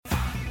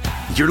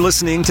You're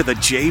listening to The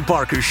Jay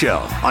Barker Show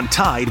on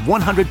Tide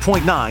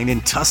 100.9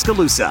 in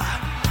Tuscaloosa.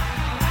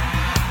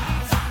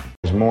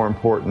 Is more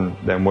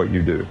important than what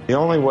you do. The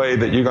only way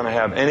that you're going to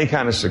have any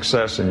kind of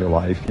success in your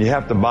life, you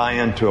have to buy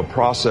into a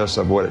process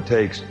of what it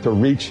takes to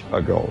reach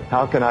a goal.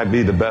 How can I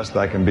be the best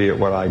I can be at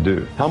what I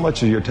do? How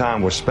much of your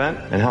time was spent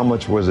and how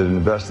much was it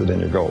invested in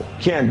your goal?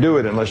 You can't do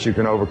it unless you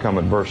can overcome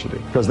adversity,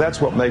 because that's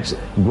what makes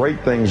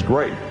great things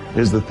great,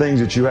 is the things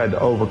that you had to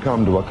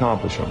overcome to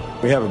accomplish them.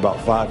 We have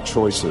about 5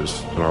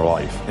 choices in our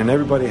life, and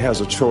everybody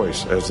has a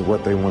choice as to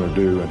what they want to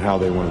do and how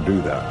they want to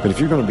do that. But if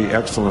you're going to be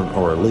excellent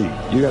or elite,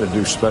 you got to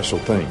do special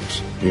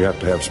things. You have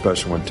to have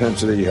special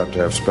intensity, you have to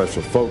have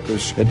special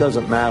focus. It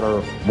doesn't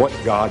matter what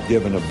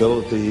God-given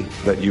ability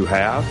that you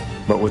have,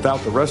 but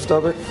without the rest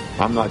of it,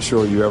 I'm not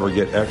sure you ever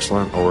get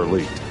excellent or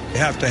elite. You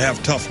have to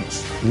have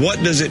toughness. What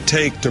does it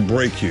take to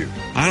break you?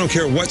 I don't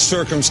care what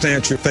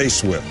circumstance you're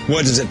faced with.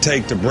 What does it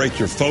take to break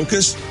your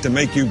focus, to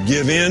make you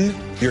give in?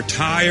 You're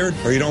tired,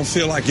 or you don't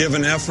feel like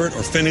giving effort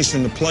or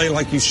finishing the play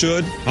like you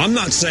should. I'm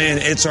not saying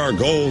it's our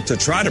goal to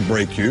try to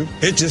break you.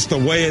 It's just the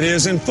way it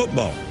is in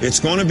football. It's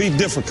going to be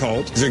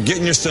difficult because you're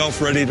getting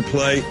yourself ready to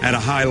play at a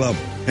high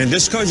level. And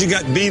just because you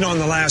got beat on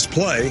the last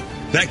play,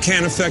 that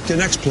can't affect the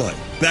next play.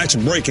 That's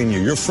breaking you.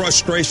 Your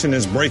frustration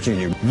is breaking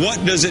you.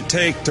 What does it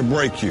take to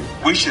break you?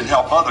 We should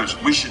help others.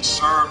 We should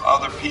serve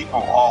other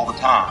people all the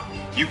time.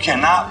 You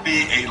cannot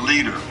be a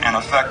leader and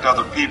affect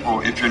other people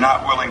if you're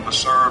not willing to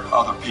serve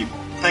other people.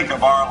 Think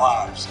of our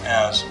lives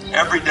as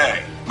every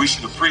day we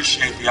should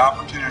appreciate the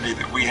opportunity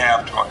that we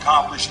have to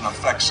accomplish and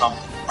affect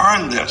something.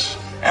 Earn this.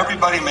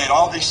 Everybody made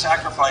all these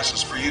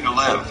sacrifices for you to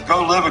live.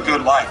 Go live a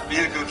good life. Be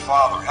a good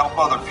father. Help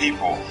other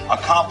people.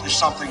 Accomplish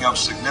something of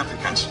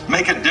significance.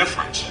 Make a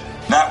difference.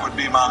 That would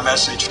be my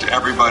message to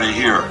everybody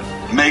here.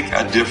 Make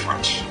a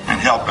difference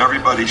and help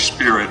everybody's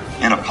spirit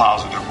in a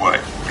positive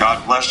way.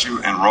 God bless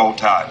you and roll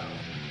Tide.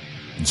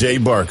 Jay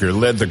Barker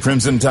led the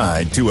Crimson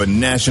Tide to a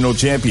national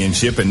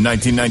championship in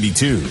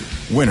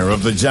 1992, winner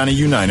of the Johnny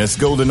Unitas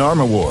Golden Arm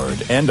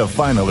Award and a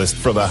finalist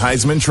for the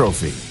Heisman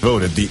Trophy,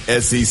 voted the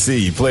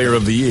SEC Player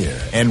of the Year,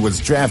 and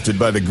was drafted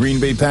by the Green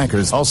Bay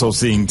Packers, also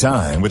seeing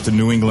time with the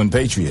New England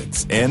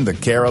Patriots and the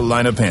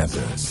Carolina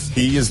Panthers.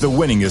 He is the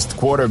winningest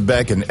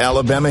quarterback in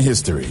Alabama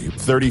history,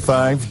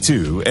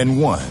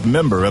 35-2-1,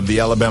 member of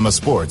the Alabama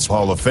Sports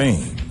Hall of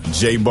Fame.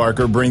 Jay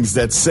Barker brings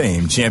that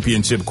same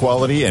championship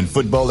quality and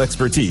football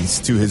expertise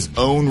to his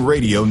own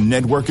radio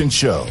network and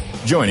show.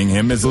 Joining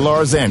him is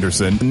Lars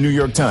Anderson, New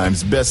York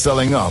Times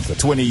best-selling author,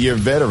 20-year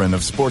veteran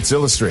of Sports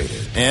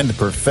Illustrated, and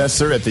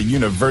professor at the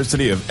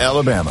University of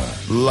Alabama.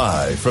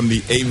 Live from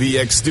the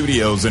AVX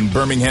studios in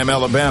Birmingham,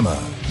 Alabama,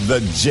 The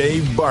Jay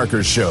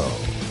Barker Show.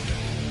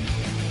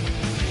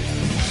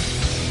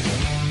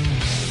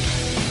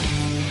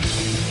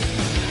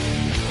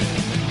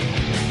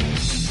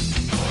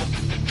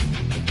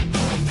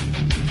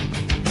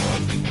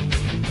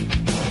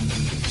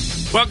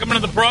 Welcome to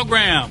the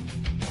program.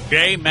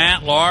 Jay,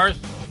 Matt, Lars,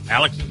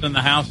 Alex is in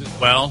the house as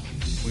well.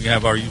 We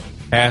have our usual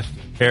cast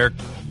of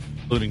characters,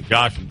 including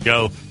Josh and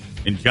Joe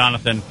and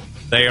Jonathan.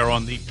 They are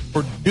on the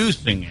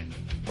producing end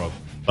of the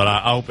program. But I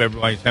hope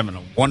everybody's having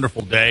a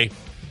wonderful day.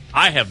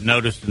 I have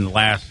noticed in the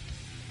last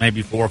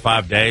maybe 4 or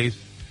 5 days,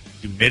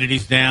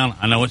 humidity's down.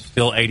 I know it's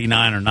still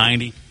 89 or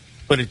 90,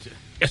 but it's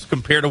just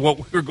compared to what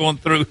we were going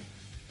through,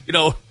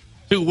 2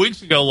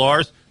 weeks ago,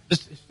 Lars, it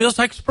feels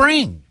like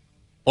spring.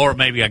 Or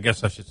maybe I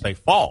guess I should say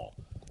fall.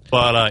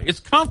 But it's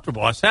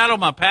comfortable. I sat on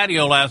my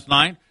patio last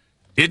night,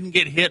 didn't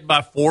get hit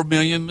by 4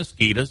 million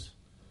mosquitoes.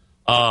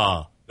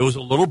 There was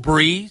a little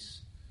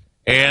breeze,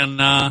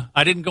 and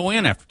I didn't go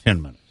in after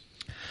 10 minutes.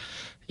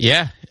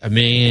 Yeah, I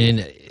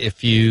mean,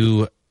 if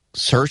you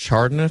search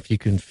hard enough, you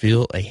can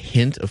feel a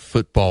hint of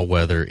football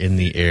weather in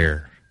the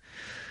air.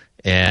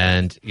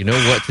 And you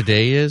know what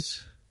today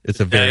is?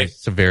 It's a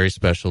very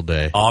special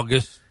day.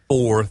 August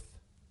 4th,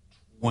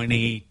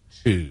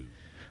 22.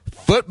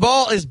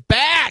 Football is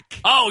back.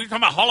 Oh, you're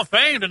talking about Hall of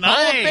Fame tonight.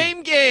 Hall of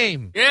Fame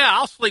game. Yeah,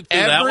 I'll sleep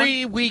through that one.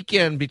 Every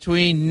weekend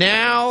between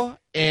now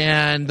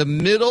and the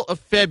middle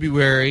of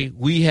February,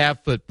 we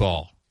have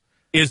football.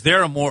 Is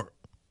there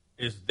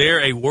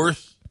a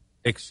worse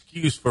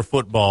excuse for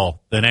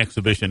football than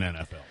exhibition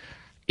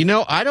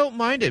NFL? I don't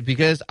mind it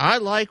because I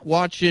like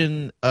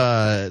watching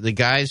the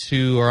guys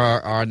who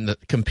are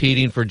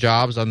competing for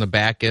jobs on the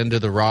back end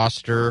of the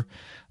roster.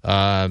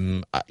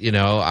 I'm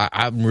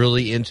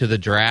really into the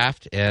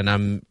draft,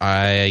 and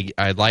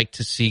I like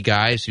to see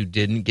guys who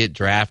didn't get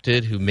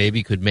drafted, who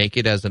maybe could make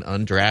it as an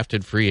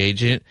undrafted free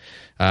agent.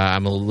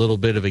 I'm a little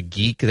bit of a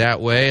geek that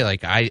way.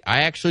 Like I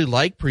actually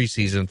like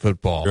preseason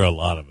football. You're a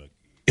lot of it.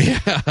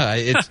 Yeah,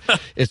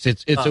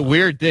 it's a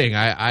weird thing.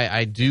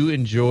 I do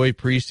enjoy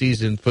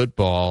preseason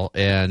football,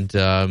 and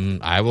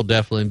I will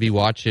definitely be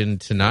watching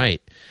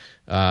tonight.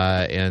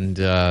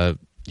 Yeah,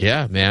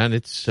 man,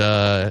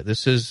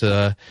 this is.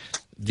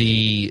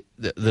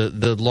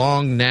 The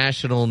long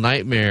national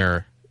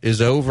nightmare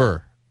is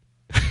over.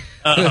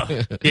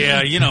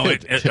 Yeah,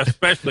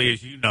 especially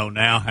as you know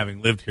now,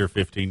 having lived here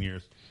 15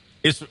 years,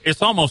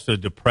 it's almost a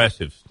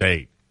depressive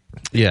state.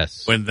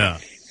 Yes. When the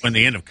when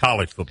the end of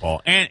college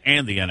football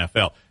and the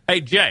NFL.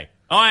 Hey, Jay,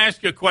 I'll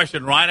ask you a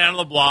question right out of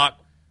the block.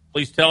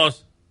 Please tell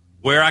us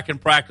where I can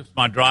practice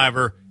my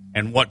driver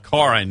and what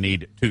car I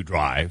need to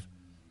drive.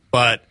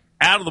 But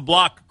out of the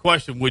block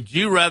question, would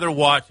you rather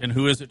watch, and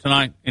who is it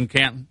tonight in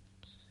Canton?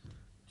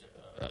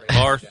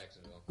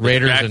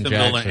 Raiders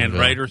Jacksonville and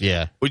Raiders?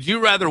 Yeah. Would you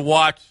rather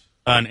watch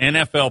an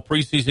NFL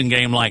preseason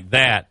game like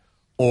that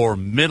or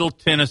Middle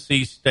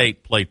Tennessee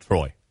State play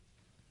Troy?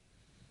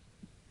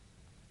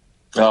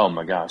 Oh,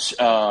 my gosh.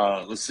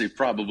 Let's see,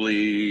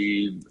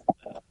 probably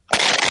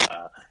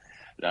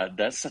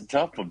that's a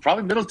tough one.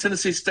 Probably Middle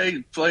Tennessee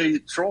State play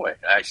Troy,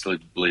 actually,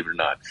 believe it or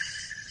not.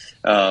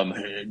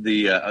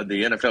 The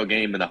NFL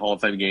game and the Hall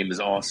of Fame game is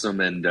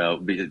awesome, and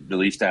at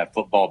least to have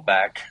football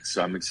back,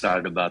 so I'm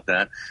excited about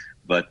that.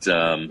 But,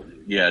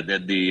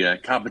 the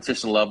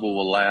competition level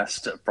will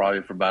last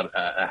probably for about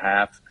a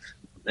half,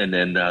 and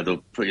then they'll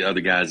put the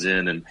other guys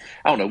in. And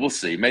I don't know, we'll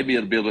see. Maybe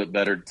it'll be a little bit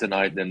better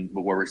tonight than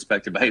what we're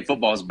expecting. But, hey,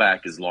 football's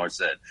back, as Lars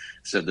said.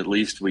 So at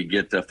least we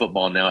get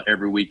football now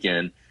every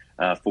weekend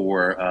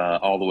for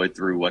all the way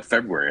through,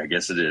 February, I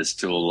guess it is,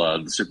 till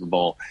the Super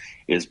Bowl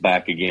is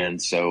back again.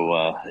 So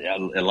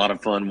a lot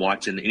of fun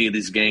watching any of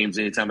these games.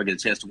 Anytime I get a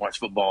chance to watch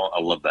football,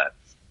 I love that.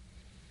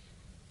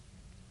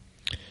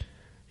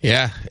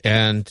 Yeah,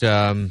 and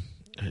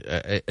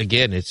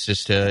again, it's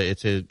just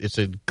it's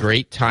a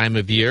great time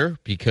of year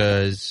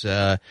because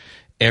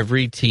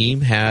every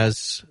team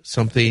has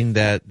something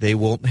that they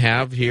won't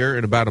have here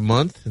in about a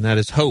month, and that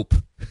is hope,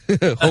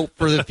 hope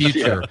for the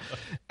future. Yeah.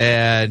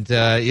 And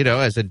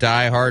as a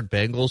diehard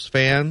Bengals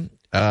fan,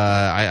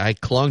 I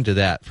clung to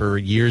that for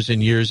years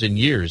and years and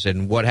years.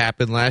 And what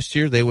happened last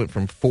year? They went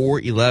from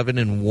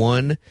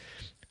 4-11-1.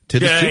 To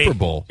the Super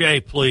Bowl.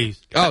 Jay,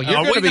 please. Oh,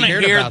 you're going to be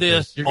hearing about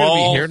this. You're going to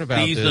be hearing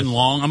about season this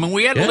long. I mean,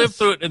 we had to live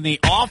through it in the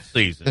off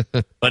season,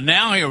 but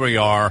now here we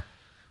are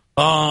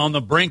on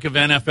the brink of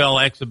NFL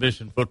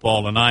exhibition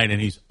football tonight, and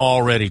he's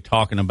already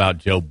talking about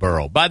Joe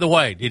Burrow. By the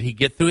way, did he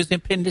get through his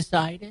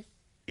appendicitis?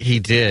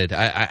 He did.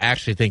 I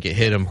actually think it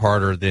hit him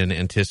harder than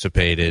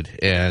anticipated,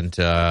 and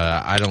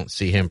I don't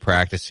see him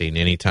practicing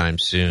anytime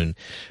soon.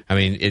 I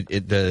mean,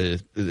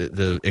 the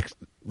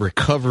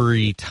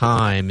recovery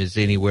time is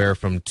anywhere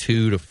from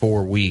 2 to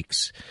 4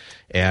 weeks,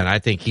 and I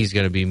think he's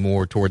going to be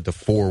more toward the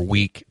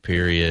 4-week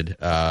period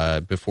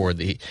before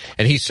and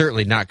he's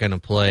certainly not going to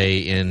play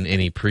in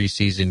any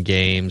preseason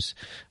games.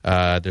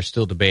 They're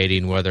still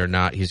debating whether or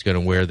not he's going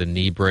to wear the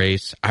knee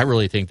brace. I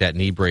really think that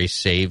knee brace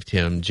saved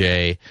him,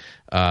 Jay,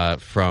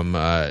 from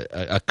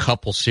a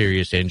couple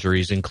serious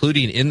injuries,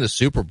 including in the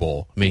Super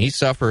Bowl. I mean, he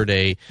suffered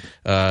a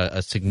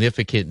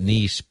significant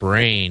knee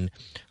sprain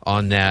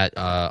on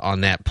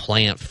that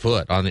plant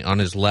foot on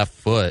his left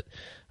foot,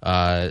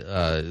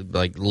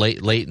 like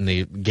late in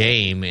the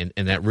game,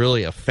 and that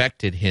really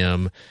affected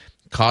him.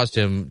 Caused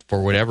him,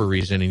 for whatever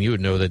reason, and you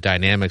would know the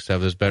dynamics of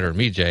this better than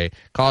me, Jay,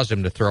 caused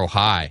him to throw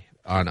high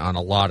on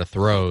a lot of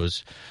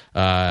throws.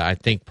 I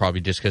think probably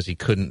just because he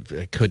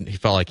he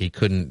felt like he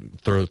couldn't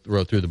throw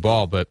through the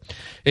ball. But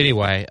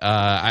anyway,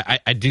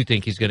 I do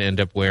think he's going to end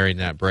up wearing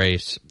that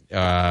brace.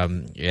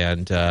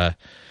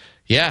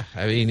 Yeah,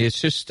 I mean, it's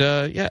just,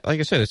 like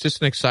I said, it's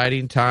just an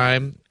exciting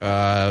time. We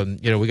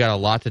got a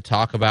lot to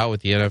talk about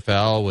with the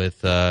NFL, with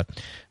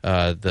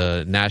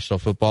the National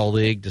Football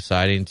League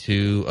deciding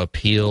to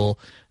appeal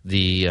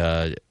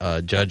the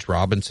Judge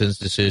Robinson's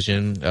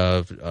decision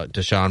of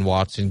Deshaun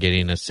Watson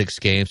getting a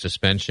 6-game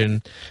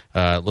suspension.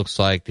 It looks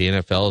like the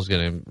NFL is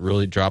going to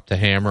really drop the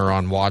hammer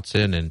on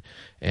Watson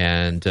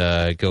and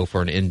go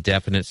for an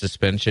indefinite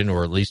suspension,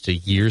 or at least a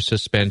year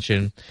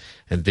suspension.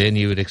 And then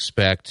you would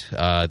expect the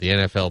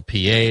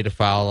NFLPA to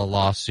file a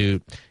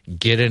lawsuit,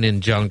 get an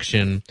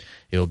injunction.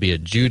 It will be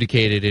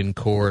adjudicated in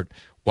court.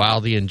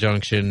 While the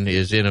injunction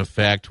is in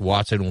effect,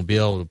 Watson will be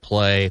able to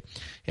play.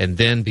 And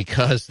then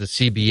because the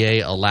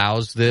CBA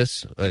allows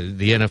this,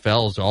 the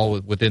NFL is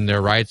all within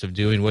their rights of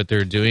doing what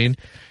they're doing.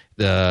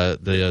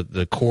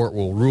 The court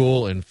will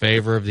rule in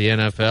favor of the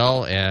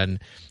NFL, and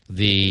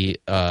the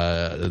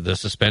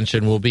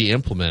suspension will be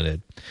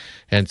implemented.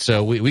 And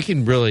so we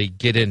can really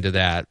get into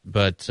that,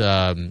 but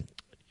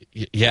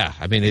yeah,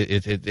 I mean,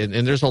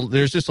 and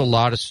there's just a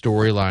lot of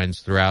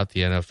storylines throughout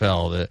the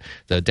NFL.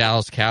 The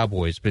Dallas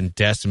Cowboys been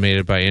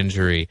decimated by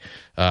injury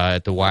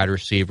at the wide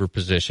receiver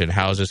position.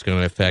 How is this going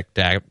to affect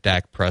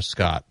Dak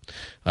Prescott?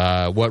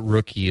 What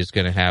rookie is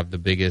going to have the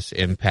biggest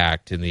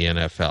impact in the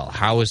NFL?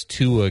 How is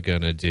Tua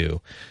going to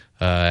do?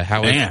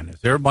 Is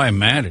everybody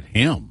mad at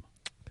him?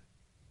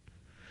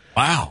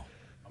 Wow.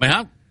 I mean,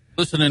 I'm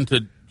listening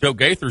to Joe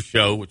Gaither's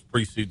show, which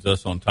precedes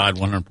us on Tide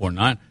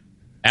 100.9.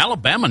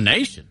 Alabama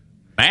Nation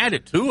mad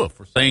at Tua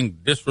for saying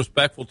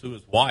disrespectful to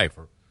his wife,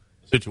 or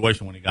the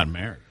situation when he got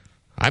married.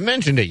 I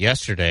mentioned it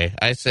yesterday.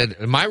 I said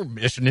my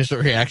initial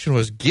reaction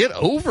was, get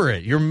over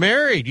it. You're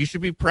married. You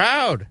should be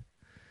proud.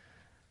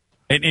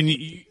 And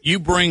you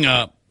bring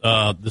up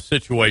the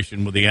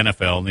situation with the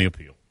NFL and the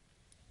appeal.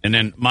 And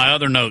then my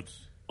other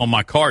notes on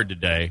my card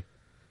today,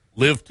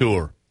 Live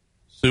Tour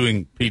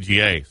suing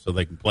PGA so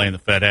they can play in the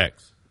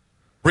FedEx.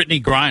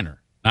 Brittany Griner.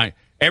 Now,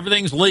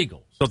 everything's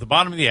legal. So at the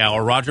bottom of the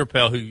hour, Roger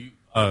Appel, who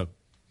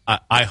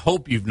I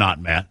hope you've not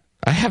met.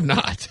 I have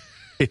not.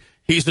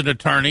 He's an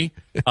attorney.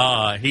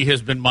 He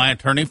has been my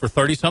attorney for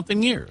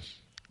 30-something years.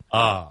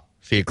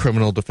 Is he a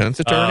criminal defense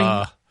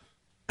attorney?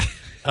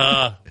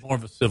 More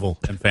of a civil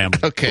and family.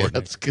 Okay,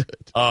 that's good.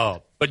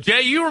 But,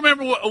 Jay, you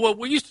remember what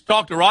we used to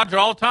talk to Roger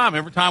all the time.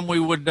 Every time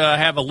we would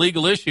have a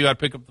legal issue, I'd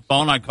pick up the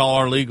phone. I'd call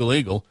our legal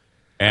eagle.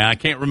 And I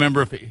can't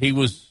remember if he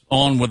was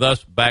on with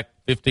us back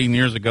 15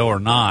 years ago or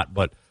not.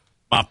 But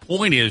my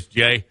point is,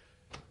 Jay,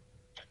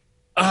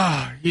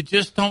 you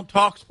just don't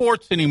talk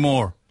sports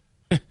anymore.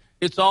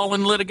 It's all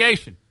in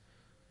litigation.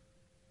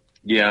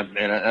 Yeah,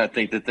 and I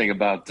think the thing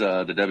about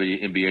the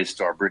WNBA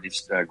star Brittany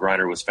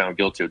Griner was found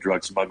guilty of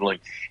drug smuggling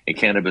and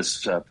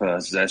cannabis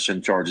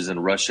possession charges in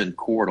Russian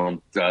court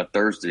on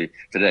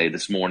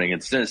this morning,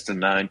 and sentenced to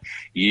 9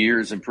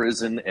 years in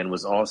prison, and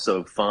was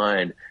also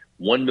fined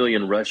 1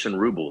 million Russian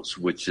rubles,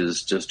 which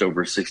is just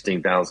over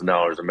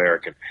 $16,000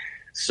 American.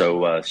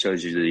 So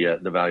shows you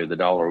the value of the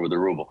dollar over the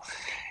ruble.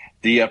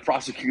 The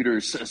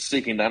prosecutors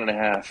seeking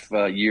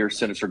 9.5-year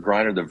sentence for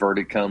Griner. The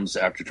verdict comes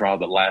after a trial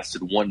that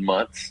lasted 1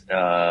 month.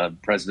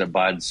 President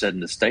Biden said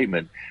in a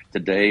statement,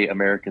 today,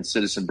 American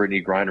citizen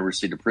Brittany Griner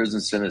received a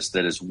prison sentence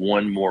that is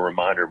one more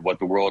reminder of what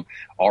the world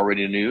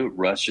already knew.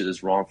 Russia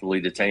is wrongfully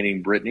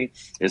detaining Brittany.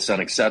 It's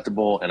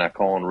unacceptable, and I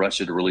call on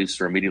Russia to release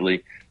her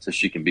immediately so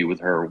she can be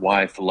with her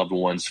wife, loved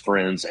ones,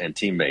 friends, and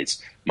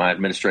teammates. My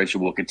administration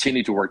will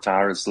continue to work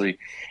tirelessly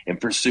and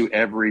pursue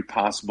every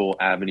possible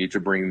avenue to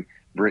bring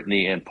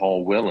Brittany and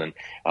Paul Whelan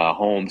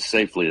home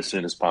safely as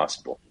soon as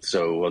possible.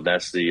 So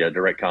that's the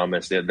direct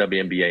comments. The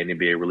WNBA and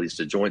NBA released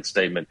a joint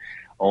statement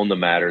on the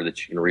matter that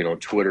you can read on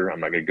Twitter.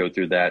 I'm not going to go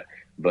through that.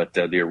 But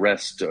the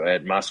arrest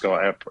at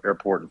Moscow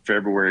airport in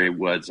February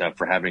was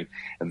for having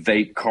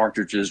vape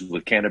cartridges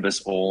with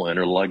cannabis oil in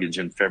her luggage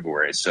in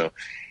February. So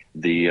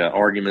the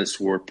arguments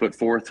were put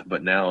forth,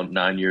 but now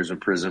 9 years in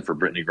prison for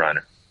Brittany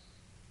Griner.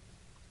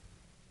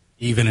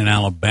 Even in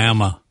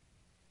Alabama,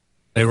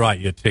 they write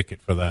you a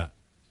ticket for that.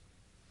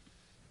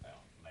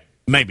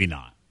 Maybe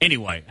not.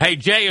 Anyway, hey,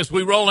 Jay, as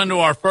we roll into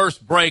our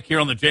first break here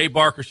on the Jay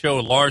Barker Show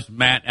with Lars,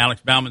 Matt,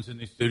 Alex Bauman's in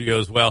the studio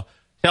as well.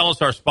 Tell us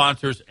our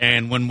sponsors,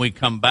 and when we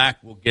come back,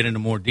 we'll get into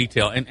more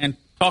detail and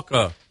talk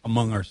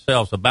among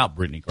ourselves about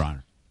Brittany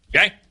Griner.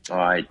 Jay? All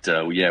right.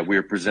 We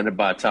are presented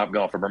by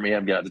Topgolf of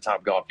Birmingham. Get out to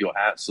Topgolf. You'll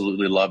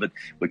absolutely love it.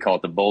 We call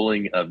it the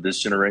bowling of this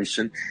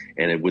generation.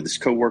 And with his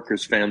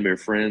coworkers, family, or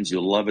friends,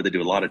 you'll love it. They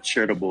do a lot of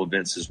charitable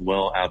events as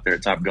well out there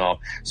at Topgolf.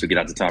 So get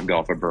out to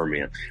Topgolf of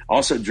Birmingham.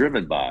 Also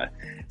driven by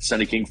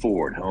Sunny King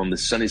Ford on the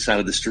sunny side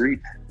of the street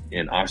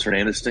in Oxford,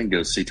 Anniston.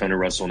 Go see Tony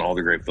Russell and all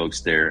the great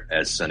folks there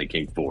at Sunny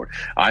King Ford.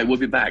 All right, we'll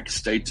be back.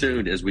 Stay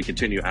tuned as we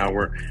continue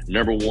our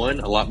number one.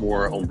 A lot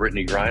more on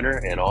Brittany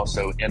Griner, and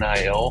also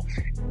NIL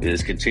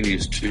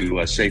continues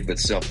to shape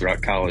itself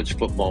throughout college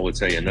football. We'll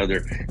tell you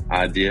another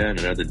idea and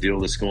another deal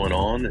that's going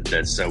on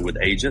that's with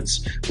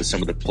agents, with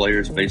some of the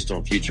players based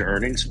on future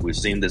earnings. We've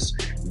seen this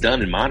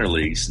done in minor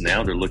leagues.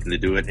 Now they're looking to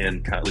do it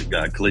in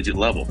collegiate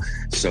level.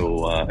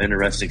 So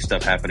interesting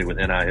stuff happening with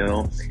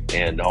NIL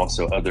and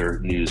also other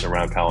news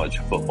around college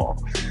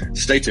football.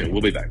 Stay tuned.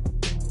 We'll be back.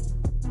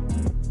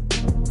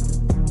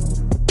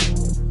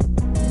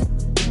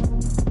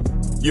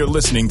 You're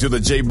listening to The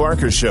Jay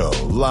Barker Show,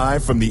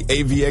 live from the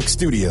AVX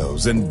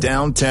studios in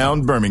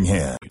downtown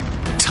Birmingham.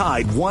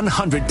 Tide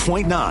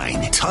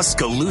 100.9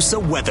 Tuscaloosa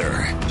weather.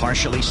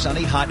 Partially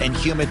sunny, hot and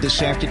humid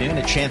this afternoon.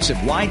 A chance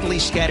of widely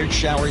scattered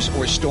showers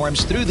or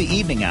storms through the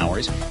evening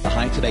hours. The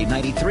high today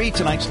 93,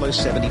 tonight's low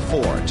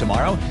 74.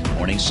 Tomorrow,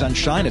 morning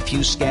sunshine, a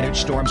few scattered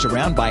storms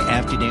around by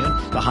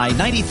afternoon. The high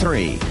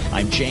 93.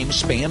 I'm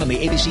James Spann on the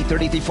ABC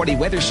 3340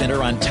 Weather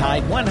Center on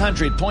Tide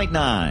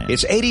 100.9.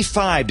 It's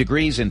 85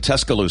 degrees in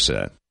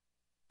Tuscaloosa.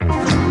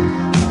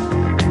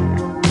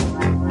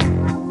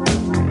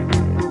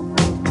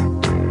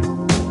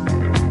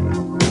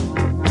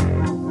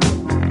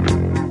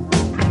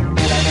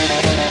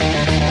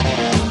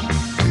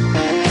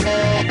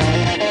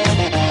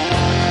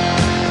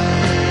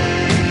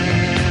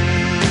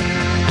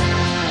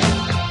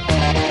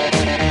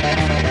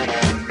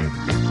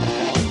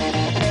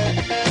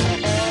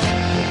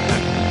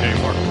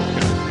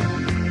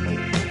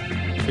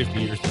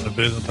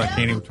 Business. I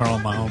can't even turn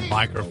on my own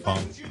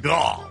microphone.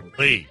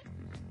 Golly.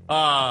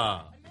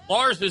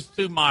 Lars is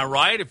to my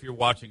right if you're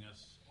watching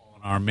us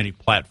on our many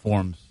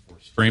platforms for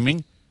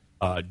streaming.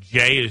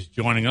 Jay is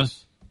joining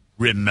us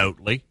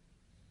remotely.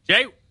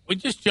 Jay, we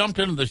just jumped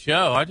into the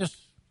show. I just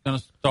going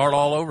to start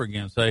all over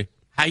again and say,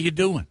 how you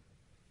doing?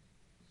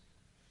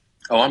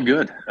 Oh, I'm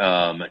good.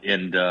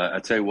 And I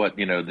tell you what,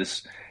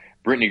 this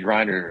Brittany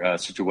Griner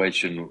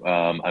situation,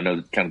 I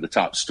know kind of the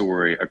top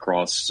story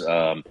across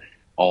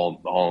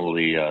all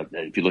the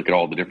if you look at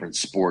all the different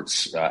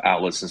sports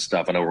outlets and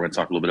stuff. I know we're going to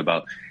talk a little bit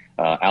about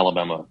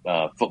Alabama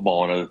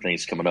football and other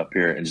things coming up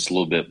here in just a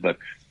little bit, but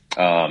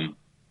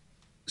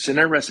it's an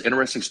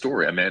interesting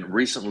story. I mean,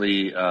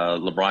 recently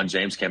LeBron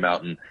James came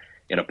out and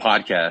in a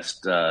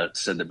podcast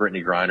said that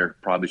Brittany Griner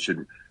probably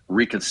should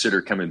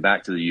reconsider coming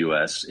back to the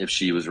U.S. if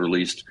she was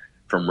released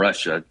from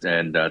Russia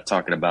and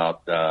talking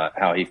about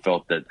how he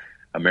felt that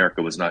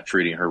America was not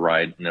treating her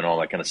right and all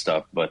that kind of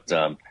stuff. But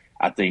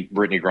I think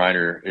Brittney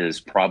Griner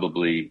is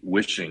probably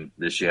wishing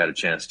that she had a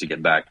chance to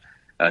get back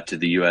to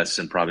the U.S.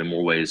 in probably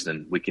more ways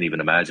than we can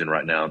even imagine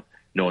right now,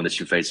 knowing that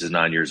she faces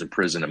 9 years in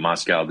prison in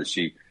Moscow, that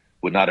she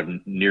would not have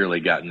nearly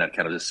gotten that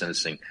kind of a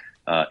sentencing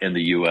in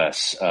the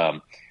U.S.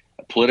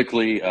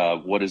 Politically,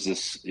 what is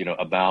this,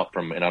 about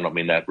from, and I don't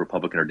mean that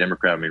Republican or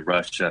Democrat, I mean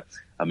Russia,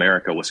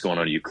 America, what's going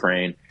on in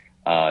Ukraine.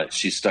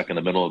 She's stuck in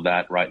the middle of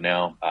that right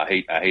now. I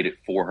hate it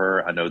for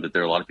her. I know that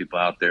there are a lot of people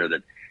out there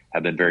that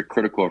have been very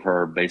critical of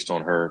her based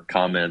on her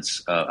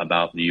comments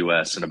about the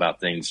U.S. and about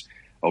things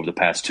over the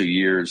past 2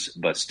 years.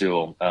 But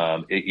still,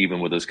 even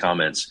with those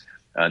comments,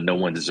 no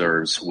one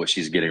deserves what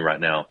she's getting right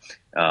now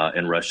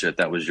in Russia. If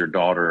that was your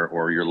daughter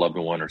or your loved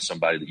one or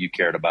somebody that you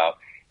cared about,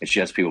 and she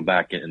has people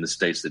back in the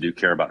States that do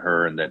care about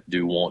her and that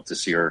do want to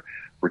see her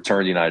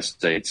return to the United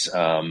States,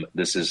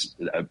 this is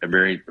a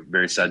very,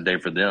 very sad day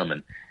for them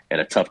and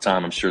a tough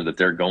time, I'm sure, that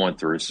they're going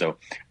through. So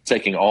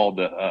taking all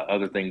the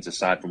other things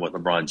aside from what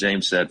LeBron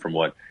James said, from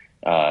what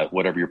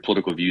whatever your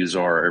political views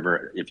are,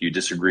 or if you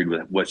disagreed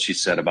with what she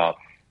said about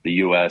the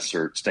U.S.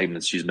 or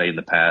statements she's made in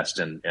the past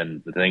and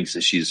the things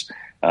that she's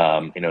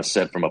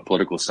said from a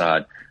political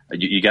side,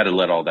 you got to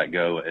let all that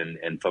go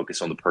and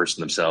focus on the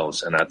person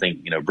themselves. And I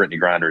think, Brittney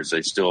Griner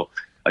is still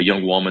a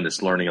young woman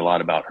that's learning a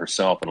lot about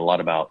herself and a lot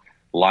about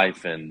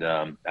life. And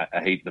I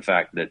hate the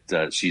fact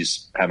that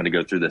she's having to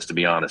go through this, to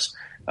be honest.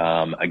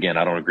 Again,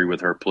 I don't agree with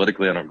her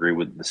politically. I don't agree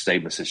with the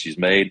statements that she's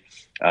made,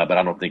 but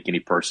I don't think any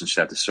person should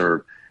have to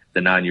serve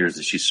the 9 years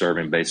that she's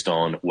serving based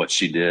on what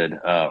she did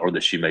or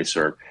that she may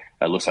serve.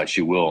 It looks like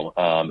she will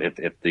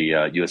if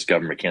the U.S.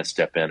 government can't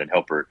step in and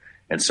help her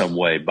in some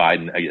way.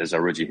 Biden, as I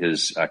read you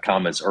his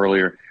comments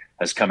earlier,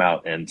 has come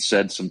out and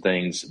said some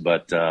things,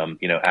 but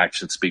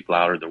actions speak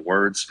louder than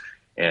words.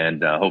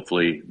 And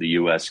hopefully the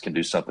U.S. can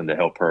do something to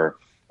help her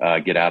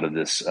get out of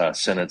this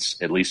sentence,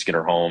 at least get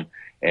her home,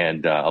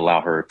 and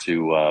allow her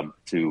to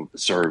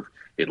serve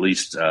at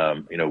least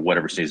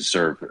whatever she needs to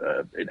serve.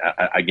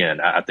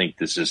 I think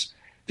this is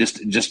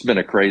just been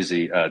a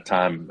crazy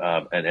time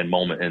and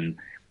moment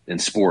in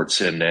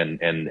sports and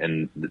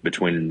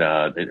between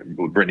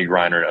Brittney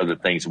Griner and other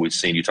things that we've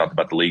seen. You talked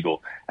about the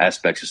legal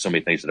aspects of so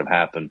many things that have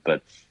happened,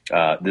 but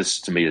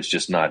this to me is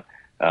just not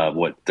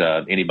what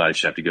anybody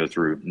should have to go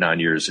through. 9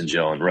 years in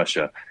jail in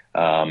Russia.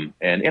 And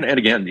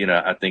again,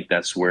 I think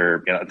that's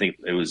where I think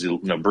it was,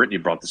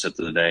 Brittney brought this up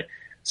the other day,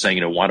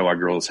 saying, why do our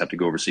girls have to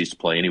go overseas to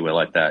play anyway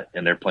like that?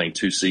 And they're playing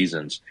 2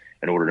 seasons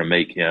in order to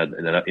make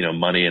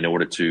money, in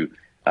order to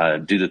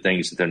do the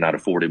things that they're not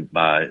afforded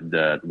by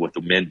what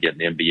the men get in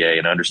the NBA.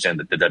 And I understand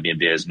that the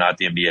WNBA is not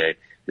the NBA.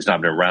 It's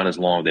not been around as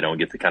long. They don't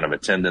get the kind of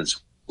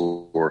attendance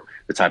or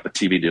the type of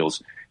TV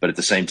deals. But at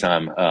the same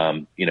time,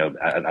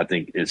 I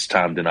think it's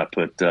time to not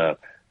put the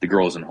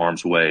girls in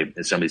harm's way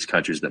in some of these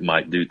countries that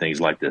might do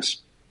things like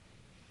this.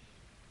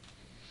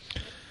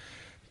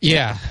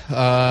 Yeah.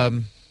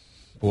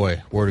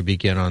 Boy, where to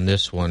begin on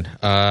this one?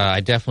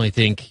 I definitely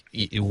think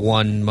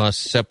one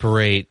must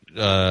separate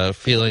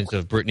feelings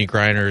of Brittney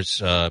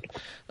Griner's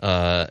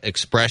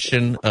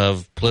expression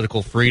of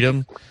political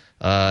freedom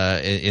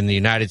in the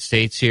United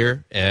States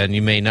here, and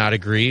you may not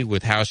agree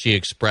with how she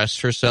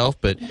expressed herself,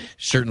 but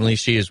certainly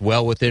she is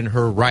well within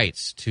her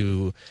rights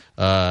to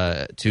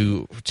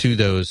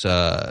those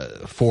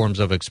forms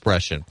of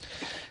expression.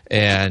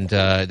 And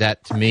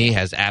that, to me,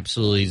 has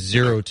absolutely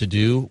zero to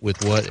do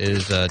with what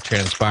is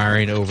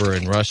transpiring over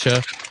in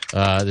Russia.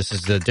 This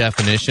is the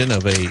definition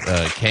of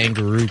a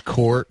kangaroo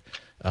court.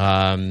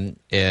 It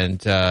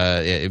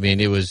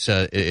was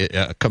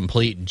a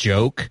complete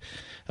joke.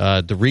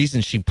 The reason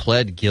she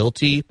pled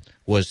guilty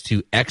was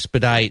to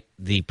expedite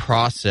the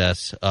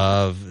process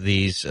of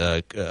these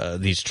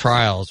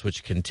trials,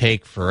 which can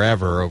take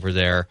forever over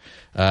there.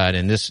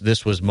 And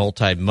this was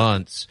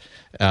multi-months,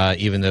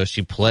 even though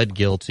she pled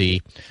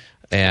guilty.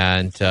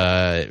 And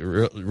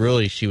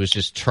really, she was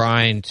just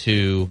trying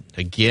to,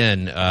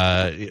 again,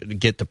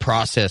 get the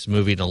process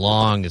moving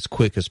along as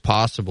quick as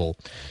possible.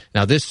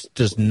 Now, this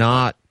does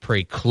not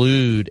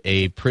preclude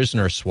a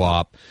prisoner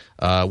swap,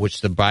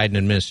 which the Biden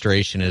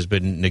administration has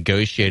been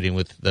negotiating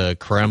with the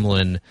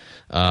Kremlin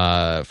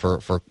for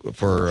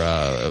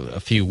a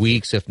few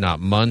weeks, if not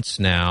months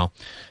now.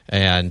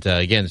 And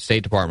again, the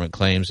State Department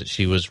claims that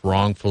she was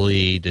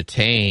wrongfully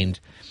detained.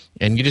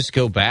 And you just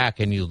go back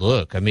and you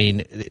look. I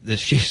mean,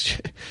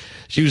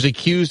 she was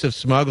accused of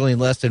smuggling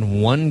less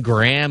than 1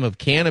 gram of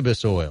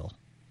cannabis oil.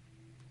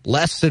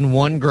 Less than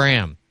 1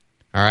 gram.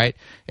 All right.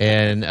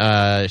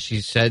 And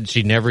she said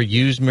she never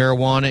used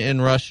marijuana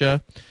in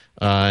Russia.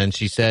 And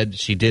she said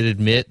she did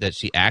admit that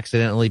she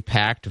accidentally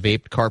packed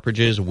vape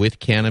cartridges with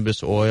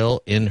cannabis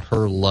oil in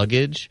her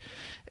luggage.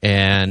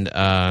 And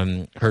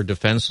her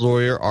defense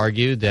lawyer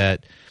argued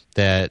that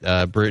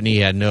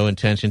Brittney had no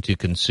intention to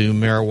consume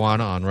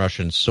marijuana on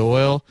Russian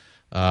soil.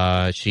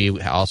 She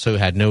also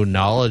had no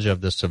knowledge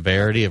of the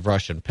severity of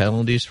Russian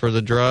penalties for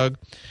the drug.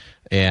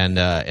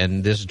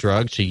 And this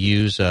drug she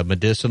used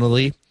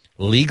medicinally,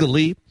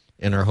 legally,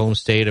 in her home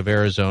state of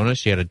Arizona.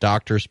 She had a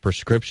doctor's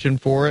prescription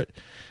for it.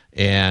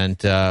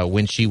 And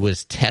when she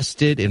was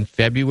tested in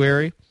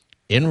February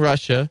in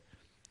Russia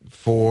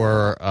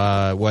for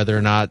whether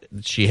or not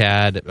she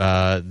had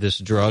this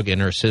drug in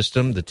her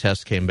system, the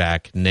test came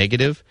back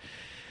negative.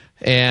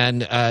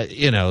 And,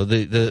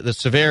 the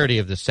severity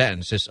of the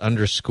sentence just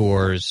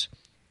underscores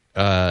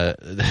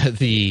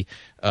this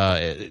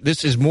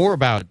is more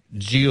about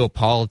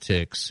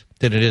geopolitics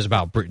than it is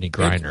about Brittany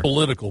Griner. It's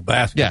political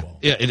basketball.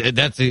 Yeah,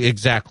 that's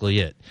exactly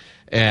it.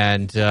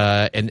 And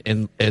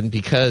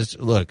because,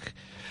 look,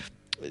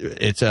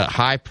 it's a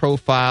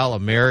high-profile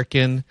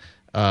American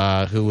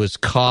who was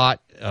caught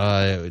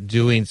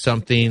doing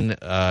something,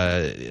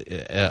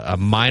 a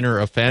minor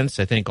offense.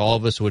 I think all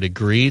of us would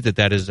agree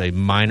that is a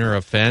minor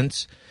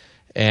offense.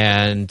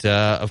 And,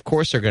 of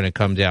course, they're going to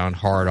come down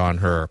hard on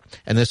her.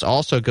 And this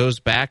also goes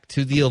back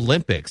to the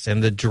Olympics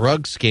and the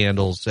drug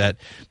scandals that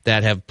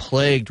have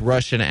plagued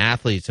Russian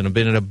athletes and have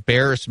been an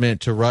embarrassment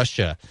to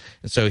Russia.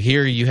 And so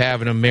here you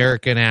have an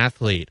American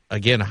athlete,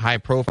 again, a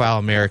high-profile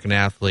American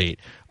athlete,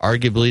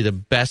 arguably the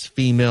best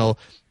female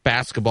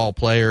basketball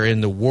player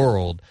in the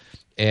world,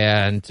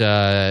 and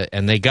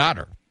they got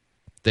her.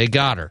 They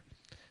got her.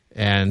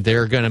 And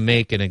they're going to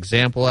make an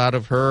example out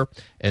of her,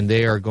 and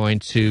they are going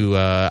to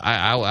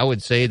I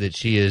would say that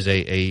she is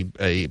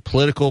a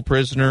political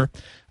prisoner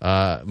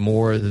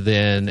more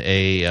than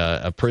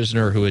a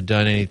prisoner who had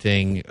done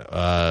anything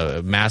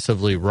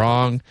massively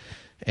wrong.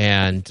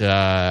 And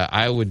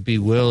I would be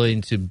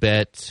willing to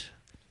bet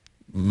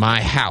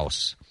my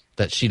house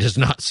that she does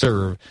not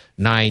serve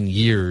 9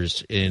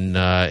 years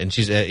and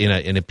she's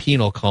in a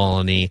penal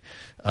colony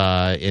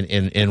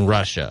in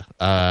Russia.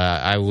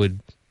 I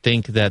would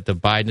think that the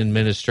Biden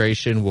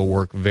administration will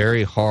work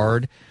very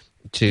hard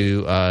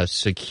to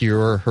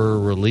secure her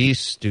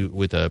release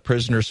with a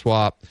prisoner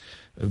swap,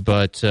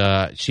 but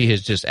she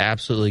has just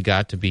absolutely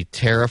got to be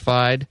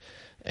terrified.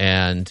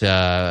 And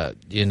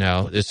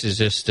this is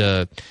just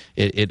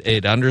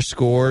it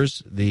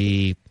underscores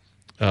the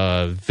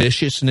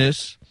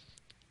viciousness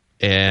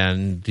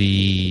and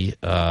the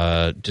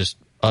just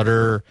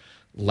utter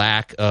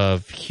lack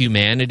of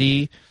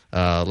humanity,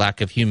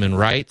 lack of human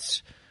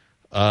rights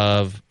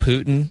of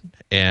Putin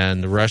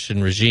and the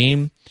Russian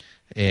regime.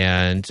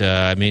 And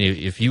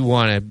if you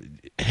want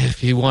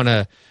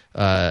to,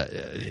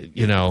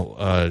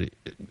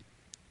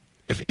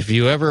 if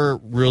you ever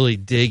really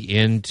dig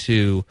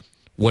into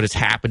what is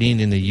happening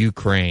in the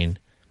Ukraine,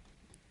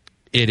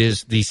 it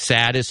is the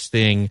saddest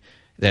thing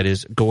that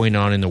is going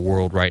on in the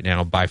world right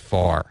now by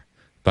far.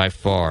 By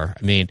far.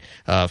 I mean,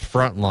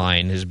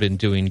 Frontline has been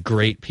doing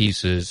great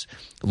pieces,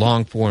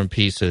 long-form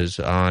pieces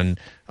on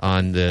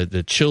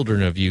the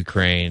children of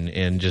Ukraine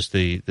and just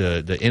the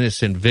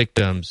innocent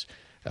victims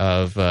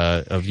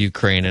of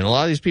Ukraine. And a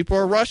lot of these people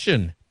are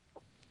Russian.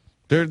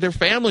 Their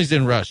families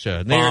in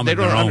Russia. They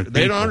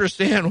don't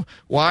understand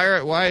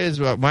why is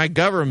my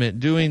government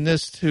doing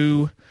this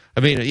to.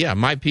 I mean, yeah,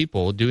 my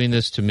people doing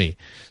this to me.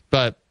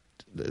 But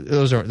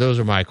those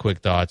are my quick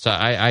thoughts.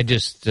 I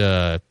just.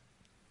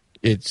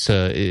 It's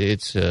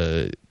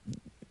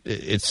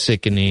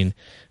sickening,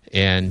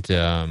 and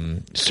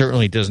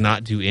certainly does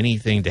not do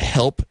anything to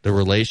help the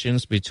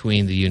relations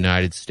between the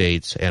United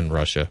States and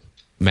Russia.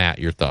 Matt,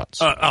 your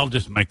thoughts? I'll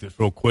just make this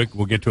real quick.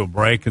 We'll get to a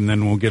break, and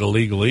then we'll get a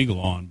legal eagle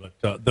on.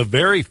 But the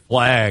very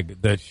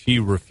flag that she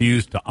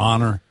refused to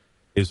honor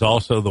is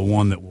also the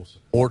one that will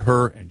support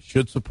her and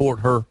should support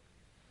her,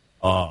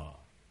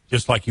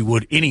 just like you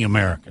would any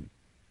American.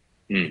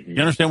 Mm-hmm. You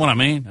understand what I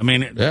mean? I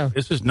mean,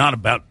 This is not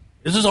about.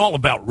 This is all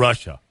about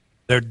Russia.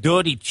 They're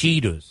dirty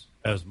cheetahs,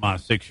 as my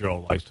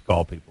 6-year-old likes to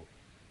call people.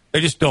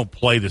 They just don't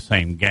play the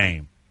same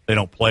game. They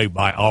don't play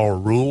by our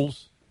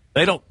rules.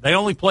 They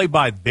only play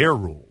by their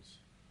rules.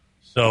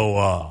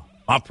 So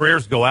my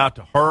prayers go out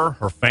to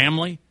her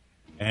family,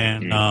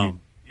 and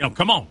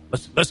come on,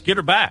 let's get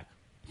her back.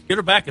 Let's get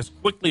her back as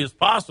quickly as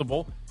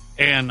possible,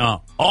 and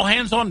all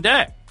hands on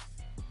deck.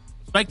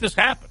 Let's make this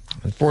happen.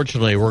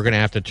 Unfortunately, we're going to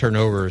have to turn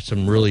over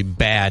some really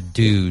bad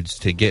dudes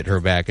to get her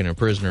back in a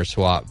prisoner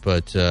swap,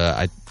 but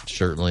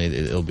certainly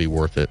it'll be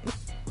worth it.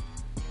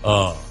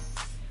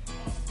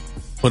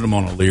 Put them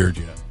on a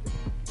Learjet.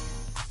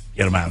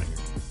 Get them out of here.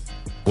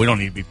 We don't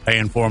need to be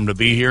paying for them to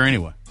be here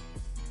anyway.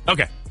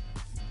 Okay.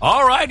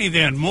 All righty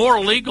then. More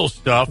legal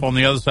stuff on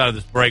the other side of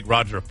this break.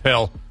 Roger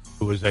Appel,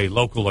 who is a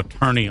local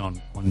attorney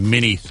on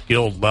many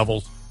skilled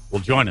levels, will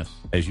join us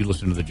as you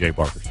listen to the Jay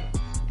Barker Show.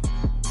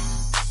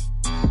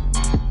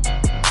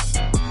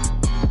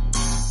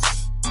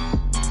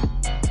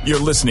 You're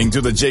listening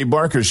to The Jay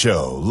Barker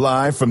Show,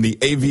 live from the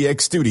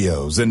AVX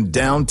studios in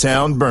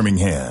downtown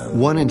Birmingham.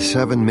 1 in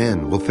 7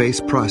 men will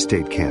face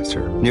prostate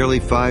cancer.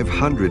 Nearly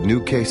 500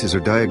 new cases are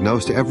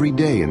diagnosed every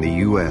day in the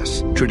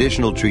U.S.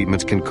 Traditional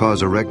treatments can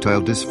cause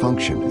erectile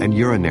dysfunction and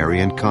urinary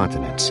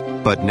incontinence.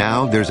 But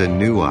now there's a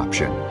new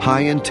option,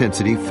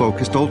 high-intensity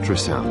focused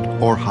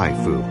ultrasound, or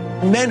HIFU.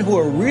 Men who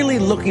are really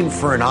looking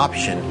for an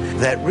option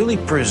that really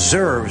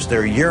preserves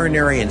their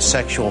urinary and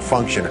sexual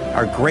function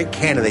are great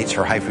candidates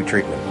for HIFU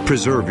treatment.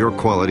 Preserve your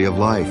quality of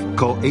life.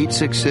 Call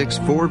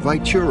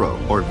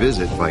 866-4-VITURO or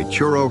visit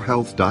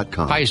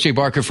VituroHealth.com. Hi, it's Jay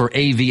Barker for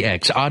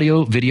AVX,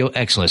 Audio Video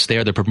Excellence. They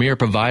are the premier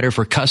provider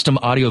for custom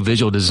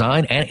audio-visual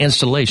design and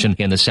installation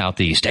in the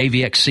Southeast.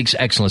 AVX seeks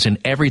excellence in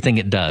everything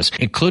it does,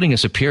 including a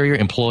superior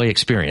employee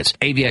experience.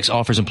 AVX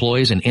offers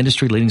employees an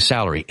industry-leading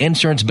salary,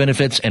 insurance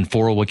benefits, and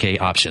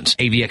 401k options.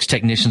 AVX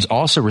technicians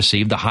also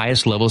receive the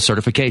highest level of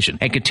certification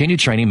and continue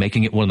training,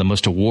 making it one of the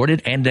most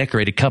awarded and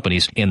decorated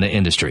companies in the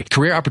industry.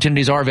 Career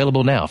opportunities are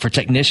available now for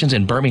technicians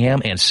in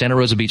Birmingham and Santa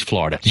Rosa Beach,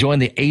 Florida. Join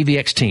the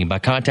AVX team by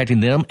contacting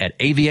them at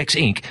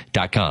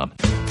avxinc.com.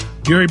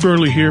 Gary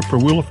Burley here for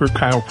Williford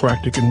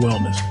Chiropractic and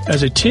Wellness.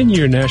 As a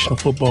 10-year National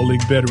Football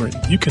League veteran,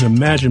 you can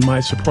imagine my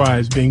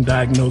surprise being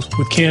diagnosed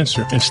with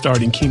cancer and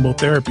starting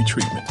chemotherapy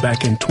treatment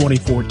back in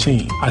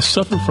 2014. I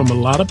suffered from a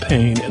lot of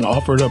pain and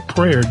offered up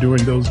prayer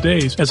during those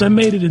days as I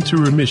made it into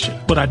remission,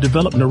 but I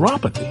developed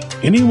neuropathy.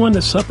 Anyone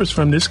that suffers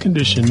from this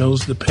condition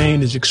knows the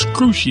pain is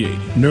excruciating,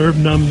 nerve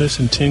numbness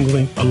and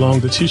tingling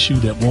along the tissue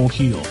that won't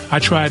heal. I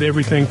tried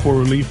everything for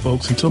relief,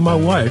 folks, until my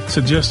wife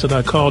suggested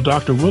I call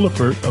Dr.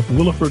 Williford of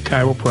Williford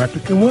Chiropractic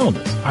and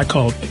Wellness. I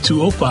called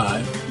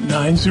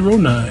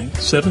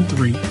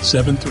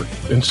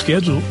 205-909-7373 and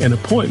scheduled an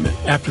appointment.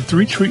 After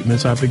 3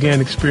 treatments, I began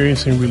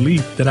experiencing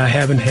relief that I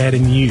haven't had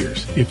in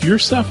years. If you're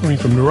suffering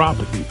from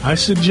neuropathy, I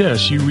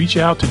suggest you reach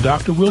out to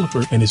Dr.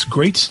 Williford and his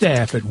great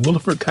staff at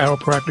Williford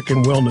Chiropractic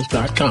and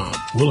Wellness.com.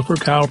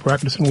 Williford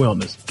Chiropractic and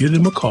Wellness. Give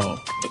them a call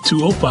at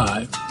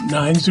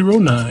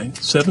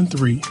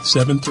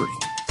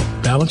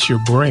 205-909-7373. Balance your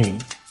brain.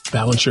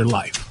 Balance your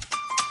life.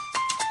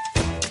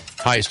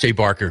 Hi, it's Jay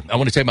Barker. I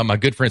want to tell you about my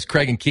good friends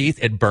Craig and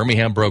Keith at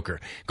Birmingham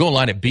Broker. Go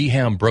online at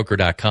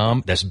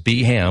BHAMBroker.com. That's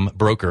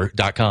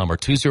BHAMBroker.com or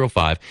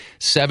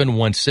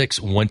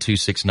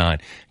 205-716-1269.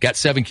 Got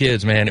 7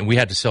 kids, man, and we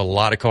had to sell a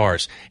lot of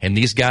cars. And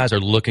these guys are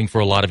looking for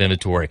a lot of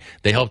inventory.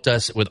 They helped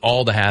us with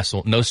all the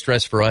hassle. No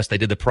stress for us. They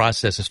did the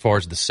process as far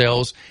as the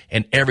sales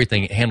and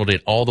everything. Handled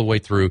it all the way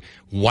through.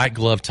 White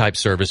glove type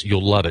service.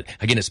 You'll love it.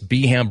 Again, it's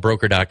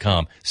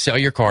BHAMBroker.com. Sell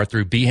your car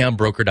through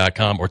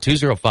BHAMBroker.com or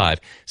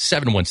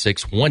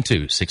 205-716-1269.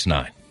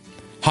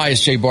 Hi,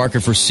 it's Jay Barker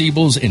for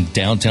Siebel's in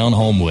downtown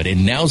Homewood,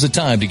 and now's the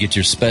time to get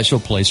your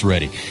special place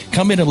ready.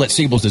 Come in and let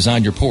Siebel's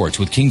design your porch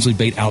with Kingsley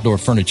Bate outdoor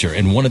furniture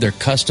and one of their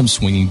custom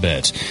swinging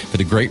beds. For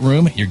the great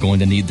room, you're going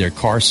to need their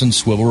Carson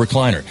swivel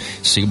recliner.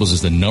 Siebel's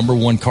is the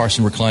 #1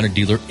 Carson recliner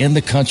dealer in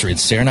the country, and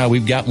Sarah and I,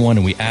 we've got one,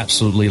 and we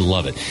absolutely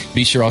love it.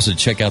 Be sure also to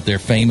check out their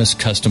famous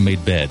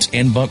custom-made beds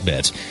and bunk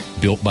beds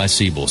built by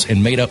Siebel's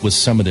and made up with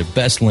some of their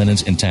best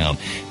linens in town.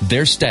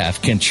 Their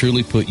staff can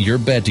truly put your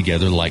bed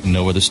together like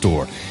no other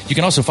store. You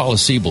can also follow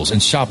Siebel's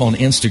and shop on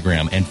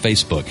Instagram and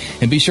Facebook.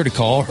 And be sure to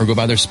call or go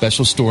by their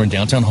special store in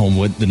downtown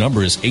Homewood. The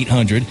number is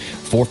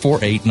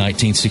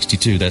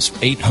 800-448-1962. That's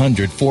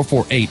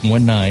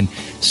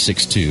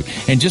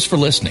 800-448-1962. And just for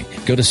listening,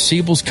 go to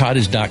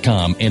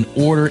SiebelsCottage.com and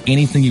order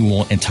anything you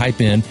want and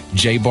type in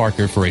Jay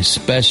Barker for a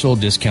special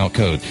discount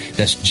code.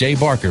 That's Jay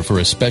Barker for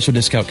a special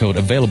discount code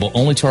available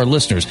only to our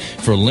listeners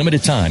for a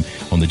limited time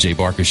on The Jay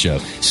Barker Show.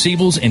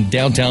 Siebel's in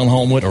downtown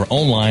Homewood or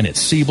online at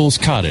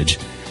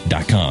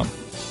SiebelsCottage.com.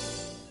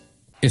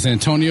 It's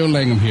Antonio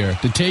Langham here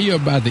to tell you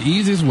about the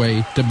easiest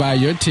way to buy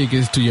your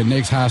tickets to your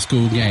next high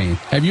school game.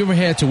 Have you ever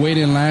had to wait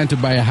in line to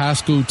buy a high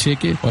school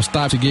ticket or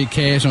stop to get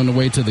cash on the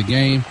way to the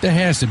game? There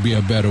has to be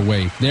a better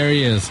way. There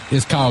is.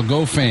 It's called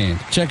GoFan.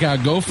 Check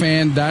out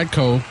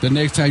GoFan.co the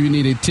next time you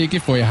need a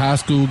ticket for your high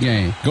school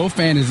game.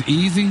 GoFan is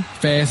easy,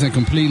 fast, and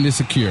completely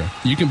secure.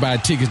 You can buy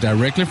tickets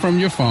directly from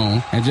your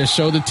phone and just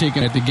show the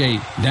ticket at the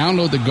gate.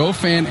 Download the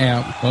GoFan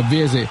app or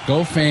visit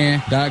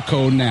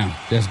GoFan.co now.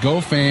 That's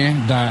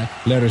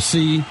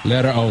GoFan.C.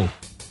 letter O.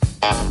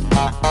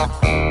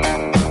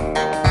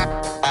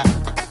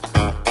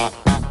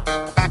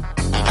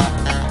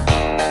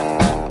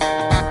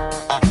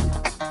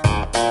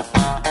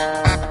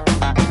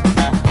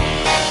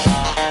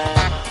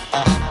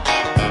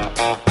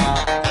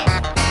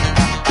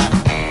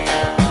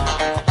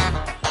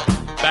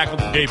 Back with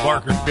the Jay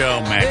Barker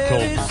Show. Matt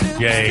Colton,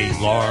 Jay,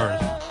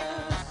 Lars.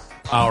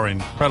 Our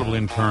incredible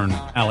intern,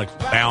 Alex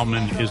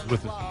Bauman, is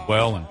with us as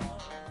well. And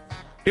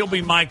he'll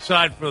be Mike's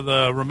side for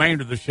the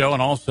remainder of the show,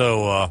 and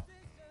also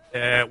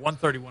at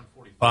 1:30,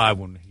 1:45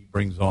 when he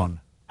brings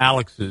on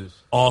Alex's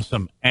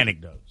awesome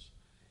anecdotes.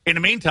 In the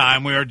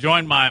meantime, we are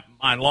joined by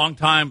my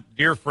longtime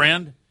dear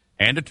friend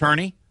and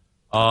attorney.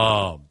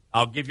 I'll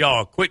give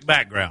y'all a quick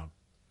background.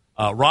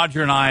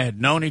 Roger and I had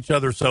known each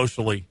other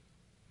socially,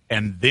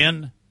 and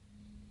then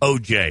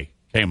OJ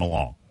came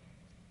along.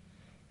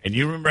 And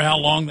you remember how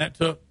long that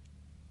took?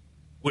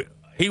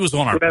 He was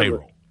on our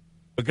payroll.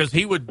 Because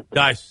he would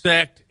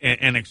dissect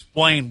and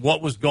explain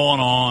what was going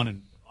on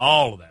and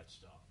all of that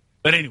stuff.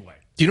 But anyway.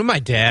 Do you know my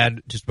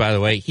dad, just by the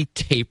way, he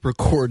tape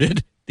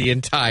recorded the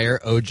entire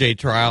OJ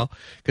trial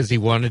because he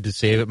wanted to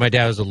save it. My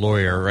dad was a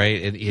lawyer,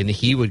 right? And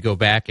he would go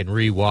back and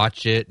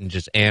rewatch it and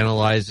just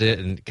analyze it.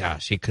 And,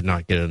 gosh, he could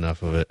not get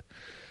enough of it.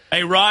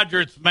 Hey,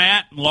 Roger, it's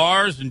Matt and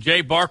Lars and Jay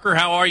Barker.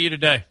 How are you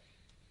today?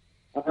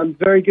 I'm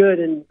very good,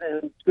 and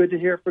it's good to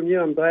hear from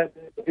you. I'm glad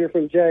to hear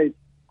from Jay.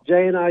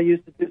 Jay and I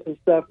used to do some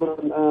stuff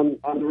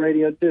on the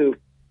radio too.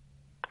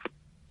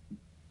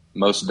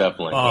 Most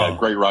definitely. Oh. Yeah,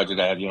 great, Roger,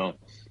 to have you on.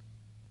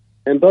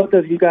 And both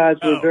of you guys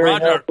were very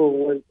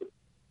helpful.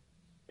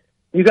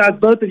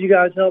 Both of you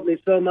guys helped me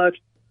so much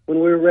when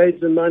we were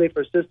raising money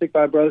for cystic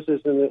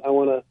fibrosis, and I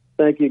want to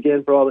thank you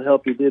again for all the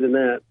help you did in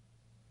that.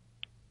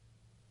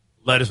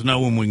 Let us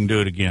know when we can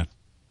do it again,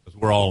 because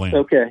we're all in.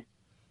 Okay.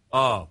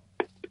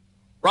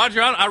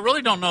 Roger, I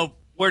really don't know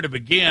where to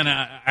begin.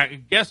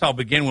 I guess I'll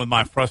begin with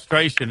my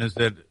frustration is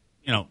that,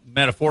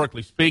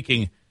 metaphorically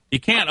speaking, you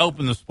can't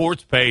open the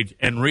sports page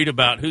and read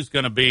about who's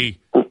going to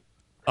be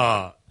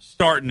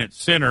starting at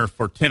center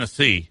for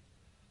Tennessee.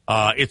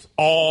 It's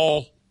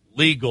all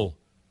legal.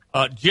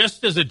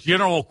 Just as a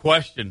general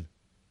question,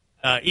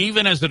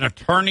 even as an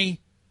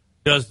attorney,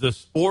 does the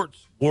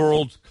sports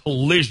world's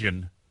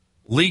collision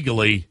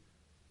legally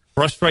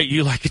frustrate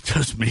you like it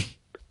does me?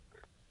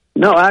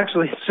 No,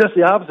 actually, it's just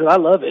the opposite. I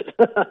love it.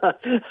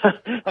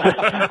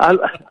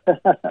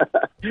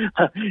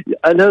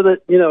 I know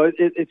that,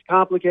 it's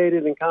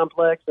complicated and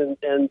complex, and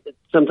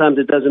sometimes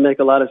it doesn't make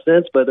a lot of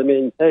sense, but, I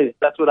mean, hey,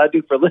 that's what I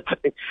do for a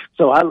living.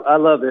 So I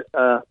love it.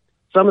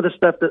 Some of the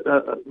stuff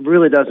that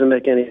really doesn't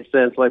make any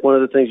sense, like one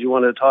of the things you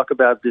wanted to talk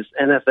about, this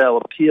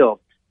NFL appeal.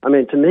 I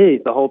mean, to me,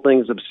 the whole thing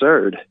is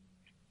absurd.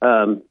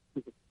 The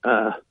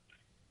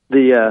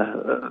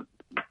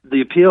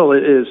appeal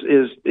is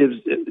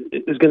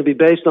going to be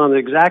based on the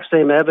exact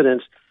same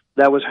evidence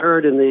that was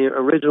heard in the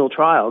original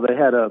trial. They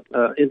had a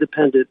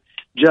independent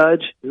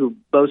judge who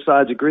both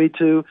sides agreed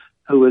to,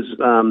 who was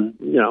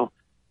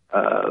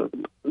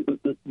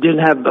didn't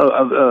have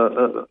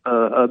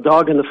a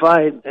dog in the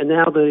fight, and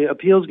now the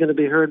appeal is going to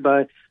be heard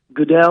by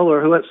Goodell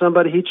or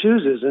somebody he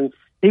chooses, and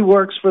he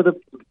works for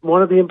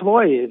one of the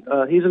employees.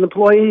 He's an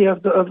employee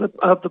of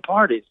the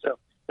party, so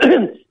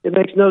it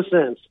makes no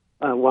sense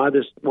why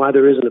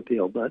there is an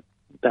appeal, but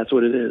that's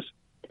what it is.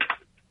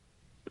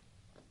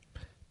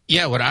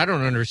 Yeah, what I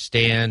don't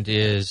understand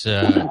is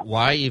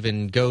why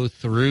even go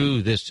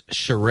through this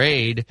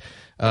charade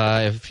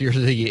if you're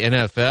the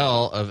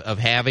NFL of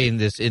having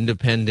this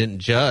independent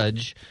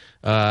judge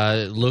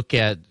look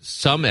at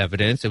some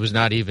evidence. It was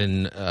not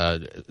even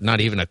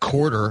a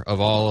quarter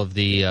of all of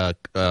the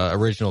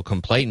original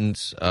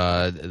complainants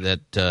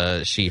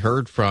that she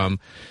heard from,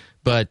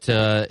 but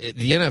the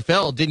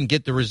NFL didn't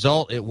get the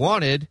result it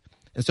wanted,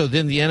 and so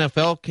then the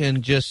NFL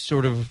can just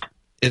sort of.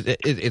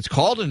 It's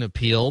called an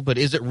appeal, but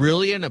is it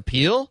really an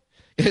appeal?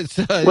 It's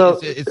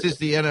just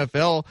the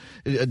NFL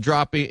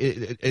dropping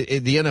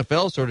the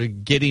NFL sort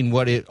of getting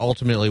what it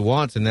ultimately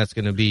wants, and that's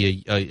going to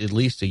be at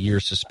least a year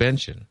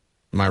suspension.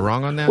 Am I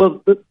wrong on that?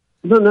 Well,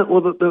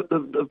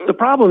 the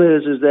problem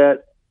is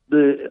that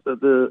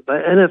the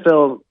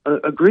NFL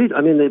agreed.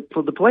 I mean,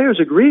 the players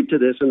agreed to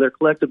this in their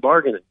collective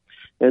bargaining,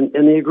 and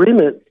the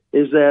agreement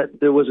is that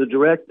there was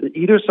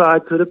either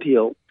side could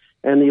appeal,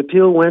 and the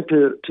appeal went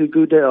to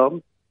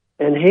Goodell.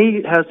 And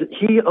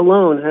he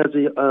alone has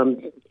the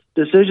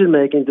decision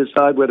making to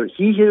decide whether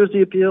he hears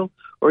the appeal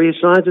or he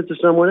assigns it to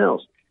someone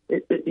else.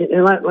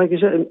 And like you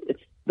said,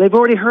 they've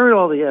already heard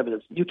all the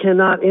evidence. You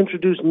cannot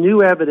introduce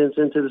new evidence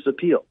into this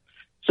appeal.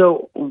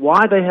 So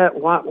what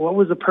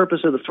was the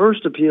purpose of the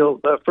first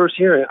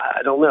hearing?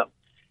 I don't know.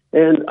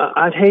 And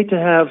I'd hate to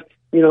have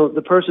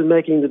the person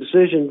making the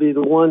decision be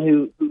the one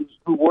who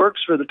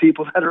works for the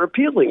people that are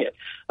appealing it.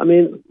 I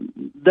mean,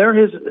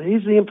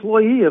 he's the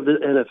employee of the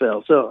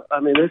NFL. So, I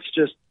mean,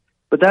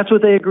 but that's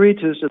what they agreed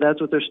to, so that's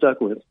what they're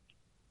stuck with.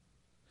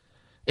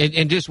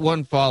 And just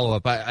one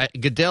follow-up.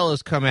 Goodell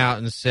has come out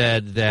and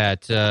said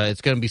that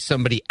it's going to be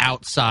somebody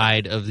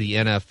outside of the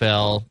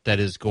NFL that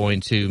is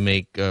going to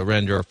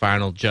render a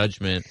final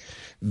judgment.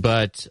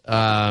 But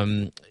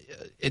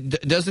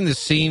doesn't it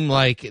seem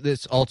like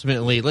this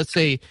ultimately, let's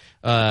say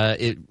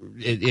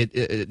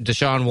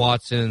Deshaun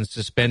Watson's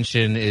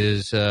suspension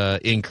is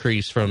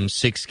increased from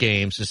 6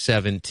 games to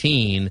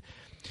 17,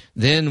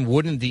 then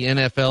wouldn't the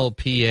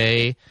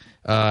NFLPA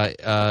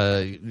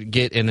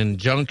get an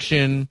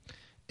injunction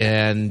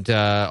and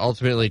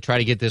ultimately try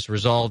to get this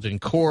resolved in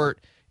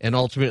court? And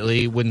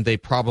ultimately, wouldn't they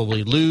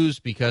probably lose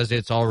because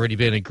it's already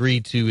been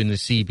agreed to in the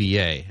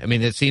CBA? I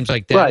mean, it seems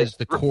like that is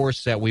the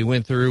course that we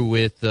went through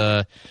with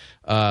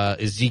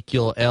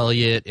Ezekiel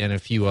Elliott and a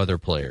few other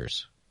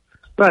players.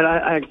 Right,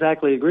 I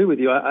exactly agree with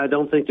you. I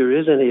don't think there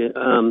is any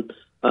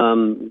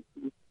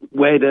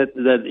way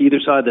that either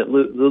side that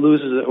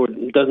loses or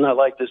does not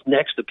like this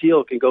next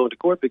appeal can go into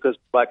court, because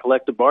by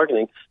collective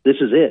bargaining, this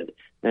is it.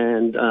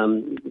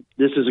 And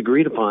this is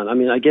agreed upon. I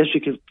mean, I guess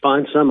you could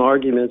find some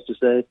arguments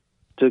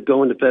to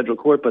go into federal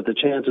court, but the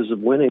chances of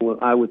winning,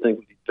 I would think,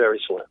 would be very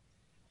slim.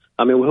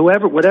 I mean,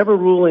 whatever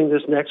ruling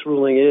this next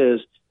ruling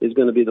is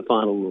going to be the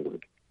final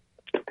ruling.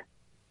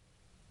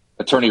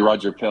 Attorney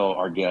Roger Pell,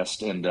 our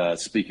guest, and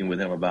speaking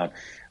with him about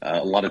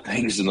a lot of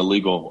things in the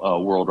legal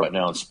world right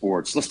now in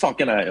sports. Let's talk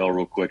NIL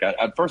real quick.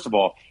 I first of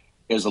all,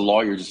 as a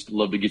lawyer, just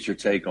love to get your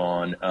take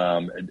on,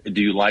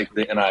 do you like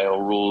the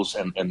NIL rules?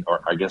 And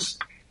or I guess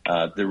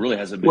There really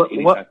hasn't been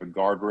any type of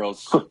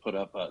guardrails put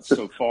up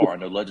so far. I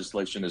know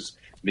legislation is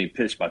being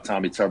pitched by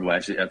Tommy Tuberville,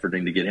 actually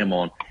efforting to get him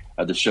on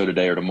the show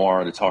today or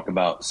tomorrow to talk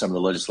about some of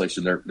the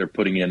legislation they're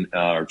putting in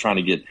or trying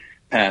to get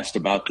passed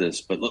about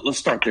this. But let's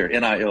start there.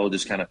 NIL,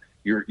 just kind of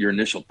your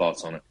initial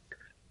thoughts on it.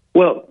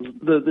 Well,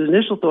 the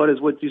initial thought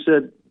is what you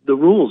said. The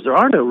rules. There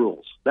are no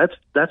rules. That's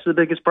the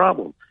biggest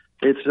problem.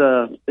 It's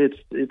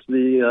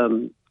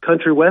the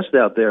country west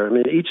out there. I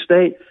mean, each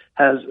state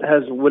has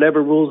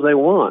whatever rules they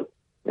want,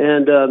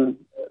 and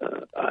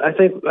I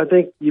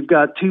think you've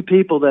got two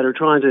people that are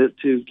trying to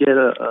get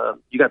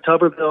you got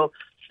Tuberville,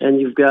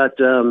 and you've got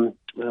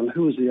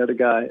who was the other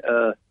guy?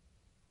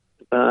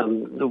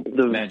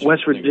 The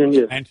West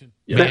Virginia Manchin.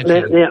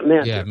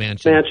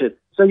 Manchin.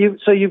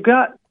 So you've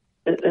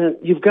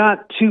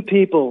got two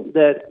people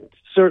that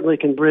certainly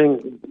can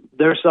bring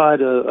their side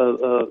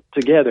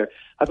together.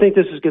 I think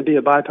this is going to be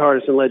a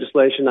bipartisan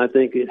legislation. I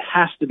think it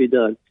has to be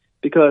done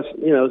because,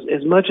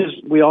 as much as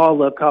we all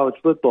love college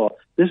football,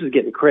 this is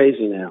getting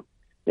crazy now.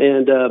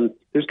 And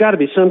there's got to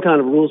be some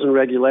kind of rules and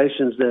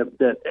regulations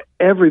that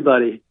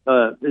everybody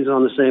is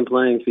on the same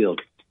playing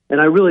field. And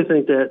I really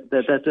think that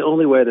that's the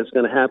only way that's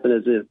going to happen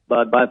is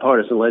by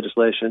bipartisan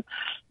legislation.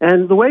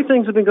 And the way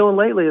things have been going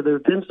lately, there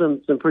have been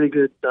some pretty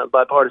good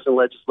bipartisan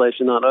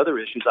legislation on other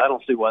issues. I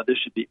don't see why this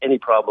should be any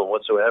problem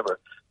whatsoever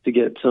to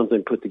get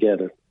something put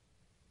together.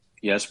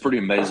 Yeah, it's pretty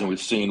amazing. We've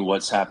seen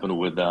what's happened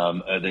with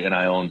the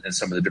NIL and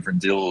some of the different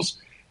deals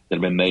that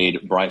have been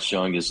made. Bryce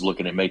Young is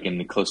looking at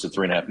making close to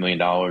 $3.5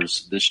 million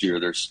this year.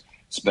 There's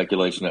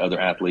speculation of other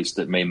athletes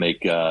that may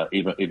make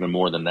even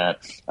more than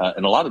that.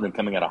 And a lot of them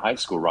coming out of high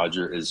school,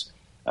 Roger, is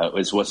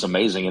what's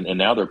amazing. And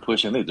now they're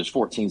pushing. I think there's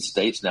 14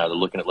 states now that are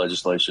looking at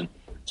legislation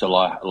to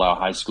allow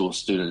high school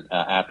student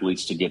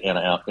athletes to get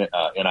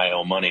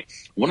NIL money.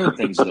 One of the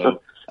things,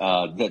 though,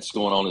 that's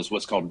going on is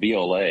what's called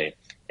BLA.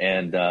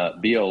 And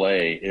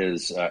BLA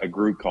is a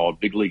group called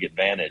Big League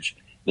Advantage.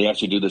 They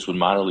actually do this with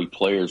minor league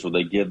players where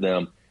they give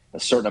them a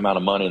certain amount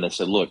of money. And they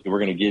said, look, we're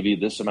going to give you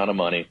this amount of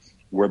money.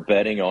 We're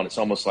betting on, it's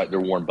almost like they're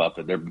Warren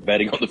Buffett. They're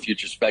betting on the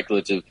future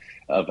speculative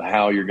of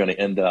how you're going to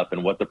end up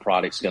and what the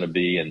product's going to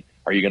be. And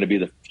are you going to be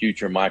the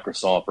future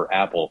Microsoft or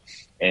Apple?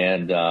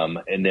 And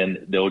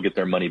then they'll get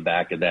their money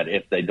back. And that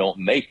if they don't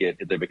make it,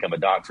 if they become a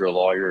doctor, a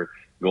lawyer,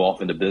 go off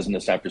into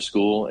business after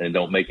school and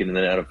don't make it in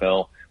the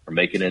NFL or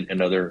make it in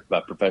another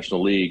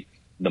professional league,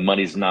 the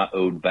money's not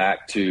owed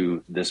back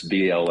to this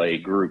BLA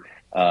group.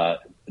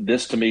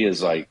 This to me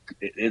is like,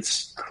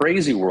 it's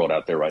crazy world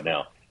out there right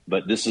now.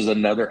 But this is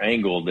another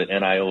angle that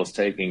NIL is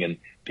taking, and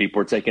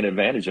people are taking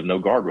advantage of no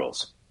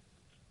guardrails.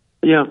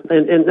 Yeah,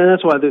 and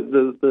that's why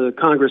the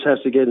Congress has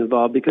to get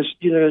involved because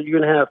you're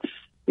going to have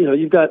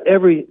you've got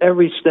every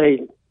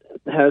state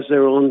has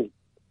their own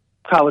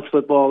college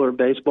football or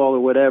baseball or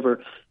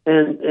whatever,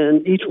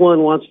 and each one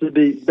wants to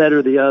be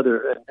better than the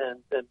other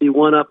and be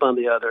one up on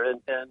the other,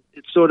 and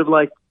it's sort of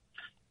like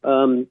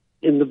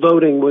in the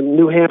voting when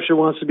New Hampshire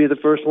wants to be the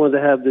first one to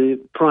have the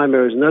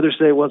primaries, another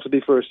state wants to be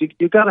first.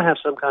 You've got to have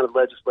some kind of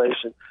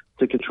legislation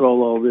to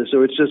control all this,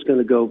 or it's just going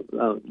to go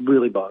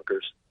really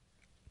bonkers.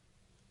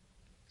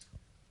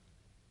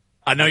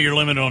 I know you're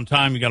limited on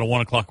time. You got a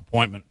 1:00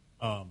 appointment.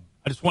 I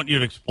just want you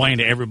to explain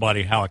to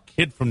everybody how a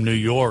kid from New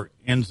York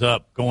ends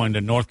up going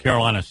to North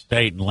Carolina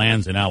State and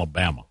lands in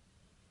Alabama.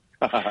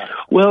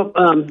 Well,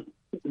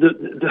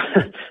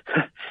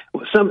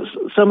 some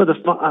of the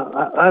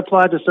I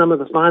applied to some of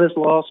the finest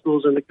law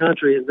schools in the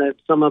country, and that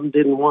some of them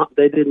didn't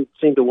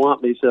seem to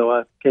want me, so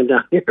I came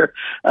down here.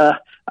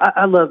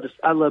 I love this.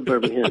 I love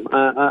Birmingham.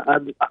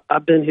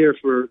 I've been here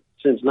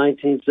since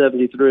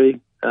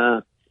 1973,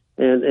 and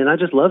I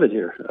just love it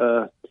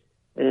here.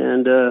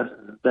 And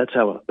that's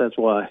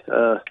why.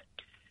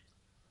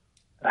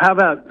 How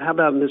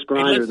about Miss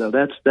Grinder though?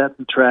 That's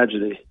a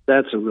tragedy.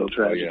 That's a real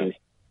tragedy.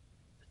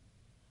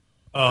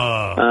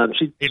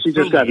 She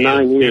just got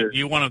 9 years.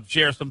 You want to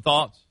share some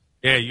thoughts?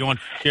 Yeah, you want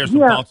to share some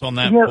thoughts on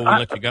that before we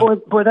let you go?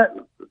 Boy,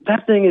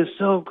 that thing is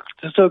so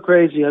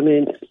crazy. I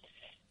mean,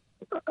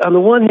 on the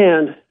one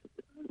hand,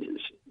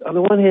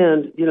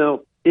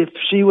 if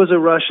she was a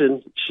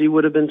Russian, she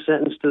would have been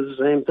sentenced to the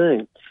same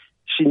thing.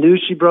 She knew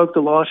she broke the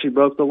law. She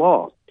broke the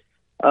law.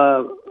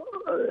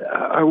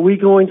 Are we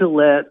going to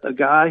let a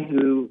guy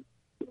who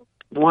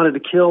wanted to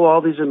kill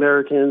all these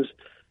Americans,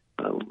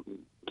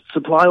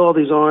 supply all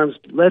these arms,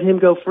 let him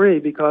go free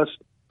because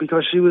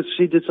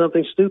she did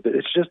something stupid?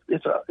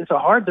 It's a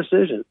hard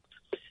decision.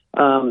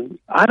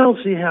 I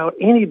don't see how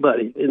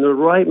anybody in their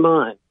right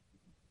mind,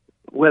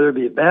 whether it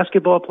be a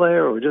basketball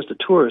player or just a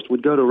tourist,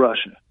 would go to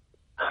Russia.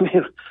 I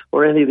mean,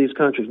 or any of these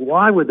countries.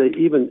 Why would they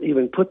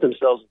even put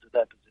themselves into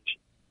that position?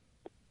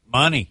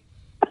 Money.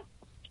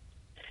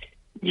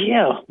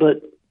 Yeah,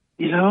 but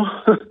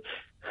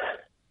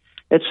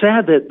it's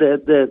sad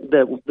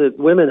that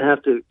women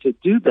have to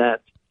do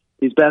that.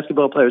 These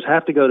basketball players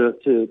have to go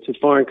to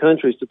foreign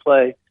countries to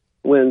play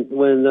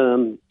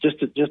when just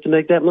to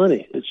make that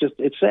money.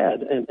 It's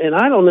sad, and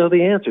I don't know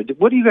the answer.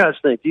 What do you guys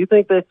think? Do you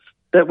think that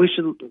we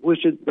should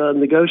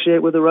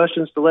negotiate with the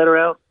Russians to let her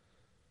out?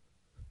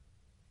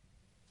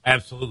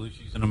 Absolutely,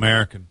 she's an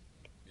American.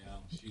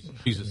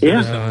 She's a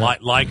citizen,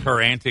 like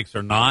her antics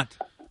or not.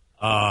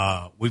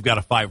 We've got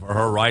to fight for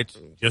her rights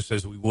just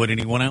as we would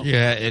anyone else.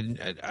 Yeah,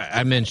 and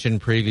I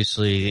mentioned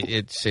previously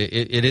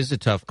it is a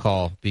tough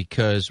call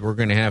because we're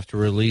going to have to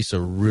release a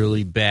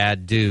really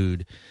bad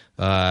dude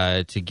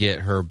to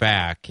get her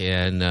back.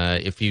 And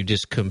if you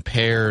just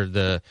compare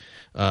the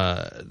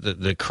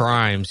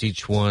crimes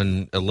each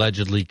one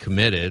allegedly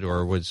committed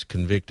or was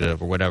convicted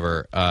of or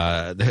whatever,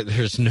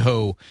 there's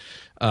no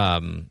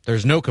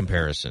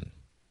comparison.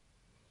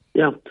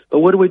 Yeah, but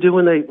what do we do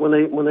when they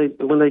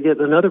get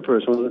another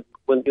person?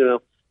 When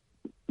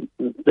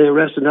they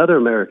arrest another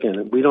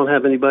American, we don't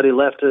have anybody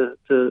left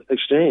to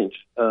exchange,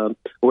 or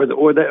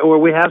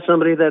we have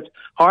somebody that's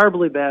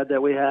horribly bad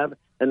that we have,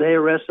 and they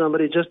arrest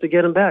somebody just to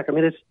get him back. I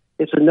mean,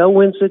 it's a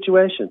no-win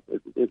situation.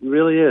 It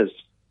really is.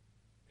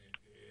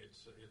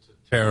 It's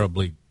a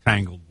terribly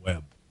tangled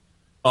web.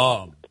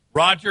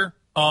 Roger,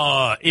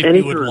 if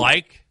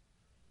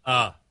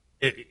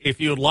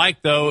you would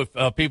like, though,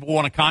 if people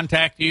want to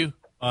contact you.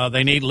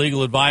 They need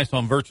legal advice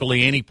on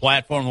virtually any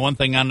platform. The one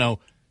thing I know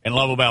and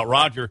love about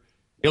Roger,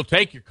 he'll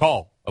take your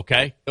call,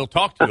 okay? He'll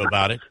talk to you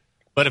about it.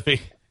 But if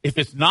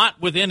it's not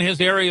within his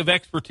area of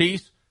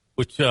expertise,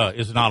 which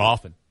is not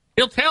often,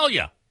 he'll tell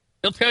you.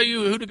 He'll tell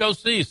you who to go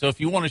see. So if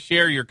you want to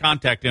share your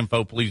contact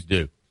info, please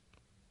do.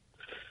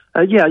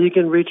 Yeah, you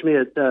can reach me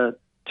at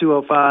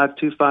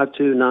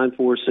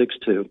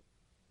 205-252-9462.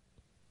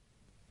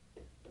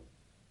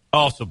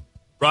 Awesome.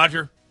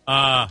 Roger,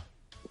 I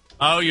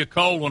owe you a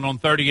cold one on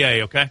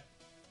 30A, okay?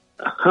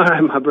 All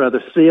right, my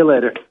brother. See you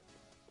later.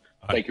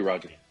 Thank you,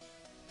 Roger.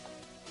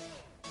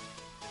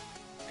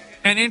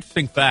 An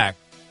interesting fact,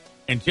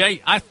 and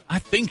Jay, I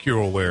think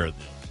you're aware of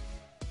this.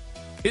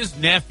 His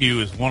nephew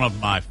is one of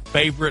my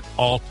favorite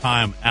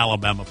all-time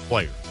Alabama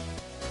players.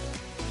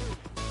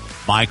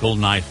 Michael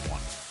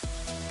Nice-One.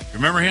 You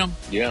remember him?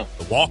 Yeah.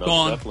 The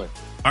walk-on,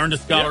 earned a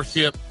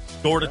scholarship,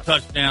 scored a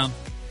touchdown.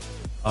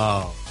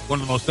 One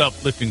of the most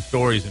uplifting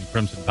stories in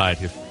Crimson Tide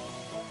history.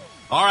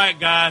 All right,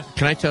 guys.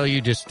 Can I tell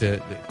you just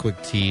a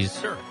quick tease?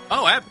 Sure.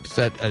 Oh,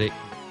 absolutely.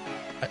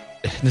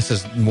 This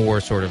is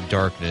more sort of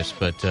darkness,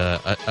 but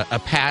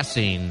a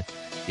passing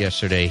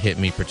yesterday hit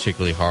me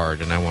particularly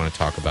hard, and I want to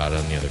talk about it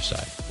on the other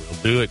side.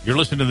 We'll do it. You're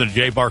listening to the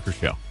Jay Barker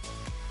Show.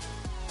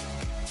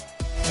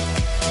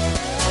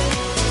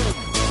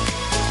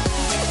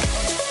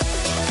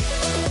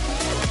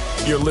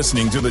 You're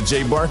listening to the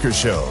Jay Barker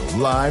Show,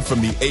 live from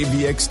the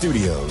AVX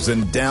studios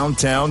in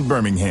downtown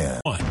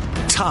Birmingham.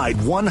 Tide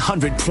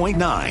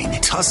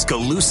 100.9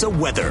 Tuscaloosa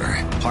weather.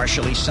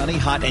 Partially sunny,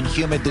 hot and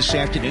humid this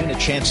afternoon. A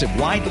chance of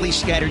widely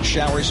scattered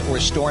showers or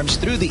storms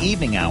through the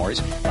evening hours.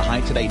 The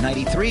high today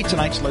 93,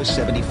 tonight's low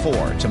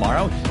 74.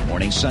 Tomorrow,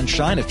 morning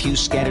sunshine, a few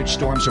scattered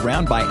storms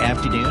around by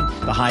afternoon.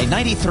 The high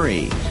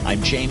 93.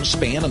 I'm James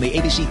Spann on the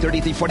ABC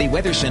 3340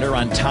 Weather Center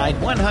on Tide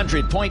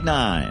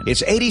 100.9.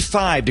 It's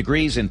 85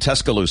 degrees in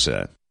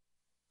Tuscaloosa.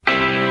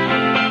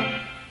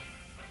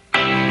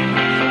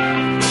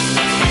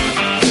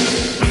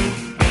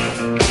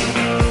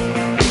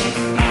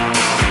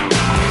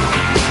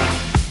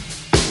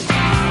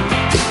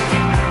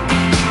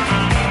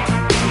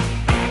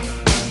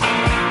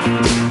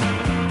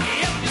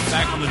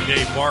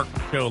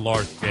 Barker Show,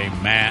 Lars J.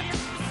 Matt.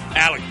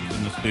 Alex is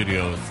in the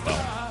studio as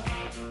well.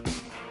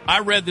 I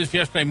read this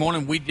yesterday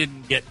morning. We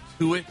didn't get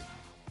to it,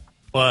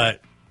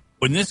 but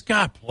when this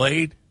guy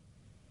played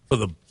for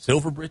the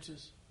Silver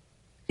Britches,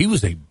 he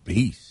was a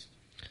beast.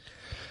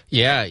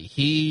 Yeah,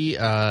 he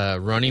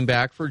running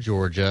back for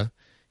Georgia.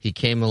 He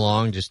came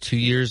along just 2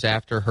 years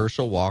after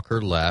Herschel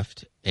Walker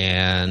left,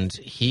 and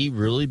he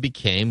really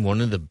became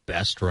one of the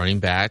best running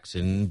backs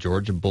in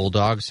Georgia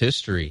Bulldogs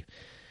history.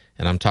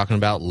 And I'm talking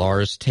about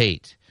Lars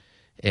Tate.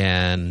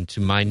 And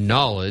to my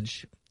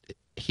knowledge,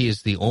 he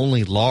is the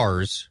only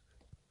Lars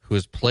who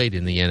has played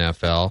in the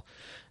NFL.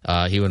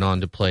 He went on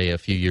to play a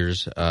few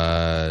years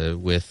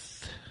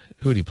with –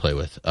 who did he play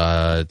with?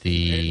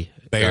 The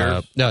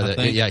Bears?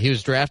 He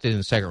was drafted in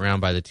the second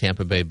round by the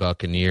Tampa Bay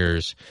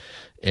Buccaneers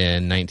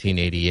in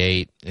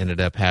 1988.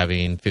 Ended up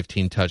having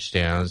 15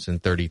 touchdowns in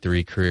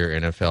 33 career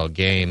NFL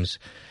games.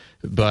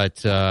 But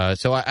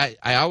so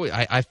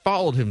I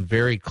followed him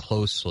very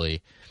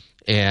closely.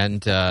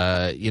 And,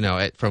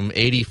 from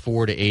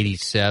 84 to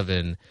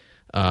 87,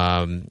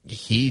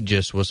 he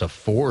just was a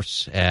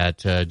force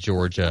at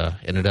Georgia.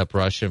 Ended up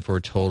rushing for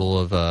a total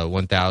of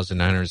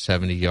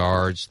 1,970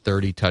 yards,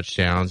 30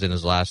 touchdowns in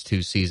his last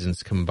two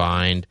seasons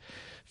combined.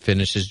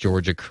 Finished his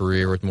Georgia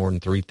career with more than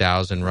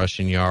 3,000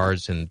 rushing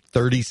yards and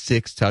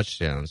 36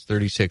 touchdowns.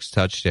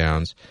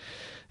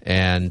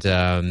 And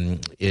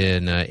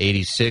in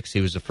 86,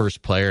 he was the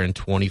first player in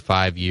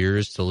 25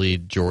 years to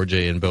lead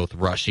Georgia in both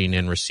rushing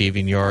and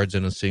receiving yards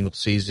in a single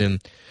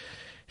season.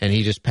 And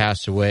he just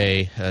passed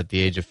away at the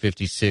age of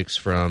 56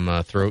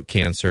 from throat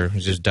cancer. He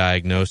was just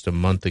diagnosed a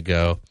month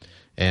ago.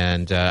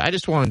 And I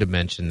just wanted to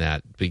mention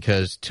that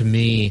because to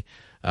me,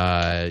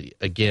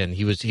 again,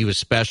 he was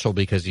special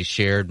because he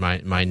shared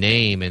my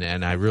name,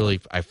 and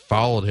I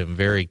followed him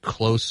very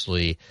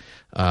closely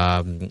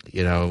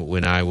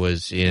When I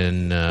was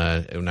in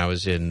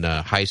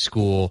high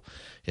school,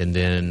 and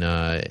then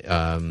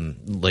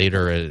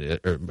later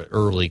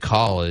early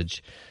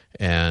college,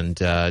 and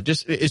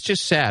it's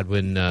just sad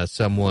when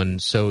someone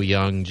so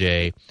young,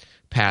 Jay,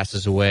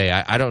 passes away.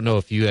 I don't know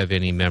if you have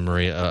any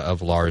memory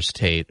of Lars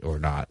Tate or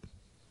not.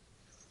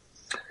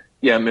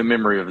 Yeah,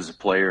 memory of as a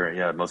player,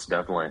 yeah, most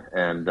definitely.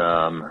 And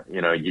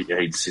you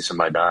hate to see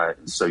somebody die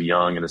so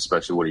young, and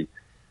especially what he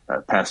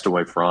passed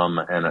away from.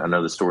 And I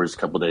know the story's a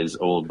couple of days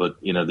old, but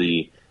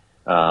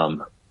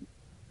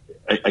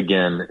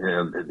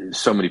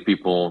so many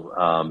people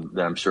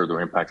that I'm sure that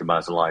were impacted by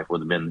his life,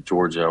 whether been in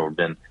Georgia or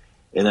been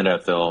in the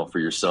NFL for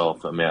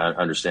yourself. I mean, I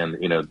understand,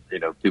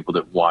 people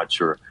that watch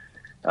or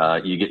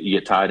you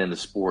get tied into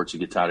sports, you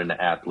get tied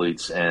into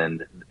athletes,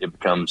 and it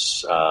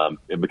becomes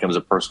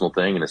a personal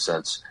thing in a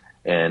sense.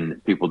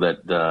 And people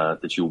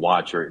that you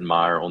watch or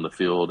admire on the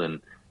field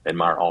and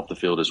admire off the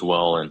field as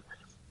well. And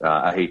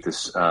I hate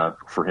this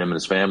for him and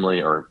his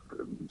family, or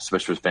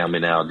especially his family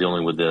now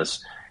dealing with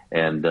this.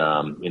 And,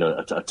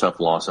 a tough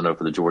loss, I know,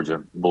 for the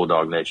Georgia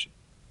Bulldog Nation.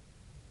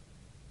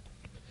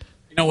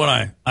 You know what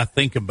I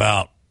think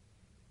about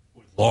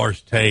with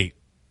Lars Tate?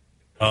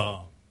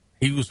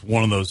 He was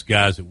one of those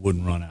guys that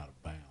wouldn't run out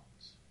of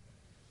bounds.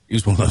 He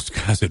was one of those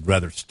guys that'd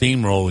rather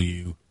steamroll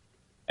you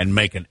and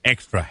make an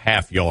extra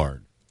half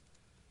yard.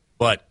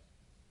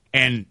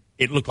 And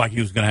it looked like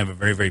he was going to have a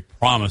very, very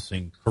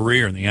promising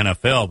career in the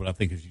NFL, but I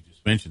think, as you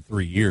just mentioned,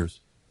 3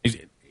 years.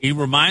 He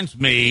reminds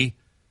me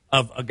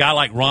of a guy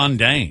like Ron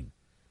Dane,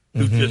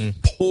 who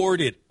just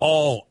poured it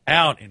all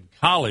out in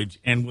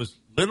college and was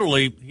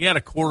literally, he had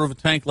a quarter of a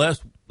tank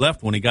left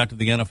when he got to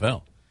the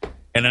NFL.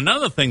 And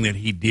another thing that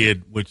he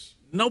did, which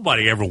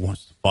nobody ever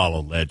wants to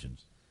follow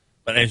legends,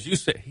 but as you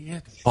said, he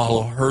had to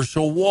follow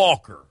Herschel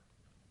Walker.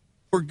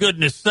 For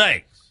goodness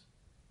sakes.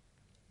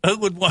 Who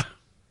would want?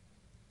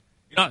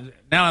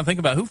 Now I think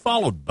about who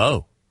followed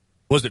Bo.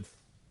 Was it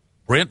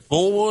Brent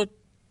Fullwood?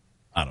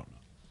 I don't know.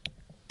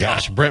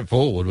 Gosh, Brent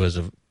Fullwood was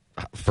a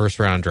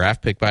first-round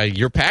draft pick by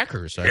your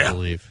Packers, I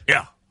believe.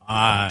 Yeah.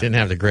 Didn't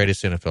have the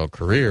greatest NFL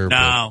career.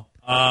 No.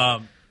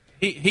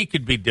 He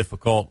could be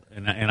difficult,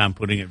 and I'm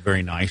putting it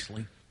very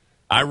nicely.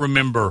 I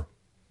remember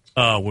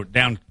we're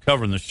down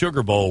covering the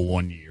Sugar Bowl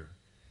one year,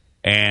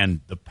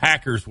 and the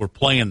Packers were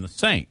playing the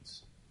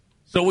Saints.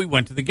 So we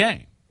went to the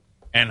game.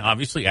 And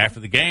obviously, after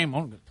the game,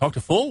 I'm going to talk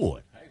to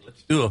Fullwood. Hey,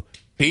 let's do a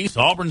piece.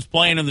 Auburn's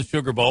playing in the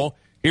Sugar Bowl.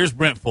 Here's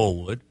Brent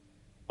Fullwood.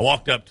 I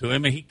walked up to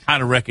him, and he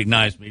kind of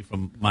recognized me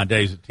from my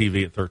days at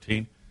TV at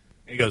 13.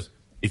 He goes,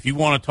 if you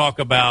want to talk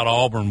about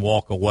Auburn,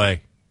 walk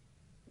away.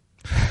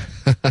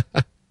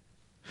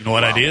 You know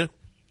what I did?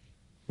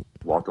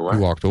 Walked away.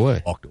 You walked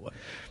away. Walked away.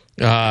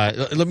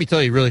 Let me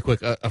tell you really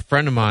quick. A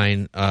friend of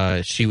mine,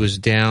 she was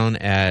down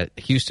at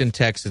Houston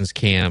Texans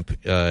camp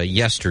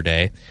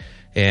yesterday,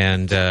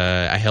 and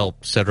I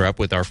helped set her up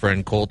with our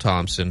friend Cole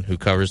Thompson, who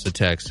covers the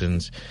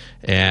Texans.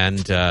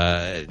 And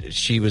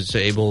she was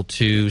able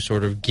to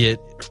sort of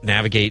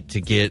navigate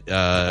to get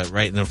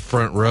right in the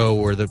front row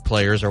where the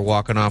players are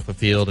walking off the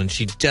field. And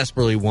she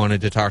desperately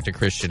wanted to talk to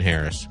Christian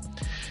Harris.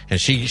 And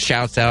she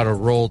shouts out a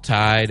Roll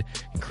Tide,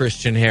 and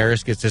Christian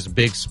Harris gets this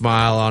big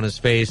smile on his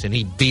face, and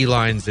he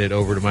beelines it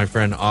over to my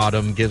friend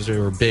Autumn, gives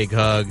her a big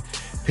hug,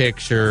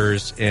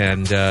 pictures,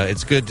 and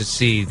it's good to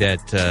see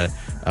that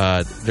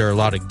there are a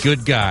lot of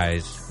good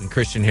guys, and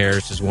Christian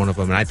Harris is one of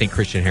them. And I think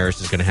Christian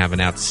Harris is going to have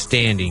an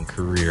outstanding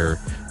career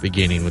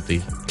beginning with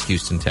the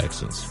Houston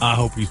Texans. I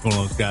hope he's one of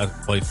those guys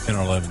that plays 10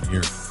 or 11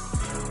 years.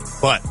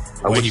 But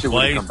I wish he would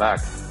plays, come back.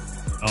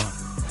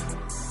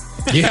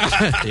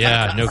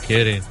 Yeah, no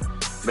kidding.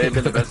 May have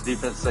been the best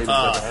defense Saban's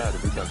ever had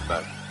if he comes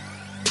back.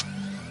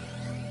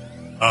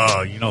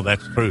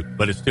 That's true,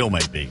 but it still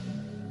may be.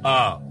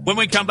 When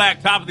we come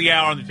back, top of the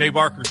hour on the Jay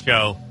Barker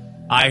Show,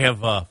 I have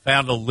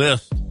found a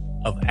list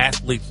of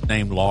athletes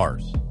named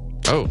Lars.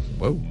 Oh,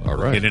 whoa, all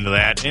right. Get into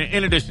that,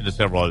 in addition to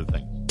several other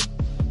things.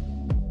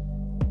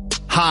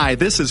 Hi,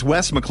 this is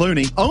Wes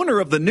McClooney,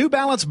 owner of the New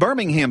Balance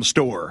Birmingham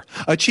store.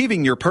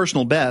 Achieving your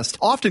personal best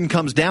often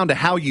comes down to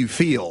how you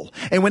feel.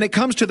 And when it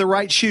comes to the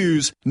right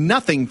shoes,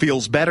 nothing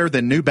feels better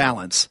than New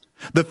Balance.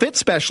 The fit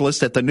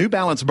specialists at the New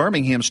Balance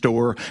Birmingham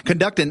store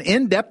conduct an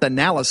in-depth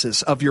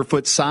analysis of your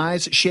foot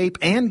size, shape,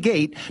 and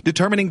gait,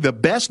 determining the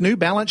best New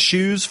Balance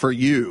shoes for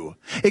you.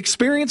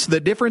 Experience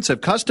the difference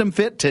of custom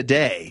fit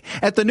today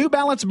at the New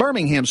Balance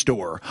Birmingham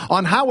store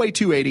on Highway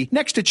 280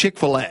 next to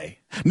Chick-fil-A.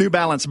 New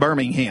Balance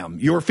Birmingham,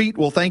 your feet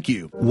will thank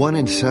you. 1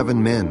 in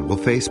 7 men will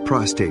face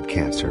prostate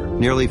cancer.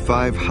 Nearly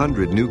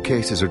 500 new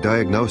cases are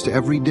diagnosed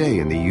every day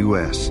in the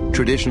U.S.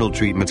 Traditional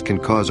treatments can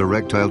cause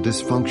erectile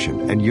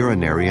dysfunction and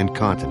urinary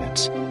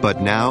incontinence.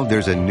 But now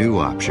there's a new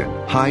option,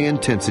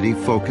 high-intensity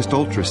focused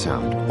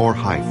ultrasound, or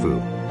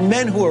HIFU.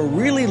 Men who are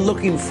really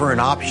looking for an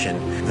option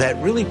that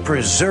really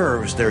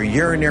preserves their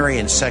urinary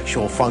and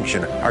sexual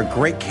function are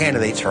great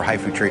candidates for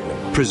HIFU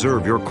treatment.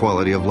 Preserve your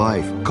quality of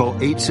life. Call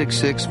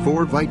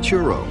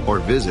 866-4-VITURO or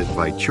visit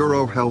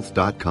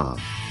VituroHealth.com.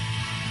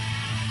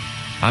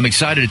 I'm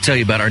excited to tell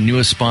you about our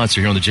newest sponsor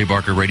here on the Jay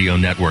Barker Radio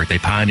Network. They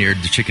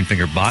pioneered the Chicken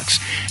Finger Box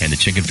and the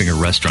Chicken Finger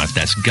Restaurant.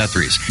 That's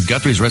Guthrie's.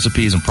 Guthrie's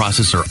recipes and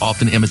process are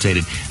often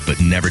imitated, but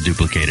never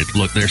duplicated.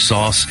 Look, their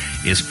sauce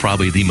is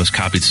probably the most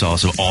copied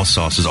sauce of all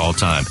sauces all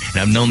time.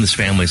 And I've known this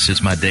family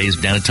since my days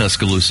down in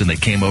Tuscaloosa, and they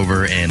came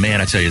over, and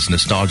man, I tell you, it's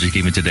nostalgic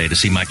even today to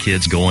see my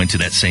kids go into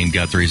that same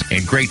Guthrie's.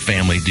 And great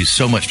family, do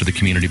so much for the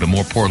community, but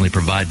more importantly,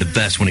 provide the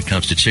best when it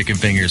comes to chicken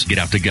fingers. Get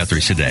out to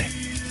Guthrie's today.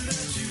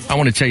 I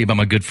want to tell you about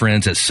my good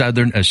friends at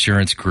Southern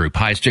Assurance Group.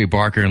 Hi, it's Jay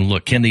Barker, and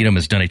look, Ken Needham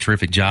has done a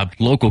terrific job.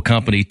 Local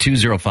company,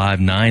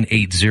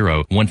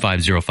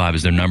 205-980-1505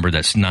 is their number.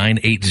 That's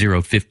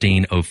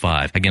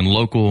 980-1505. Again,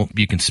 local,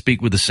 you can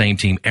speak with the same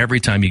team every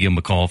time you give them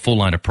a call. Full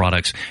line of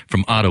products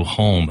from auto,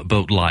 home,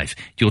 boat, life.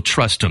 You'll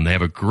trust them. They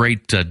have a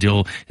great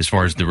deal as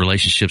far as the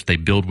relationships they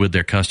build with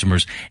their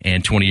customers,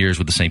 and 20 years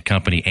with the same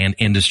company and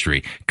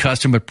industry.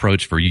 Custom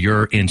approach for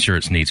your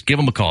insurance needs. Give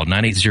them a call,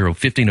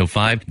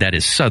 980-1505. That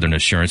is Southern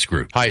Assurance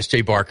Group. Hi, it's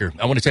Jay Barker.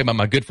 I want to tell you about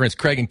my good friends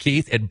Craig and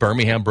Keith at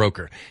Birmingham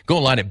Broker. Go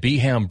online at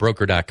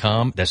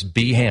BHAMBroker.com. That's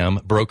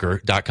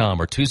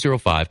BHAMBroker.com or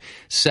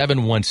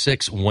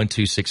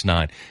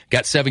 205-716-1269.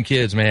 Got 7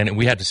 kids, man, and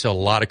we had to sell a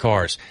lot of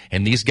cars.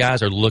 And these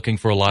guys are looking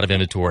for a lot of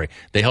inventory.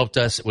 They helped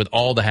us with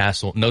all the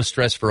hassle. No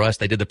stress for us.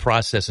 They did the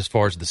process as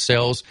far as the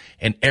sales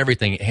and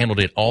everything.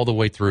 Handled it all the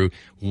way through.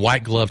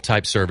 White glove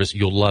type service.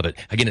 You'll love it.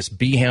 Again, it's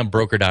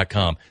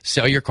BHAMBroker.com.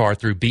 Sell your car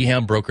through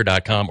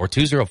BHAMBroker.com or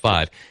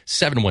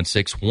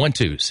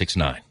 205-716-1269.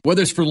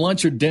 Whether it's for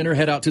lunch or dinner,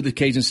 head out to the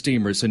Cajun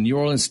Steamer. It's a New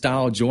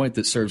Orleans-style joint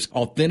that serves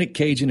authentic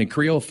Cajun and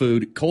Creole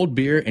food, cold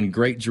beer, and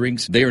great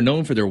drinks. They are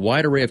known for their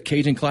wide array of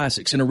Cajun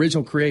classics and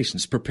original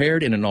creations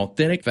prepared in an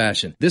authentic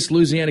fashion. This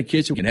Louisiana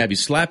kitchen can have you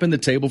slapping the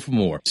table for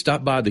more.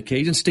 Stop by the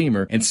Cajun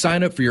Steamer and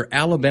sign up for your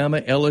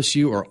Alabama,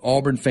 LSU, or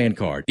Auburn fan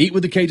card. Eat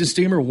with the Cajun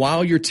Steamer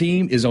while your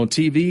team is on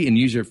TV and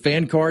use your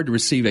fan card to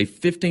receive a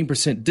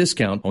 15%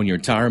 discount on your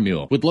entire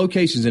meal. With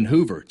locations in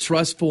Hoover,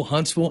 Trustful,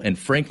 Huntsville, and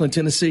Franklin,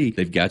 Tennessee,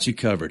 they've got you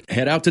covered.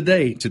 Head out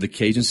today to the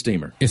Cajun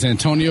Steamer. It's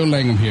Antonio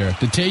Langham here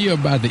to tell you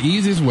about the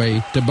easiest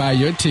way to buy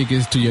your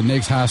tickets to your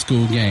next high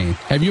school game.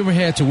 Have you ever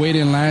had to wait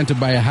in line to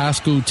buy a high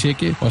school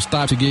ticket or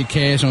stop to get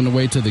cash on the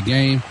way to the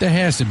game? There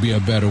has to be a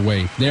better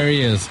way. There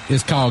is.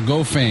 It's called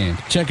GoFan.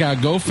 Check out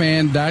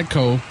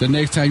GoFan.co the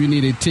next time you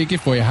need a ticket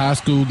for a high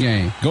school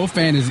game.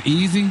 GoFan is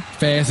easy,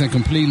 fast, and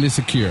completely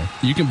secure.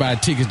 You can buy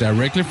tickets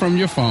directly from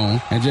your phone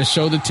and just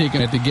show the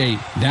ticket at the gate.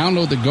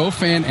 Download the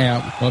GoFan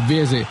app or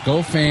visit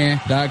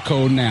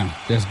GoFan.co now.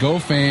 That's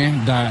GoFan.C.O.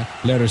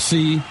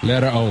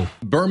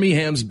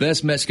 Birmingham's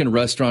best Mexican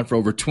restaurant for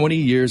over 20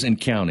 years and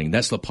counting.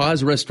 That's La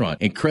Paz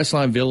Restaurant in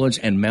Crestline Village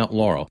and Mount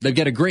Laurel. They've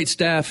got a great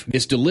staff.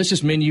 Its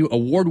delicious menu,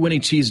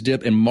 award-winning cheese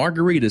dip, and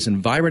margaritas and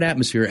vibrant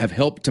atmosphere have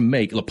helped to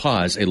make La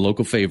Paz a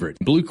local favorite.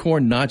 Blue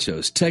corn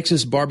nachos,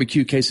 Texas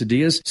barbecue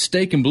quesadillas,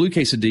 steak and blue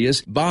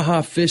quesadillas,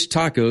 Baja fish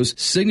tacos,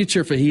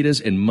 signature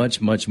fajitas, and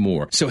much, much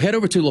more. So head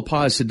over to La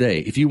Paz today.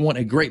 If you want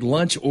a great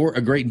lunch or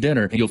a great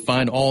dinner, you'll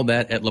find all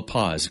that at La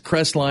Paz,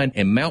 Crestline,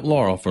 and Mount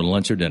Laurel for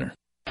lunch or dinner.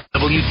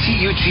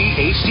 WTUG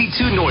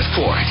HD2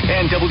 Northport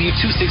and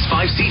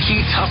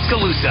W265CG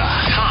Tuscaloosa.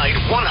 Tide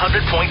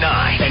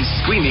 100.9 and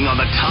streaming on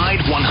the Tide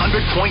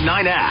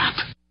 100.9 app.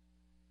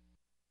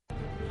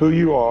 Who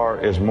you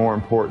are is more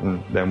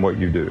important than what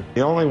you do.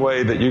 The only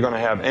way that you're going to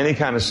have any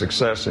kind of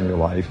success in your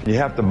life, you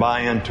have to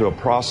buy into a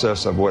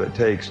process of what it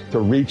takes to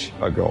reach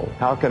a goal.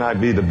 How can I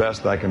be the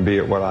best I can be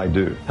at what I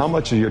do? How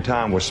much of your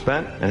time was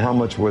spent and how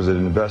much was it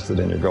invested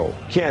in your goal?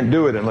 You can't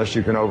do it unless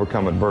you can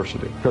overcome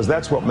adversity, because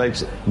that's what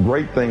makes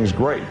great things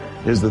great,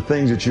 is the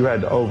things that you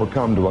had to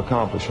overcome to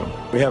accomplish them.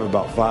 We have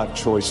about 5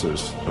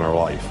 choices in our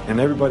life, and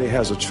everybody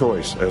has a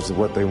choice as to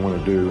what they want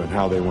to do and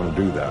how they want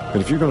to do that. But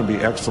if you're going to be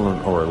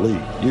excellent or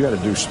elite, you got to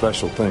do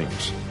special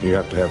things. You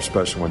have to have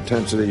special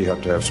intensity, you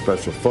have to have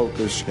special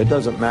focus. It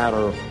doesn't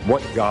matter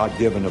what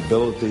God-given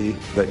ability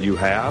that you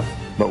have,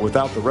 but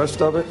without the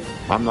rest of it,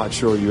 I'm not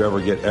sure you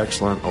ever get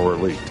excellent or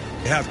elite.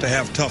 You have to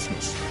have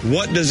toughness.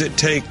 What does it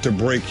take to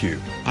break you?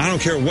 I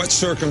don't care what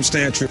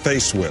circumstance you're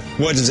faced with.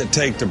 What does it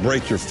take to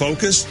break your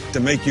focus,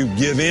 to make you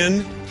give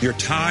in? You're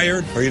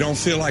tired, or you don't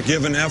feel like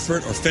giving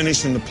effort or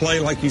finishing the play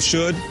like you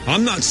should?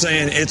 I'm not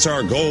saying it's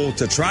our goal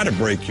to try to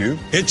break you.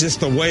 It's just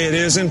the way it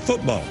is in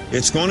football.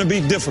 It's going to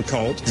be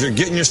difficult if you're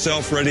getting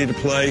yourself ready to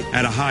play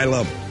at a high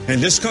level.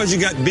 And just because you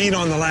got beat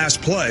on the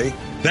last play,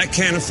 that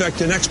can't affect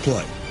the next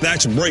play.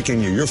 That's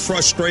breaking you. Your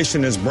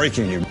frustration is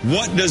breaking you.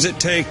 What does it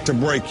take to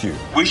break you?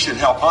 We should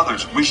help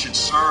others. We should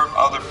serve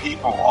other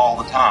people all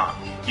the time.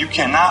 You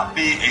cannot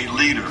be a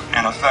leader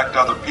and affect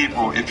other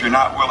people if you're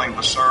not willing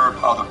to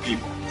serve other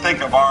people.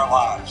 Think of our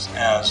lives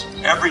as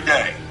every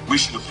day we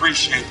should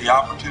appreciate the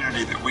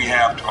opportunity that we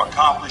have to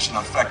accomplish and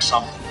affect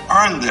something.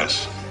 Earn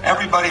this.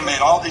 Everybody made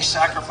all these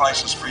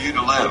sacrifices for you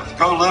to live.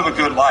 Go live a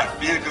good life.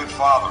 Be a good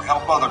father.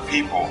 Help other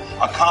people.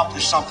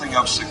 Accomplish something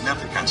of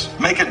significance.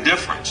 Make a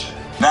difference.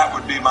 That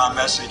would be my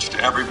message to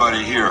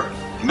everybody here.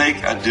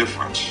 Make a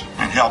difference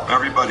and help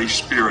everybody's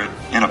spirit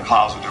in a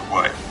positive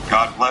way.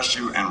 God bless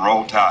you and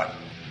roll Tide.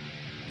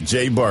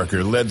 Jay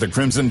Barker led the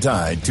Crimson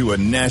Tide to a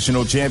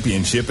national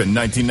championship in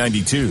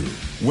 1992,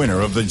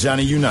 winner of the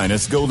Johnny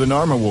Unitas Golden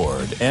Arm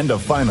Award and a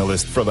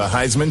finalist for the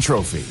Heisman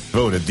Trophy,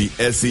 voted the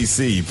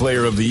SEC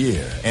Player of the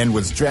Year, and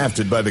was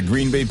drafted by the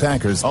Green Bay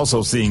Packers,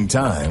 also seeing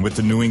time with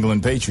the New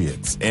England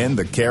Patriots and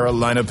the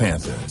Carolina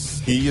Panthers.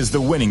 He is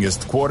the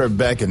winningest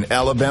quarterback in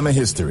Alabama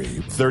history,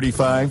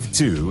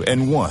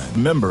 35-2-1,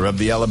 member of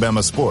the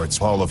Alabama Sports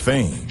Hall of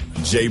Fame.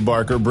 Jay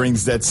Barker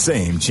brings that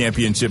same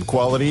championship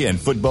quality and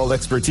football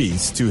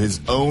expertise to his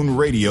own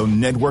radio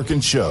network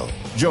and show.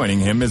 Joining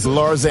him is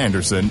Lars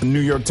Anderson, New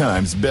York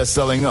Times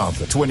best-selling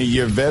author,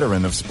 20-year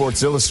veteran of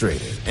Sports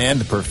Illustrated,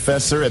 and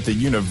professor at the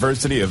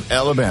University of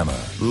Alabama.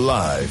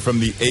 Live from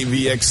the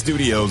AVX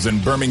studios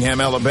in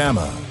Birmingham,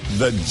 Alabama,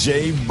 The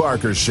Jay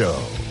Barker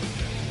Show.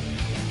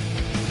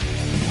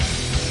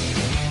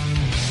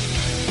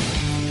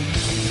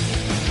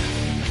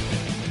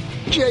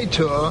 PGA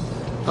Tour,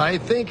 I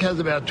think, has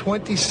about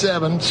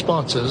 27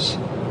 sponsors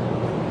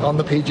on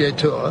the PGA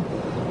Tour,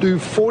 do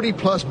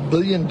 $40+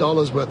 billion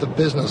worth of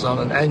business on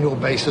an annual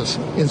basis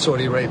in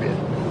Saudi Arabia.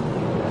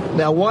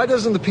 Now, why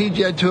doesn't the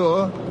PGA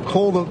Tour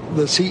call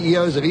the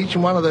CEOs of each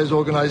one of those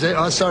organizations,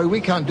 oh, sorry, we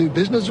can't do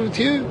business with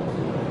you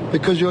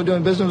because you're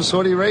doing business with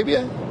Saudi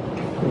Arabia?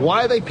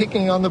 Why are they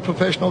picking on the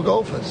professional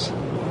golfers?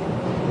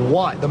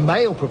 Why? The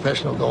male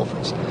professional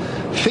golfers.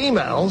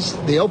 Females,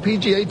 the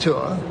LPGA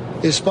Tour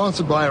is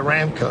sponsored by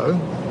Aramco,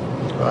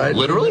 right?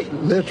 Literally?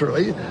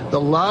 Literally.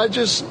 The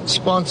largest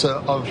sponsor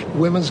of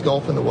women's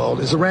golf in the world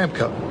is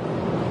Aramco.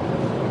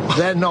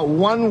 That not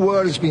one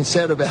word has been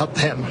said about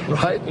them,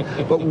 right?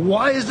 But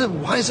why is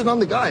it on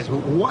the guys?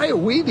 Why are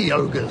we the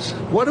ogres?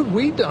 What have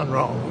we done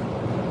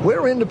wrong?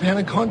 We're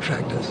independent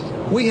contractors.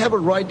 We have a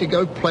right to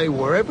go play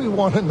wherever we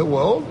want in the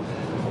world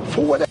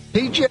for whatever.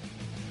 PGA.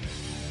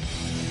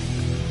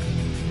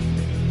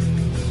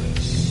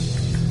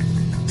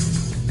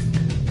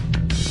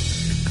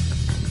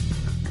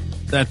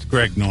 That's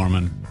Greg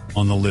Norman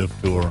on the Live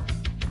Tour,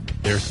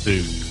 their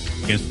suit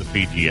against the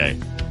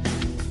PGA.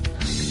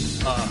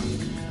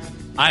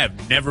 I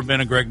have never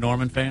been a Greg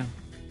Norman fan,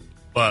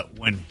 but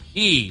when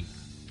he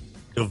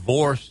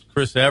divorced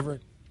Chris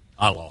Everett,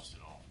 I lost it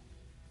all.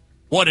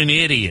 What an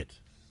idiot.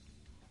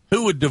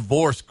 Who would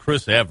divorce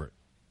Chris Everett?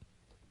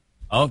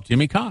 Oh,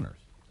 Jimmy Connors.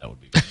 That would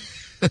be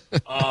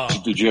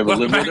Did you ever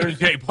live with her? The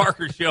Jay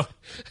Barker Show.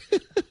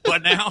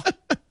 What now?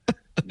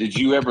 Did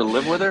you ever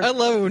live with her? I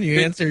love it when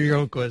you answer your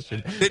own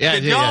question.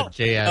 Yeah.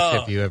 Jay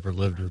asked if you ever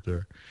lived with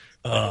her.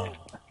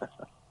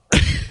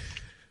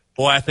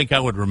 Boy, I think I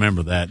would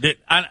remember that.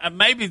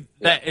 Maybe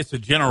that it's a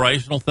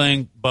generational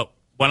thing, but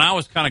when I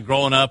was kind of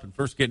growing up and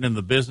first getting into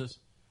the business,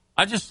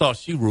 I just thought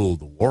she ruled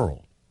the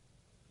world.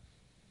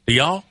 Do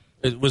y'all?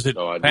 Was it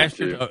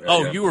Pastor?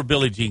 Yeah. You were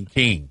Billie Jean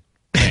King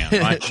fan,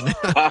 right?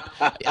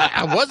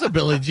 I was a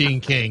Billie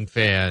Jean King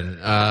fan,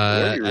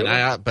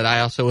 really? But I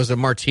also was a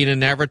Martina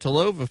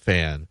Navratilova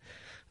fan.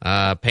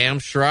 Pam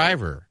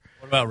Shriver.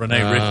 What about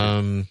Renee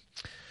Richards?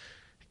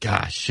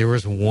 Gosh, there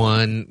was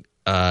one.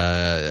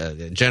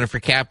 Jennifer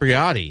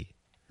Capriati.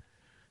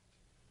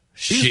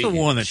 She's the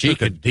one that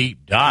took a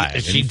deep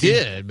dive. She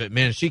did, but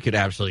man, she could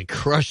absolutely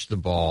crush the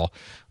ball.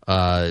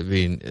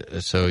 Being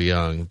so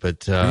young,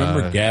 but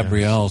remember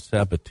Gabrielle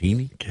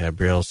Sabatini?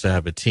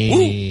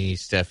 Woo!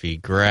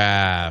 Steffi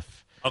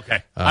Graf.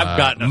 Okay, I've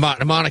gotten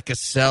Monica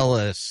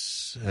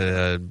Seles.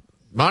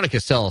 Monica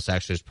Seles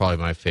actually is probably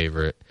my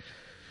favorite.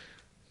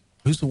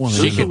 Who's the one?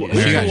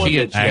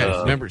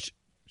 Remember,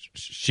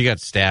 she got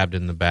stabbed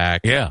in the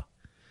back. Yeah.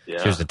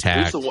 She was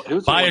attacked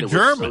by a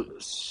German.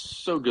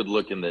 So good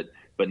looking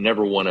but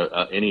never won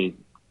any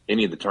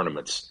of the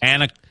tournaments.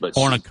 Anna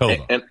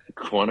Kournikova.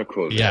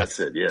 Kournikova. Yeah. That's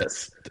it.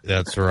 Yes,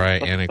 that's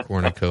right, Anna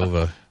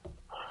Kournikova.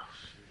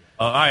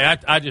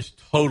 I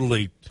just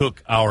totally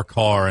took our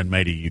car and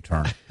made a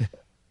U-turn.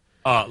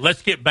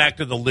 Let's get back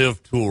to the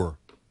Live Tour.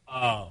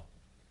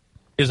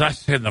 As I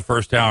said in the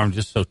first hour, I'm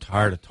just so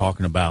tired of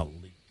talking about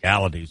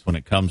legalities when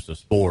it comes to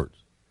sports.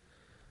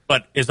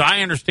 But as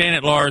I understand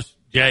it, Lars,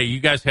 Jay, you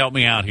guys help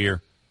me out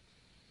here.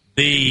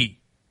 The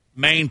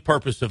main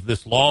purpose of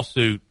this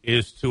lawsuit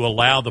is to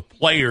allow the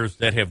players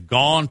that have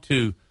gone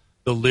to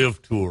the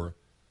Live Tour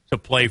to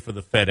play for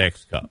the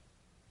FedEx Cup.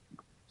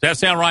 Does that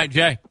sound right,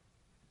 Jay?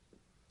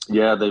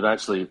 Yeah, they've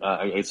actually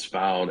it's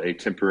filed a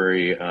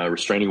temporary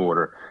restraining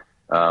order,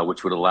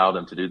 which would allow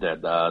them to do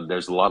that.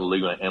 There's a lot of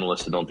legal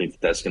analysts that don't think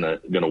that's going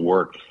to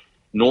work.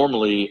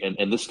 Normally,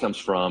 and this comes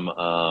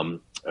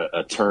from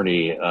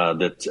attorney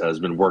that has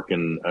been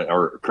working,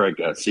 or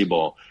Craig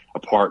Sebald, a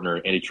partner,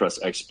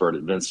 antitrust expert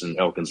at Vincent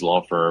Elkins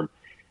law firm,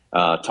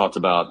 talked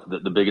about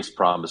the biggest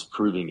problem is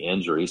proving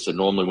injury. So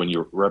normally when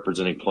you're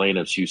representing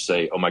plaintiffs, you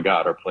say, oh, my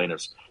God, our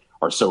plaintiffs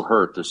are so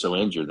hurt, they're so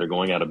injured, they're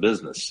going out of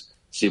business.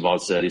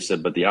 Sebald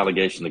said, but the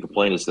allegation, the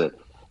complaint is that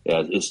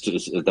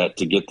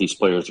to get these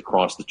players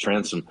across the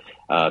transom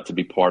to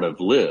be part of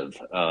Live,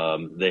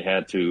 they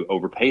had to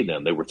overpay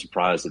them. They were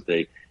surprised that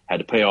they had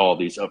to pay all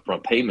these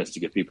upfront payments to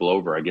get people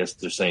over. I guess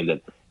they're saying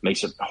that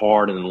makes it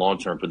hard in the long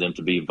term for them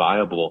to be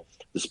viable,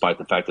 despite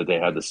the fact that they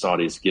had the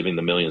Saudis giving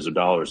them millions of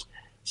dollars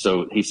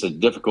So he said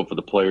difficult for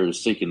the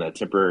players seeking that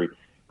temporary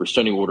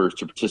restraining orders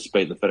to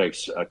participate in the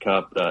FedEx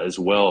Cup as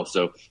well.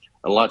 So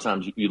a lot of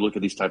times you look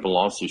at these type of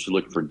lawsuits, you're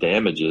looking for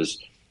damages,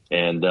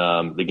 and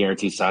the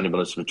guaranteed signing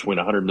bonus between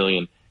 $100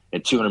 million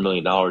and $200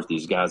 million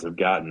these guys have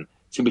gotten.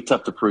 It's going to be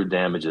tough to prove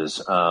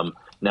damages.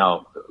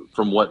 Now,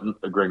 from what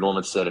Greg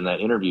Norman said in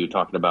that interview,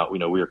 talking about,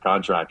 we are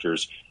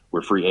contractors,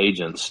 we're free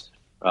agents.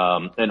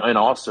 And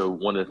also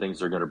one of the things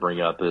they're going to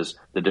bring up is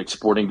the Dick's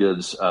Sporting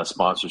Goods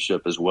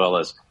sponsorship, as well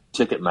as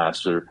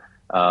Ticketmaster.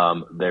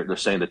 They're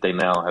saying that they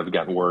now have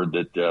gotten word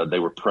that they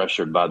were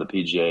pressured by the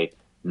PGA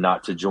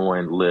not to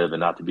join LIV and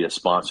not to be a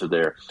sponsor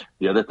there.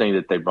 The other thing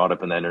that they brought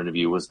up in that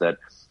interview was that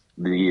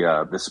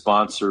the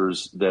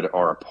sponsors that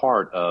are a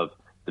part of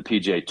the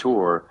PGA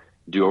Tour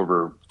do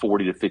over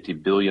 $40 to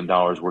 $50 billion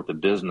worth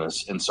of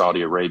business in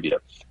Saudi Arabia,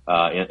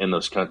 in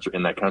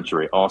that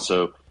country.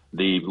 Also,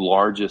 the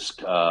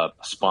largest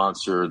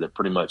sponsor that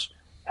pretty much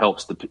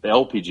helps the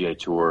LPGA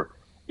Tour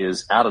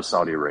is out of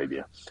Saudi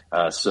Arabia.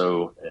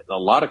 So a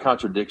lot of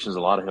contradictions,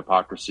 a lot of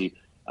hypocrisy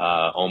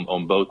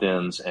on both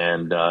ends,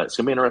 and it's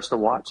going to be interesting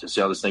to watch and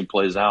see how this thing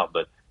plays out.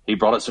 But he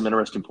brought up some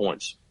interesting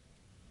points.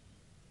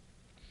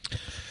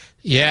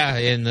 Yeah,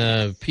 and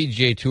the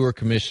PGA Tour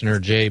Commissioner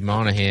Jay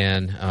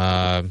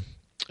Monahan,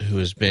 who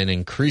has been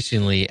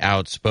increasingly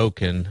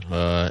outspoken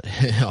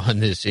on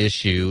this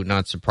issue,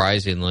 not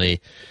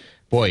surprisingly,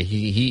 boy,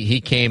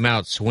 he came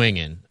out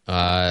swinging,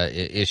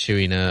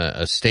 issuing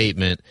a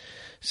statement,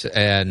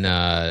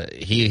 and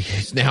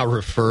he's now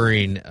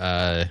referring,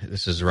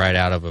 this is right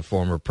out of a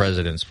former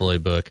president's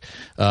playbook,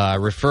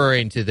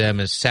 referring to them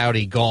as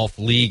Saudi Golf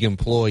League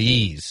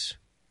employees.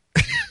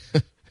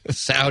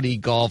 Saudi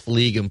Golf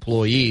League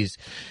employees,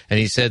 and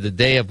he said that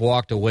they have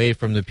walked away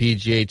from the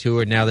PGA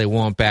Tour, now they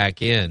want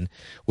back in,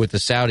 with the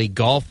Saudi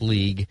Golf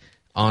League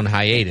on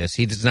hiatus.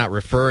 He is not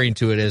referring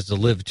to it as the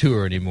LIV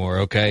Tour anymore,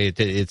 okay?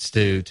 It's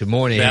to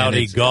Monahan.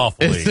 Saudi Golf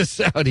League. It's the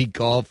Saudi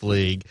Golf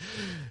League.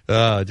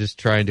 Just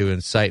trying to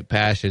incite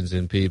passions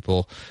in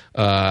people.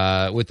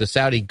 With the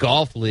Saudi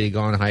Golf League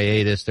on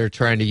hiatus, they're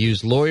trying to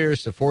use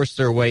lawyers to force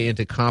their way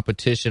into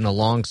competition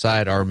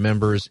alongside our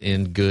members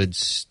in good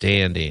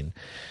standing.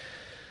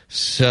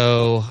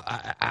 So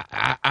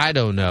I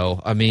don't know.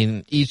 I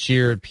mean, each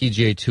year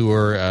PGA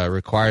Tour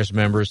requires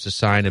members to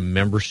sign a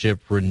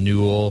membership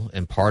renewal,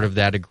 and part of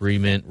that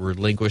agreement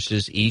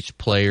relinquishes each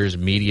player's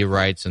media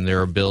rights and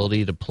their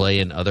ability to play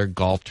in other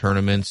golf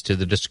tournaments to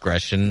the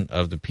discretion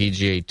of the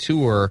PGA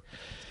Tour.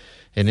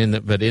 And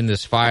in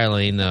this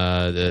filing,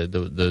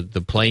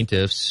 the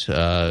plaintiffs,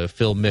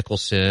 Phil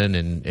Mickelson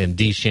and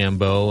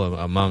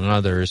DeChambeau, among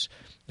others,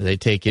 they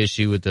take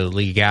issue with the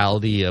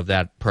legality of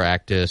that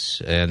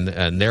practice,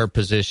 and their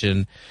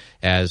position,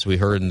 as we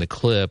heard in the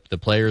clip, the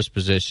players'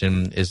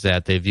 position is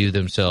that they view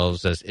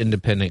themselves as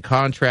independent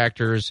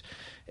contractors,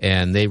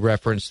 and they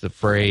reference the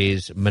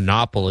phrase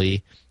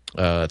monopoly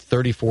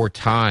 34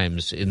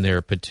 times in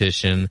their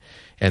petition,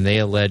 and they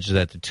allege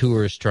that the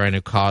tour is trying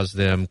to cause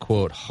them,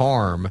 quote,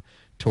 harm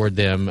toward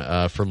them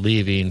for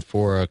leaving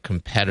for a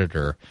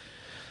competitor.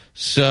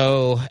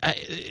 So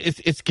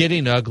it's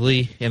getting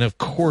ugly, and of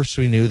course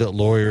we knew that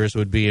lawyers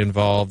would be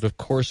involved. Of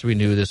course we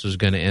knew this was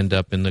going to end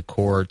up in the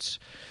courts.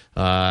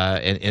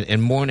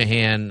 And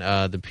Monahan,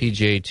 the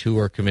PGA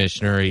Tour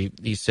commissioner,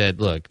 he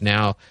said, look,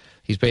 now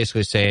he's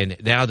basically saying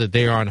now that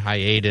they're on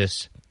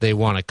hiatus, they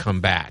want to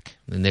come back,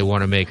 and they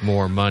want to make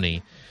more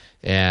money.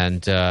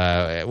 And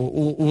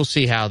we'll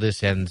see how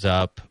this ends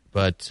up,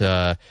 but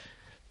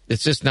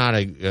it's just not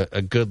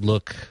a good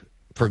look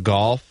for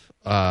golf.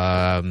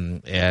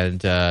 You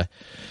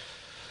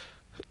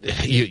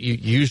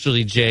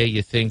usually, Jay,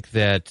 you think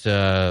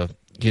that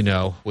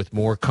with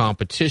more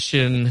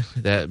competition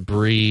that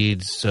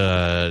breeds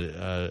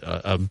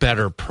a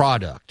better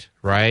product,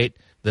 right?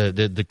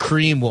 The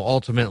cream will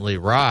ultimately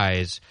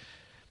rise.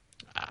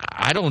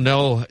 I don't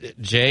know,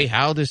 Jay,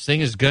 how this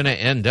thing is going to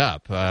end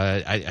up.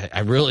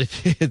 I really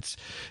think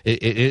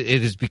it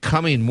is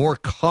becoming more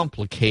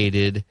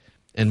complicated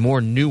and more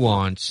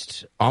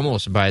nuanced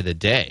almost by the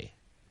day.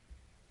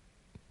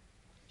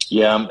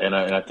 Yeah, and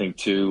I think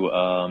too,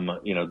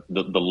 the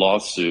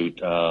lawsuit,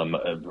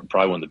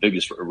 probably one of the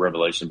biggest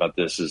revelations about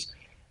this is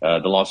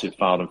the lawsuit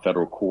filed in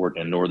federal court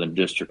in Northern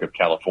District of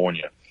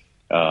California,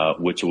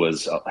 which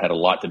had a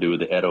lot to do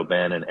with the Ed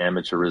O'Bannon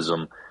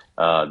amateurism.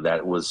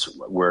 That was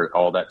where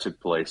all that took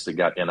place. They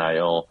got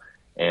NIL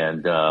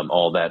and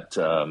all that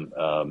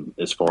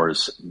as far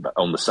as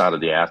on the side of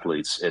the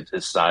athletes,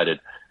 it's sided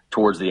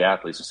towards the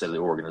athletes instead of the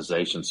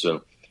organization.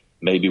 So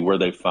maybe where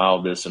they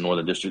filed this in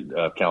Northern District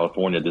of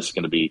California, this is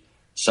going to be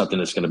something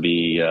that's going to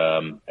be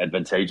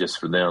advantageous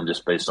for them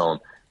just based on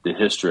the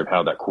history of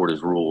how that court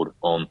has ruled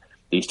on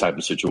these type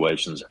of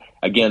situations.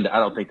 Again, I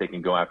don't think they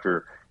can go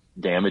after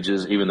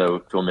damages, even though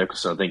Phil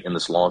Mickelson, I think, in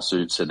this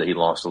lawsuit said that he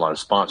lost a lot of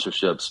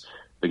sponsorships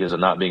because of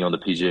not being on the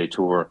PGA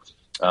Tour,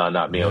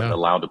 not being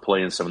allowed to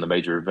play in some of the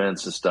major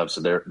events and stuff. So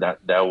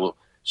that will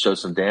show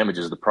some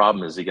damages. The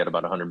problem is he got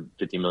about $150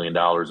 million and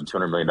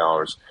 $200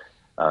 million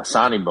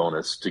signing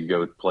bonus to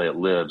go play at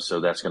LIV, so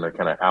that's going to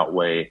kind of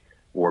outweigh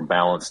or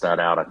balance that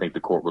out, I think the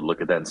court would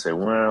look at that and say,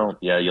 well,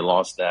 yeah, you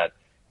lost that,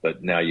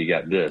 but now you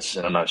got this.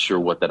 And I'm not sure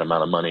what that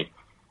amount of money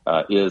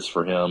is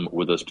for him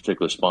with those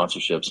particular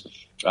sponsorships.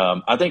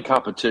 I think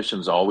competition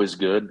is always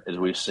good. As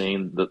we've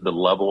seen, the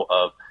level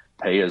of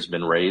pay has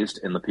been raised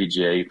in the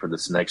PGA for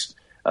this next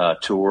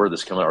tour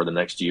that's coming, or the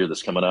next year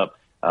that's coming up,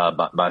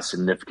 by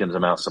significant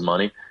amounts of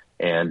money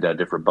and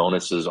different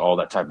bonuses, all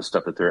that type of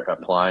stuff that they're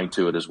applying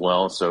to it as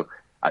well. So,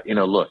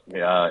 look,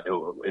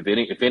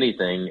 if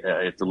anything,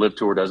 if the LIV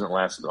Tour doesn't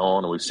last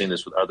long, and we've seen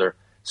this with other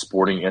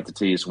sporting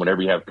entities,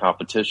 whenever you have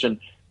competition,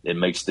 it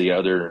makes the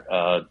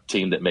other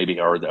team that maybe,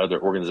 or the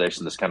other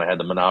organization that's kind of had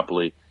the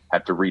monopoly,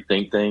 have to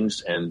rethink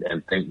things and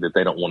think that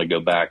they don't want to go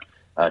back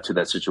to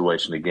that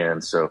situation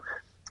again. So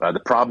the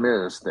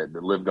problem is that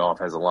the LIV Golf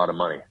has a lot of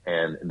money,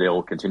 and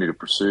they'll continue to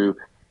pursue.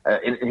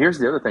 And here's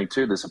the other thing,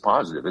 too, that's a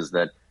positive, is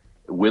that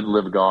with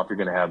LIV Golf, you're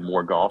going to have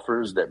more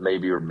golfers that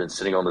maybe have been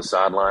sitting on the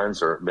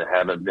sidelines or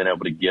haven't been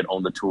able to get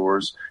on the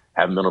tours,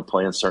 haven't been able to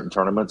play in certain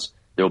tournaments.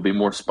 There'll be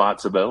more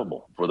spots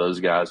available for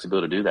those guys to be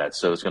able to do that.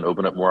 So it's going to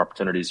open up more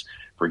opportunities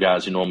for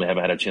guys who normally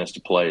haven't had a chance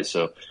to play.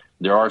 So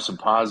there are some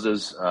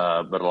positives,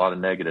 but a lot of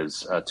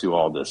negatives to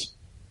all this.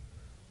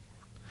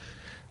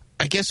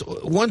 I guess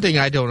one thing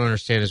I don't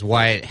understand is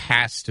why it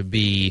has to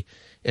be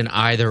an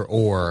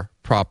either-or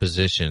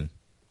proposition.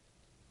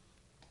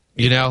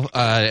 And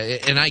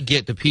I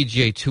get the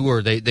PGA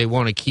Tour, they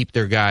want to keep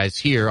their guys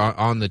here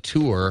on the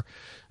tour.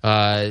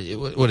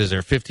 What is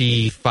there,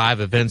 55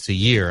 events a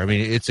year? I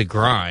mean, it's a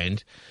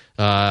grind.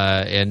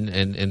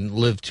 And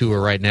LIV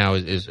Tour right now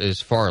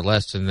is far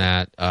less than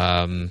that.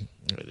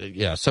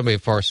 Somebody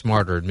far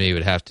smarter than me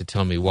would have to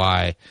tell me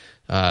why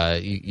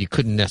you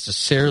couldn't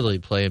necessarily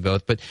play in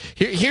both. But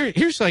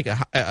here's like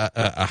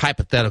a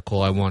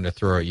hypothetical I wanted to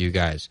throw at you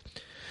guys.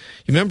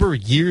 You remember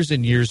years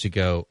and years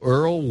ago,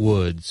 Earl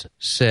Woods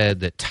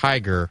said that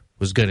Tiger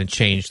was going to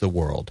change the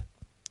world.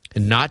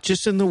 And not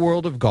just in the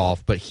world of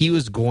golf, but he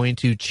was going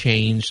to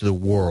change the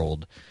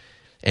world.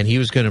 And he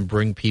was going to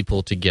bring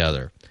people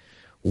together.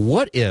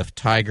 What if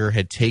Tiger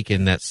had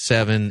taken that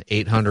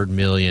 $700-800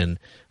 million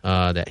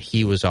that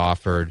he was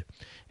offered,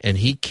 and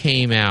he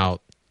came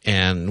out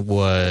and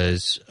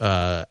was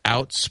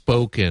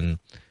outspoken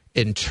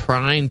in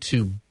trying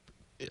to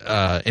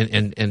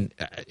in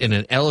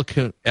an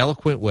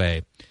eloquent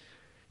way,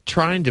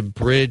 trying to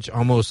bridge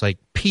almost like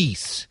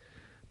peace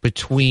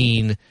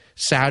between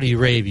Saudi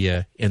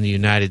Arabia and the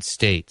United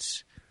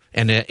States,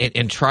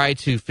 and try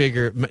to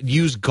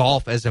use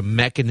golf as a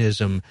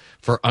mechanism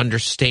for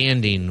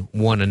understanding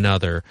one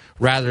another,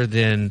 rather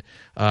than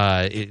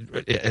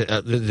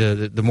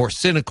the more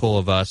cynical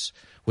of us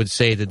would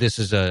say that this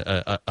is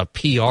a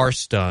PR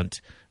stunt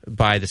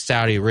by the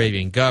Saudi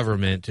Arabian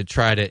government to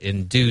try to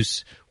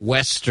induce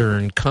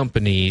Western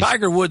companies.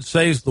 Tiger Woods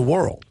saves the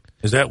world.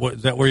 Is that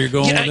where you're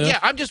going with this? Yeah,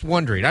 I'm just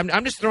wondering.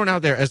 I'm just throwing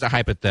out there as a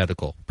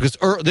hypothetical, because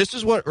this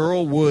is what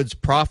Earl Woods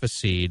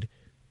prophesied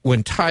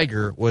when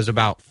Tiger was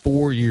about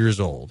 4 years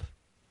old.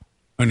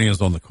 When he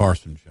was on the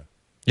Carson show.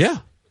 Yeah.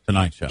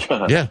 Tonight Show.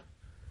 Yeah.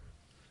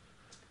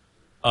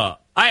 I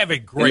have a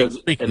great,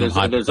 speaking of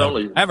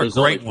hypothetical, I have a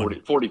great one.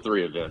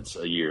 43 events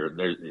a year.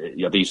 I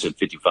think you said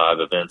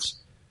 55 events.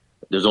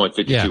 There's only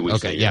 52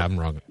 weeks. Okay, I'm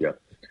wrong. Yeah.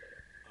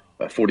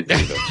 43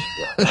 events.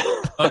 Yeah.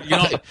 You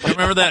don't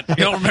remember that? You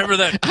don't remember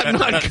that,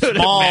 that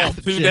small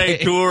 2-day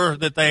tour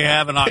that they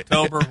have in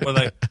October where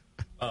they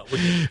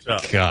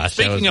Gosh,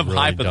 speaking of really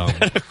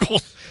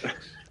hypotheticals,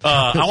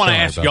 I want to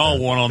ask y'all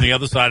one on the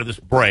other side of this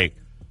break.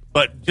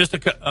 But just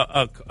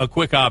a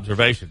quick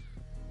observation.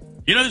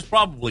 You know who's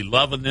probably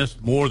loving this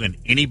more than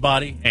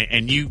anybody?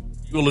 And you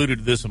alluded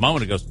to this a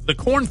moment ago. The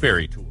Korn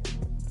Ferry Tour.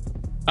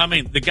 I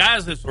mean, the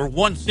guys that are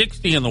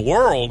 160 in the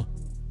world,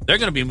 they're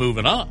going to be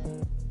moving up.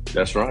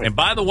 That's right. And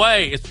by the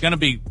way, it's going to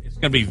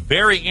be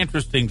very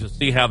interesting to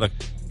see how the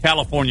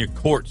California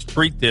courts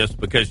treat this,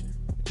 because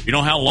you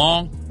know how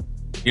long?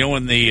 You know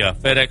when the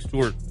FedEx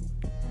Tour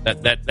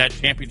that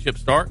championship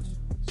starts?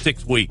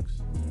 6 weeks.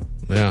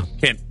 Yeah.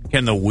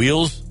 Can the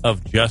wheels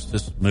of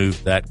justice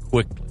move that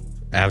quickly?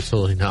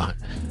 Absolutely not.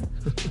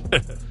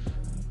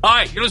 All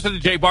right, you're listening to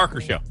the Jay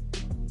Barker Show.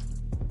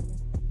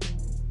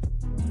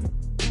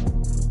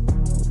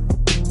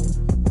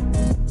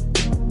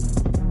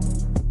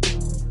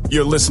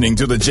 You're listening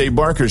to the Jay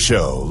Barker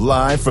Show,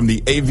 live from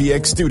the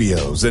AVX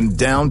studios in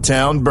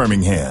downtown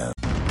Birmingham.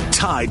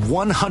 Tide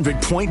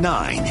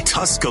 100.9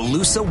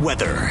 Tuscaloosa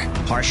weather.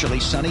 Partially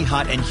sunny,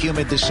 hot and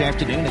humid this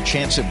afternoon. A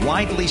chance of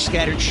widely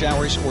scattered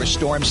showers or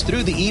storms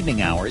through the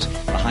evening hours.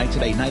 The high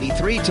today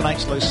 93,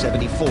 tonight's low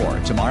 74.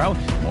 Tomorrow,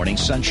 morning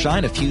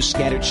sunshine, a few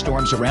scattered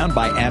storms around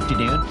by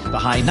afternoon. The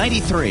high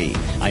 93.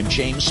 I'm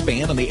James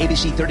Spann on the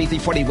ABC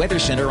 3340 Weather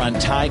Center on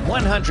Tide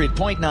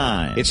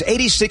 100.9. It's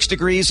 86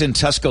 degrees in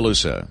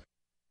Tuscaloosa.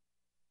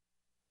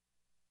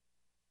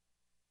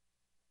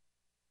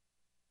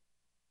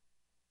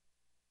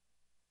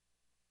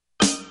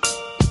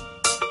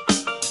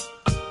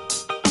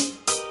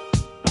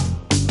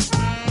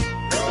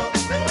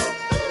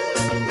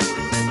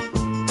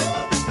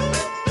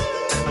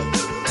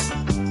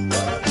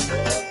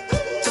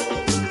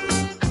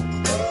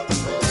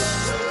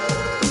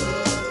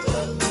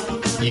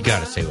 You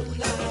got to say what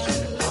Lincoln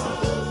does.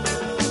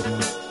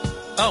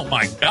 Oh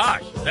my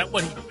gosh, is that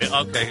what he?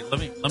 Okay, let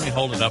me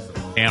hold it up for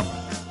the camera.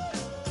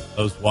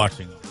 Those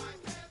watching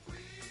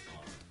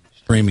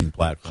streaming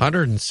platform.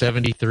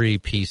 173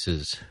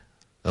 pieces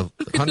of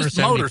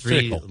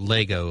 173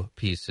 Lego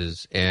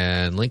pieces,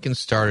 and Lincoln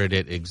started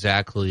it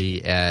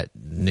exactly at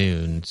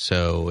noon,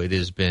 so it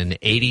has been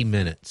 80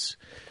 minutes,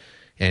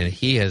 and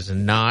he has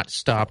not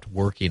stopped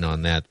working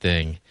on that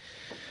thing.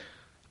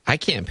 I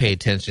can't pay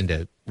attention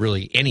to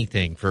really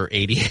anything for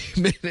 88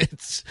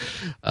 minutes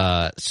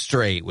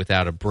straight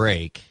without a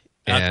break.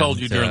 I told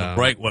you during the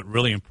break what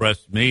really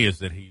impressed me is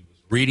that he was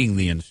reading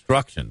the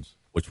instructions,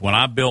 which when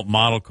I built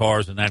model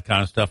cars and that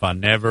kind of stuff, I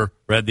never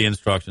read the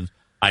instructions.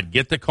 I'd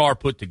get the car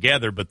put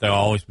together, but there'll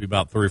always be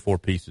about 3 or 4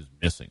 pieces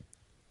missing.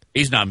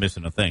 He's not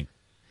missing a thing.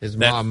 His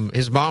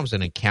mom's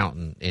an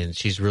accountant, and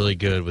she's really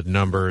good with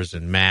numbers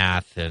and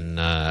math, and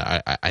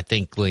I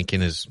think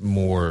Lincoln is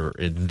more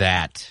in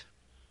that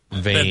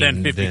vein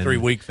than 53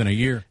 weeks in a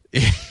year.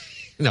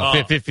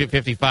 No,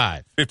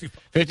 55.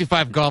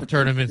 55 golf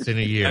tournaments in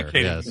a year. I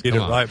can't get it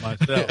right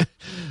myself.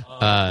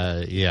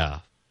 Yeah.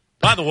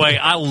 By the way,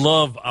 I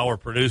love our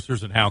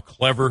producers and how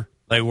clever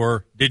they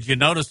were. Did you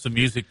notice the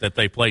music that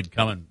they played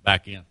coming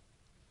back in?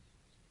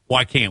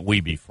 Why can't we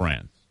be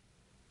friends?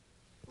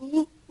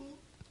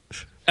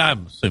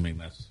 I'm assuming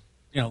that's,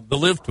 the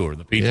Live Tour,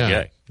 the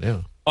PGA.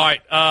 Yeah. All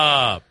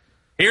right.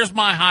 Here's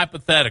my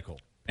hypothetical.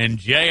 And,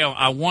 Jay,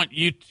 I want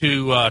you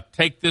to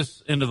take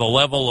this into the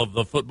level of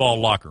the football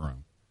locker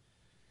room.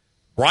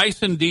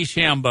 Bryson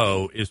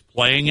DeChambeau is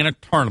playing in a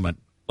tournament.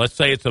 Let's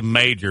say it's a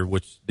major,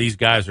 which these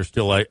guys are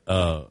still,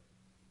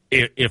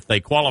 if they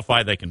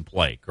qualify, they can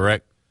play,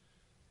 correct?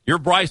 You're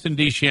Bryson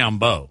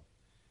DeChambeau.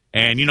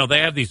 And,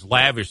 they have these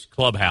lavish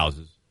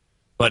clubhouses.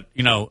 But,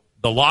 the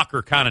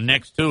locker kind of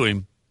next to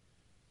him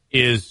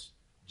is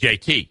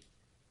JT.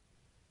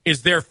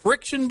 Is there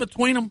friction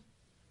between them?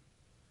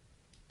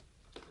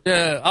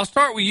 I'll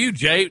start with you,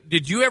 Jay.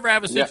 Did you ever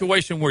have a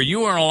situation where you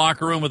were in a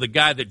locker room with a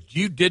guy that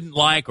you didn't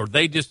like, or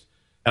they just,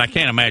 and I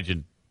can't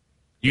imagine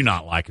you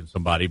not liking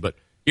somebody, but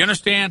you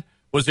understand?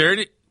 Was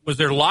there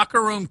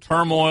locker room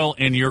turmoil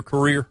in your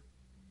career?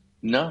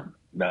 No,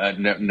 I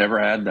never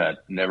had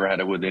that. Never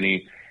had it with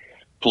any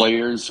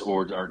players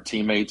or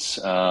teammates.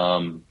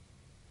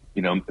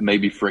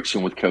 Maybe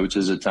friction with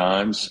coaches at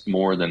times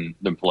more than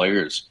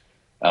players.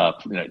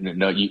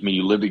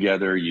 You live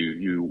together,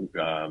 you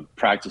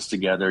practice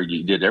together,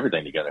 you did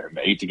everything together,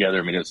 ate together.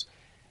 I mean,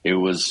 it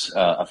was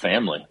a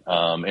family.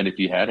 And if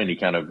you had any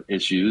kind of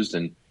issues,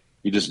 then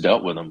you just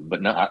dealt with them.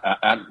 But no,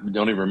 I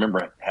don't even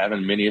remember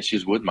having many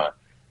issues with my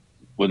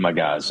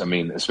guys. I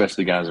mean,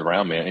 especially the guys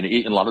around me. And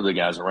a lot of the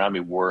guys around me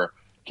were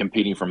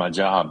competing for my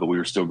job, but we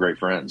were still great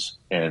friends.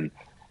 And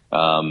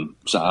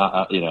it's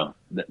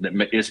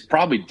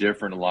probably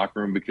different in the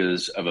locker room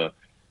because of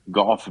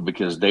golf,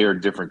 because they are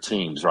different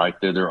teams, right?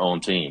 They're their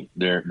own team.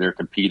 They're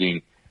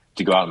competing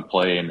to go out and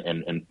play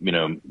and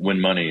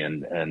win money,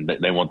 and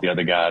they want the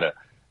other guy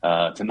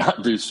to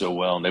not do so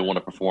well, and they want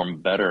to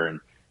perform better, and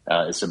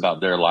it's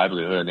about their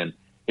livelihood. And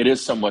it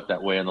is somewhat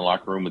that way in the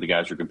locker room with the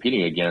guys you're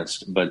competing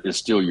against, but it's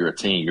still you're a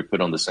team. You're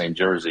put on the same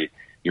jersey.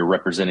 You're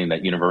representing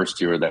that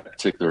university or that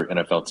particular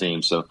NFL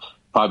team. So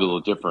probably a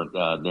little different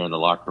there in the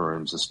locker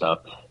rooms and stuff.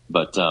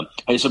 But,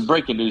 hey, some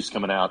breaking news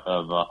coming out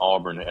of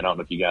Auburn, and I don't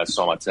know if you guys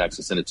saw my text.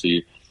 I sent it to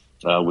you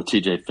with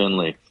T.J.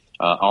 Finley.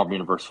 Auburn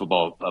University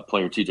football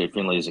player T.J.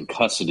 Finley is in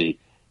custody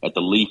at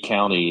the Lee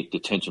County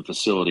Detention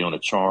Facility on a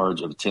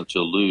charge of attempt to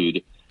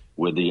elude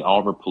with the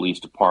Auburn Police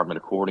Department,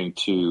 according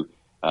to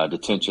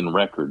detention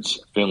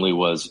records. Finley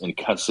was in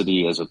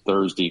custody as of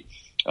Thursday,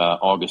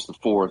 August the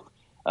 4th.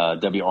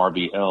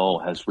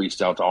 WRBL has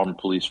reached out to Auburn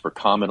Police for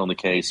comment on the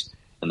case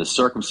and the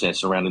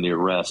circumstance surrounding the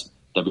arrest.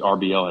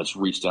 WRBL has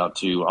reached out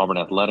to Auburn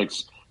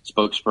Athletics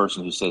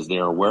spokesperson who says they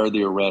are aware of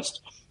the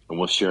arrest and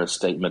will share a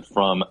statement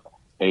from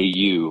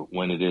AU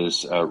when it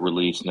is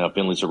released. Now,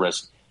 Finley's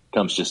arrest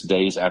comes just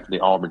days after the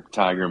Auburn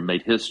Tiger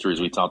made history, as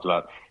we talked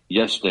about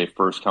yesterday.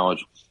 First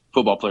college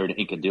football player to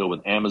ink a deal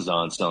with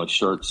Amazon selling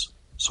shirts,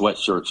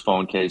 sweatshirts,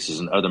 phone cases,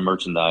 and other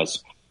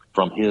merchandise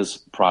from his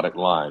product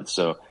line.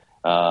 So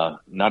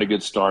not a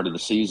good start of the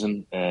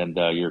season, and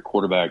your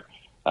quarterback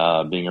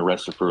being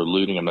arrested for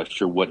eluding. I'm not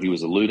sure what he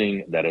was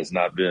eluding. That has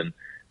not been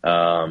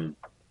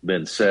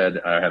said.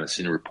 I haven't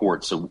seen a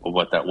report of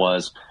what that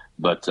was,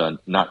 but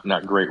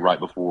not great right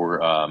before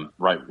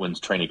right when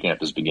training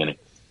camp is beginning.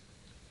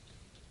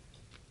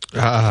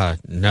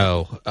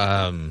 No.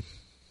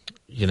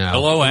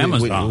 Hello,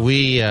 Amazon.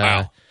 We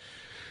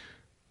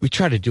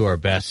try to do our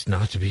best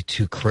not to be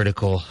too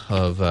critical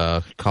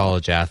of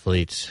college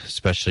athletes,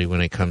 especially when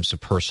it comes to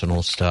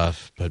personal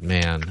stuff. But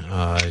man,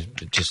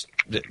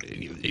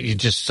 you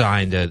just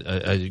signed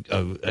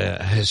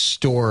a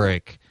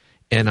historic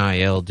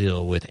NIL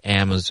deal with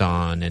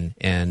Amazon,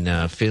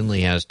 and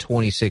Finley has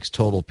 26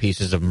 total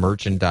pieces of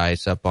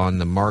merchandise up on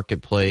the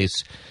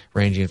marketplace,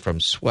 ranging from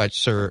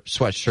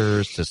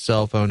sweatshirts to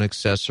cell phone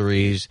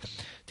accessories.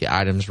 The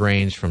items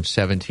range from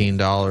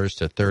 $17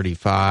 to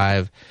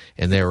 $35,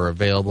 and they were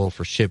available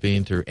for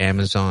shipping through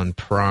Amazon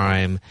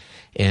Prime.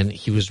 And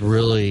he was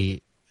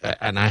really,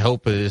 and I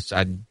hope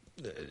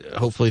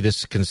hopefully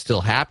this can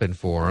still happen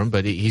for him,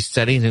 but he's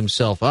setting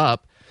himself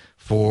up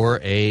for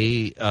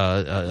a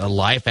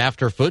life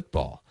after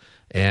football,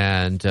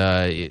 and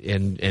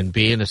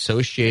being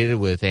associated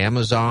with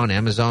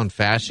Amazon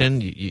Fashion,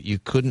 you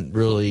couldn't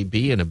really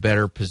be in a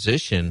better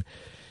position.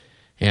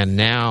 And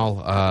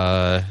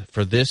now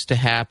for this to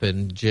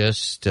happen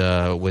just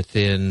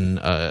within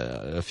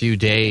a few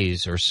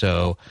days or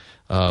so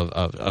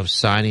of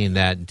signing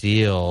that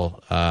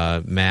deal,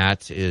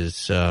 Matt,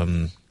 is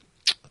I'm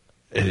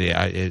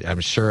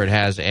sure it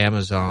has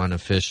Amazon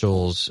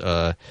officials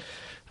or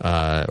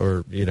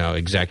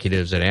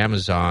executives at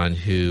Amazon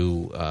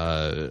who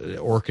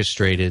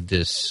orchestrated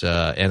this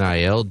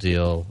NIL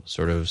deal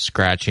sort of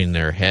scratching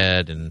their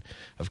head. And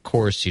of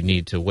course you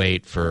need to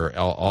wait for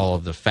all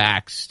of the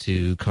facts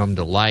to come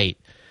to light,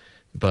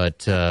 but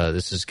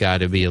this has got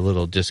to be a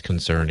little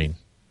disconcerting.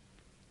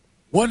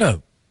 What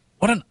an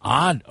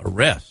odd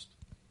arrest.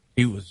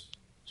 He was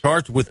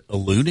charged with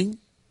eluding.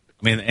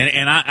 I mean,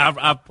 and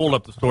I've pulled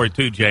up the story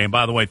too, Jay, and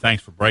by the way,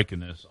 thanks for breaking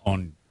this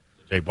on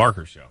the Jay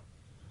Barker Show.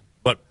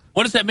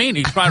 What does that mean?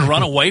 He's trying to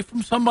run away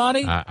from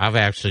somebody? I've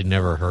actually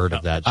never heard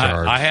of that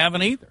charge. I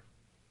haven't either.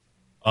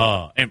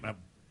 And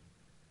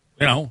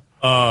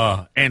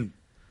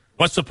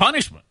what's the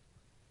punishment?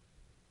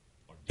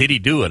 Did he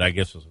do it? I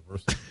guess is the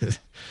first thing.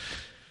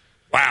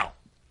 Wow.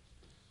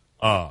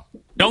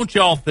 Don't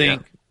y'all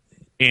think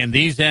in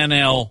these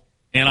NIL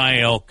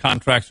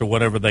contracts or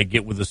whatever they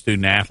get with the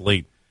student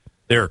athlete,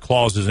 there are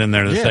clauses in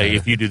there that say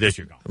if you do this,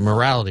 you're gone.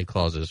 Morality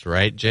clauses,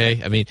 right,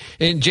 Jay? I mean,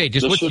 and Jay,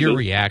 just what's your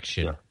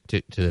reaction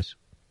to this?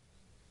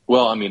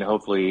 Well, I mean,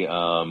 hopefully,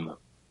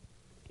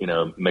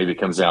 maybe it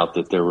comes out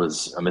that there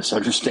was a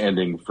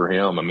misunderstanding for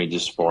him. I mean,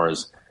 just as far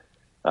as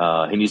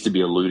he needs to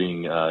be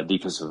eluding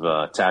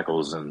defensive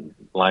tackles and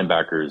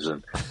linebackers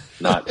and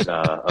not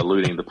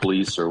eluding the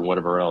police or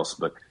whatever else.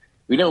 But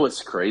we know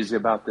what's crazy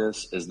about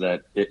this is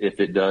that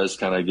if it does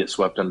kind of get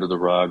swept under the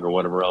rug or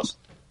whatever else,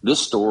 this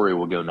story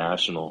will go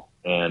national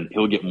and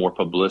he'll get more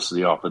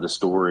publicity off of the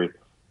story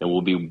and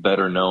will be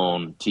better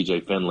known,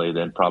 TJ Finley,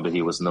 than probably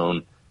he was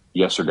known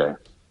yesterday.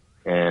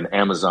 And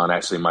Amazon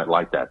actually might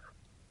like that.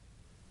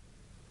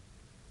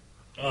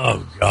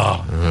 Oh,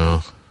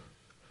 God.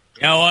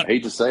 You know what? I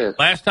hate to say it.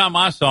 Last time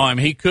I saw him,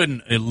 he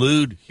couldn't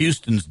elude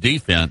Houston's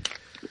defense.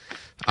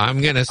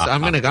 I'm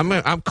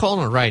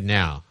calling it right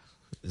now.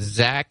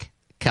 Zach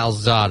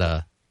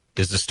Calzada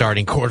is the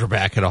starting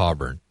quarterback at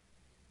Auburn.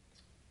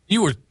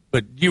 You were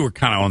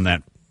kind of on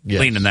that,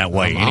 leaning that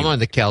way. I'm on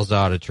the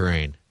Calzada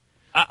train.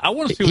 I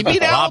want to see what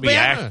Robbie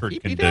Ashford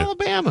can do. He beat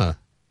Alabama.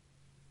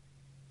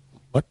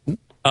 What?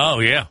 Oh,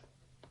 yeah.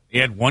 He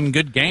had one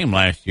good game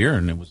last year,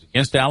 and it was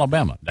against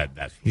Alabama.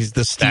 He's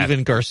the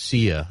Steven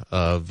Garcia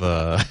of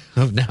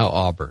now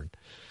Auburn.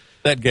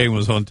 That game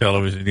was on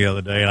television the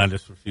other day, and I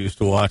just refused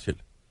to watch it.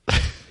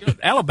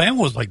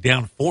 Alabama was like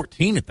down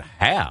 14 at the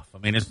half. I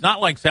mean, it's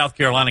not like South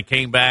Carolina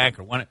came back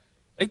or won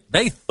it.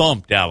 They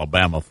thumped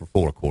Alabama for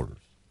 4 quarters.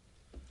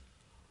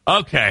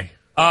 Okay.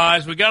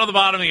 As we go to the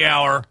bottom of the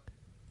hour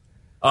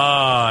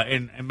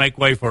and make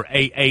way for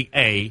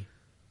AAA,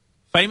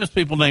 famous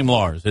people named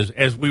Lars.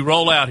 As we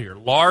roll out here,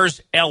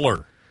 Lars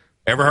Eller.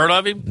 Ever heard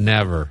of him?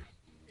 Never.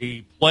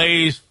 He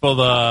plays for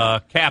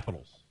the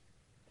Capitals.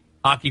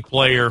 Hockey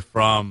player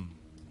from,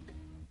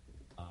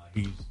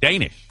 he's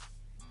Danish.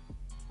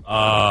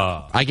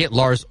 I get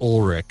Lars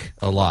Ulrich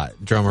a lot,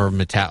 drummer of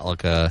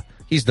Metallica.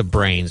 He's the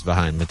brains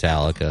behind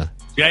Metallica.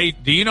 Jay,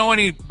 do you know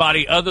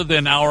anybody other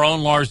than our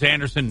own Lars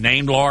Anderson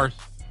named Lars?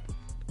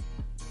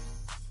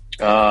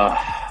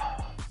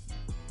 I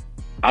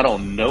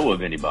don't know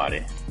of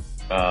anybody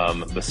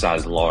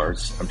besides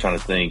Lars. I'm trying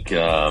to think.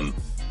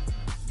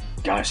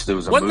 Gosh, there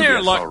was a movie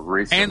I saw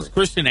recently. Hans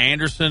Christian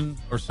Andersen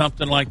or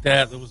something like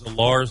that. There was a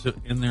Lars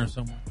in there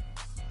somewhere.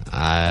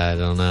 I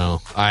don't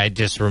know. I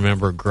just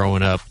remember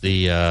growing up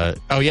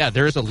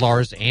there's a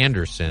Lars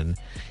Anderson.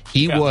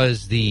 He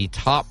was the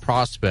top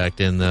prospect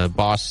in the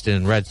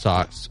Boston Red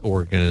Sox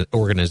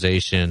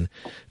organization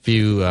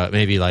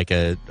maybe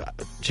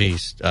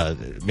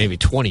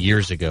 20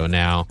 years ago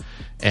now.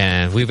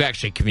 And we've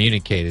actually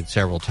communicated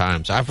several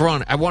times.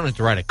 I wanted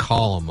to write a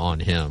column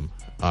on him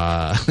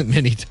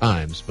many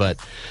times, but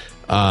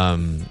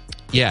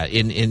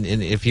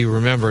if you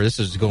remember, this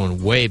is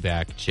going way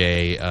back,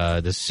 Jay,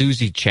 the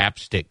Susie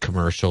Chapstick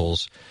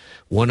commercials.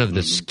 One of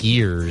the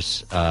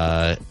skiers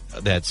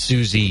that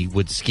Susie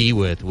would ski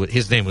with,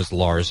 his name was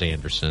Lars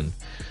Anderson.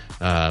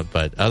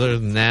 But other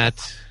than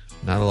that,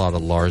 not a lot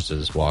of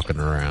Larses walking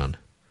around.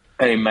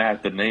 Hey,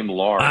 Matt, the name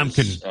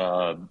Lars,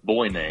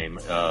 boy name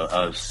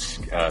of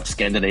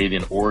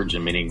Scandinavian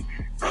origin, meaning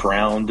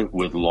crowned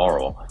with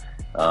laurel.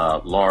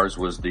 Lars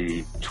was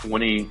the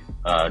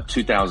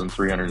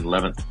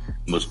 2,311th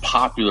most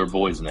popular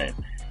boy's name.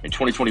 In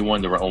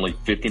 2021, there were only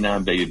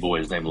 59 baby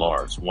boys named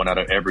Lars. 1 out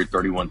of every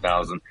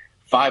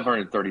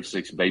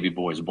 31,536 baby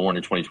boys born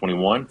in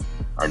 2021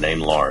 are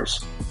named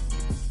Lars.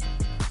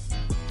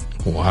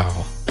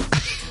 Wow.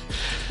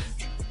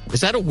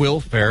 Is that a Will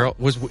Ferrell?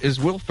 Is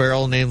Will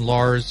Ferrell named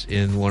Lars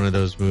in one of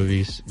those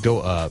movies? Go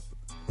Up.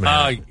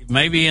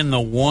 Maybe in the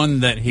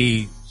one that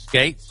he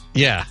skates.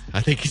 Yeah,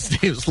 I think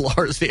his name's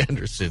Lars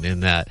Anderson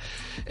in that.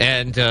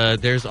 And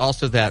there's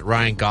also that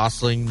Ryan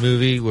Gosling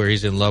movie where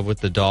he's in love with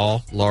the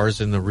doll,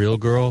 Lars and the Real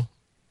Girl.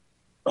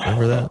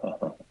 Remember that?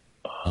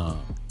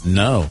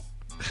 No.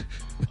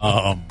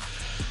 But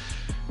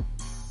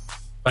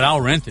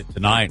I'll rent it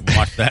tonight and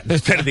watch that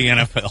instead of the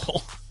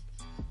NFL.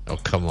 Oh,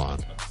 come on.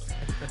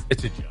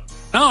 It's a joke.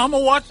 No, I'm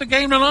going to watch the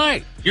game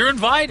tonight. You're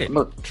invited.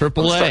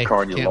 Triple A.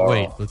 Can't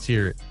wait. Let's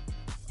hear it.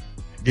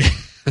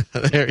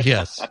 There,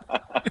 yes.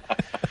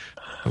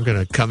 I'm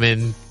going to come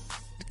in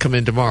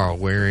tomorrow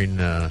wearing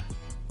a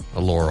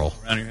laurel.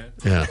 Around your head?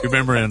 Yeah. You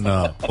remember in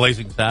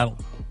Blazing Saddles?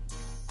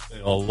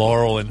 A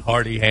Laurel and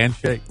Hardy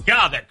handshake?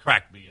 God, that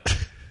cracked me up.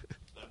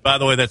 By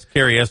the way, that's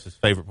Carrie Est's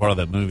favorite part of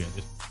that movie.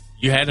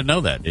 You had to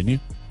know that, didn't you?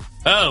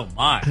 Oh,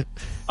 my.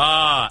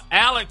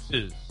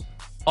 Alex's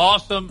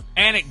awesome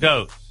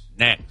anecdotes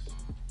next.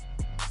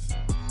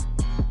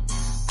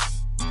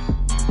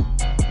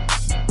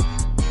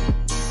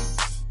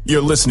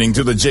 You're listening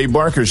to The Jay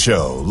Barker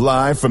Show,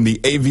 live from the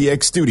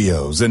AVX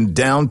studios in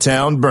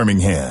downtown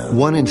Birmingham.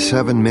 1 in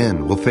 7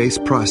 men will face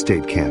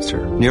prostate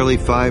cancer. Nearly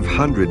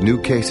 500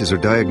 new cases are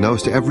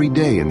diagnosed every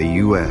day in the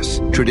U.S.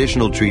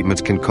 Traditional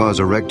treatments can cause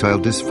erectile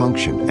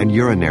dysfunction and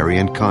urinary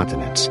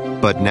incontinence.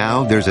 But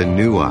now there's a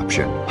new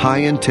option,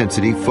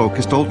 high-intensity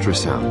focused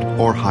ultrasound,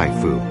 or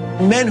HIFU.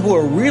 Men who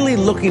are really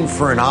looking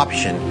for an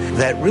option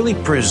that really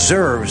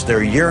preserves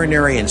their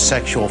urinary and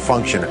sexual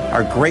function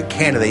are great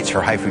candidates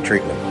for HIFU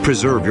treatment.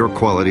 Preserve your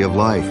quality of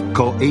life.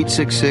 Call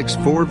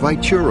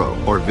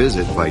 866-4-VITURO or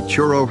visit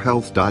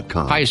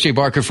VituroHealth.com. Hi, it's Jay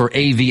Barker for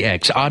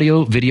AVX,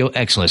 Audio Video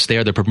Excellence. They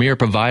are the premier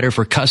provider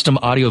for custom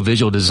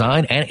audio-visual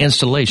design and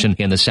installation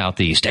in the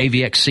Southeast.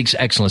 AVX seeks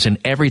excellence in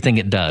everything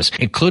it does,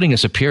 including a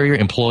superior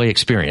employee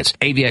experience.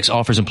 AVX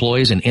offers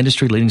employees an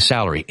industry-leading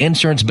salary,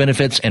 insurance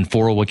benefits, and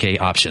 401k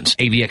options.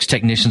 AVX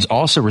technicians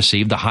also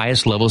receive the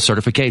highest level of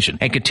certification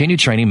and continue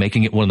training,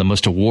 making it one of the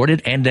most awarded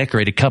and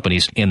decorated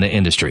companies in the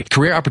industry.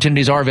 Career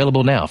opportunities are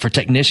available now for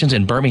technicians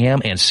in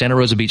Birmingham and Santa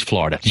Rosa Beach,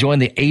 Florida. Join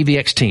the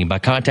AVX team by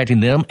contacting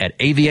them at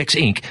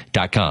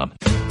avxinc.com.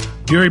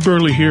 Gary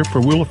Burley here for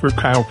Williford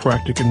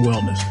Chiropractic and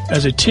Wellness.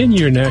 As a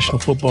 10-year National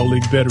Football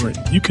League veteran,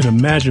 you can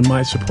imagine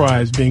my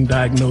surprise being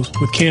diagnosed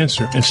with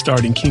cancer and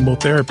starting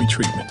chemotherapy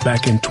treatment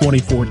back in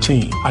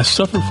 2014. I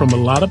suffered from a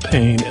lot of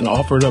pain and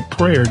offered up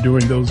prayer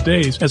during those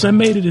days as I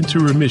made it into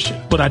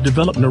remission, but I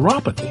developed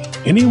neuropathy.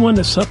 Anyone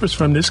that suffers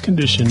from this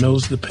condition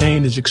knows the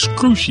pain is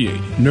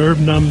excruciating, nerve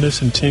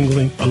numbness and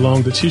tingling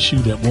along the tissue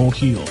that won't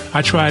heal.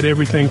 I tried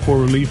everything for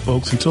relief,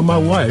 folks, until my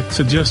wife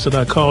suggested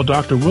I call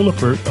Dr.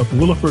 Williford of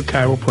Williford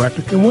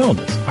Chiropractic and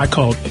Wellness. I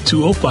called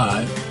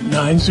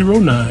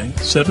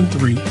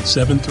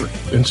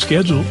 205-909-7373 and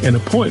scheduled an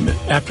appointment.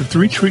 After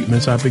 3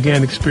 treatments, I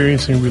began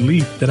experiencing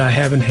relief that I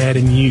haven't had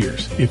in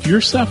years. If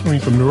you're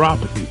suffering from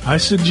neuropathy, I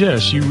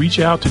suggest you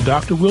reach out to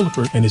Dr.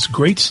 Williford and his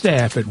great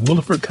staff at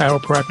Williford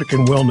Chiropractic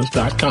and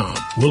Wellness.com.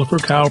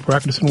 Williford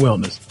Chiropractic and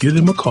Wellness. Give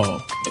them a call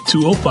at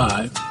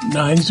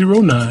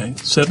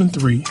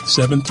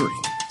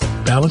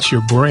 205-909-7373. Balance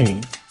your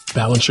brain.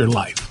 Balance your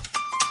life.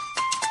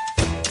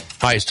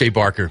 Hi, it's Jay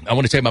Barker. I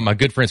want to tell you about my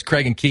good friends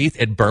Craig and Keith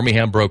at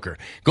Birmingham Broker.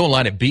 Go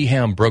online at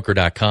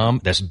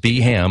bhambroker.com. That's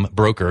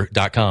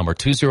bhambroker.com or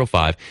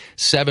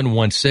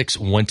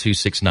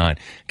 205-716-1269.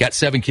 Got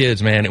 7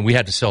 kids, man, and we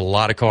had to sell a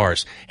lot of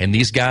cars. And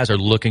these guys are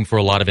looking for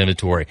a lot of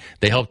inventory.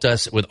 They helped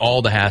us with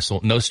all the hassle.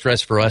 No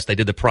stress for us. They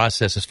did the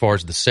process as far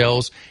as the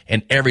sales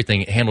and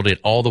everything. Handled it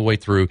all the way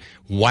through.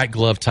 White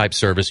glove type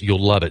service.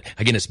 You'll love it.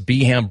 Again, it's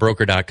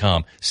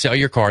bhambroker.com. Sell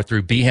your car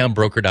through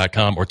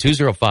bhambroker.com or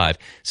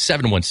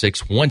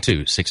 205-716-1269.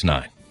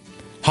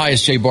 Hi,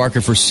 it's Jay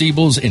Barker for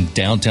Siebel's in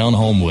downtown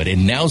Homewood,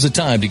 and now's the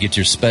time to get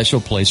your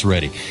special place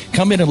ready.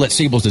 Come in and let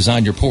Siebel's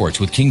design your porch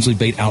with Kingsley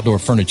Bait Outdoor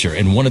Furniture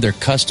and one of their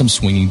custom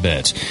swinging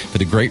beds. For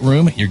the great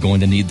room, you're going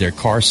to need their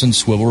Carson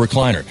swivel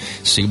recliner.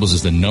 Siebel's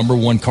is the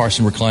 #1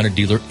 Carson recliner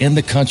dealer in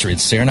the country,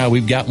 and Sarah and I,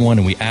 we've got one,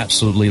 and we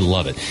absolutely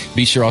love it.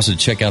 Be sure also to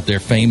check out their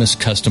famous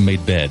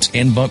custom-made beds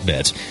and bunk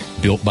beds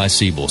built by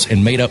Siebel's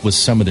and made up with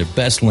some of their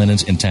best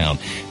linens in town.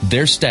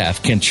 Their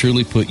staff can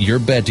truly put your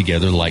bed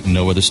together like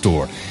no other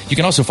store. You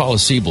can also follow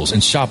Siebel's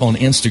and shop on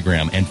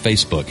Instagram and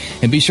Facebook.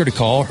 And be sure to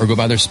call or go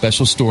by their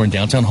special store in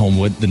downtown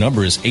Homewood. The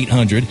number is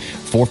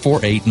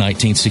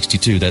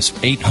 800-448-1962. That's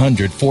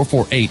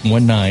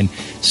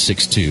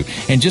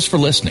 800-448-1962. And just for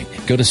listening,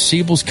 go to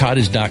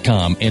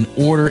SiebelsCottage.com and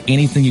order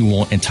anything you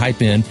want and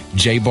type in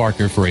Jay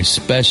Barker for a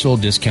special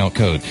discount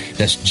code.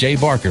 That's Jay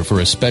Barker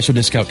for a special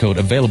discount code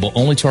available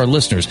only to our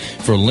listeners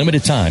for a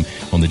limited time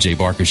on The Jay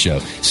Barker Show.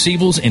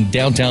 Siebel's in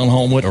downtown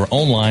Homewood or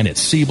online at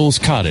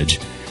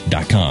SiebelsCottage.com.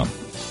 SportsHallOfFame.com.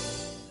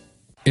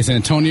 It's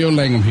Antonio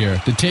Langham here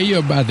to tell you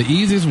about the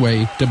easiest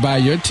way to buy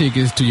your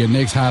tickets to your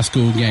next high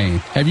school game.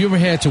 Have you ever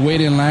had to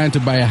wait in line to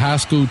buy a high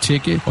school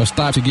ticket or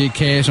stop to get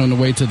cash on the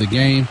way to the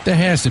game? There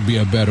has to be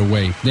a better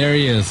way. There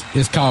is.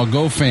 It's called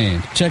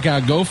GoFan. Check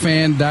out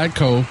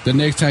GoFan.co the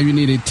next time you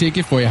need a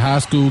ticket for a high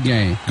school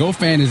game.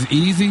 GoFan is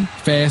easy,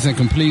 fast, and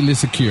completely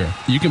secure.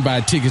 You can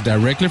buy tickets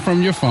directly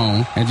from your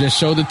phone and just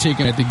show the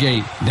ticket at the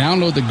gate.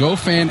 Download the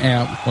GoFan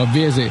app or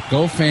visit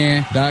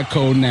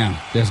GoFan.co now.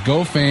 That's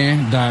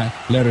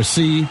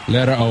GoFan.C.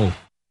 letter O.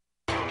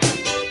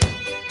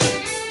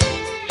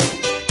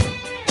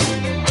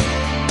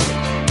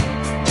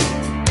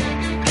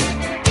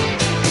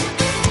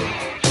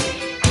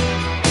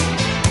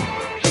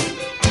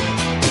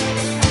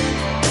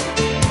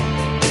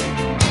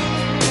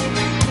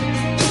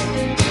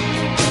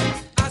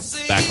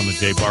 Back on the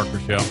Jay Barker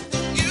Show.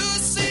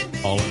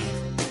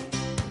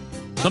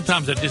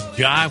 Sometimes I just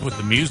jive with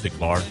the music,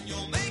 Lars.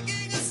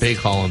 Big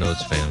Hall &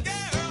 Oates fan.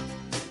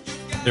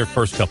 Their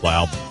first couple of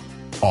albums,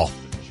 off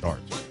the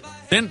charts.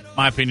 Then, in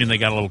my opinion, they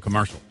got a little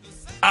commercial.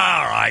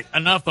 All right,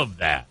 enough of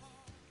that.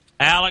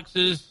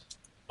 Alex's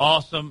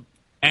awesome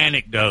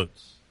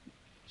anecdotes.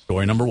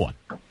 Story number one.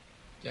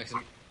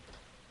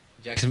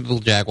 Jacksonville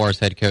Jaguars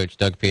head coach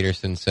Doug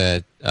Peterson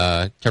said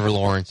Trevor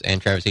Lawrence and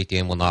Travis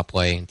Etienne will not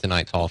play in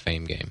tonight's Hall of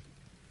Fame game.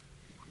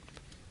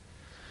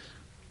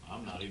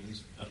 I'm not even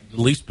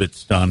the least bit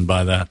stunned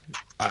by that.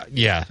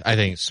 Yeah, I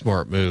think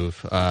smart move.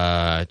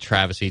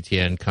 Travis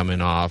Etienne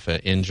coming off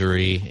an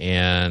injury,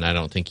 and I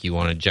don't think you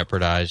want to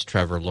jeopardize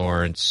Trevor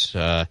Lawrence.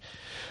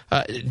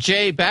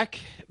 Jay, back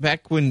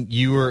when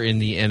you were in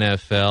the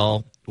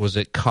NFL, was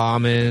it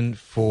common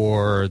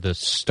for the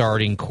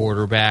starting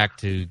quarterback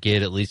to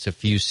get at least a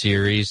few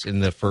series in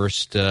the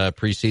first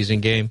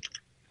preseason game?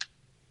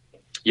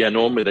 Yeah,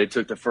 normally they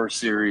took the first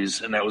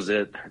series, and that was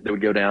it. They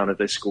would go down if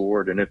they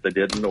scored, and if they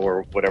didn't,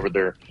 or whatever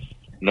their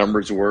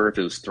numbers were, if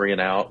it was 3 and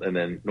out, and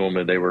then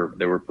normally they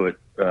were put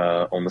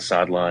on the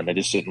sideline. They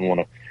just didn't want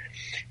to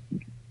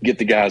get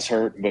the guys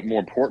hurt, but more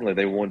importantly,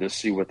 they wanted to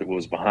see what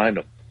was behind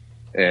them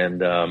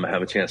and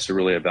have a chance to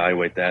really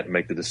evaluate that and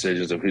make the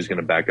decisions of who's going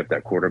to back up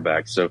that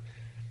quarterback. So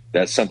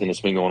that's something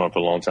that's been going on for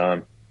a long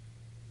time.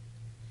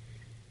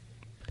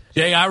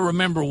 Jay, I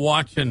remember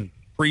watching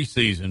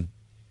preseason,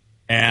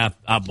 and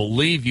I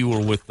believe you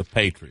were with the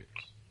Patriots,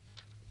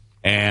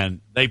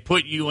 and they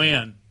put you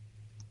in,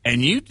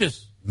 and you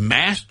just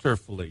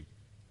masterfully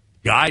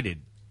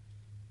guided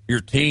your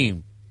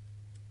team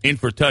in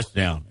for a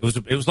touchdown.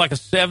 It was like a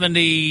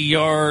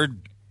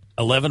 70-yard,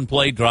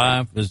 11-play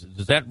drive. Does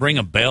that ring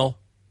a bell?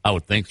 I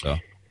would think so.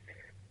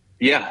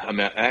 Yeah, I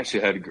mean, I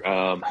actually had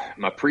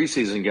my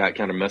preseason got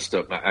kind of messed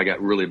up. I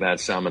got really bad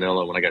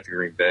salmonella when I got to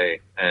Green Bay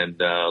and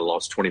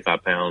lost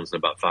 25 pounds in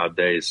about 5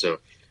 days. So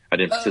I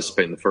didn't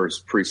participate in the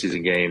first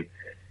preseason game,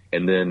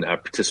 and then I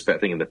participated, I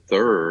think, in the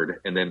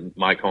third. And then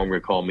Mike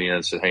Holmgren called me in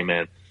and said, "Hey,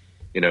 man,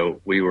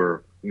 we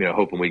were,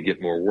 hoping we'd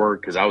get more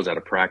work," because I was out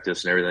of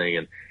practice and everything.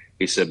 And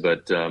he said,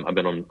 "But I've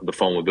been on the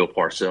phone with Bill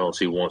Parcells.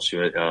 He wants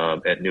you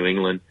at New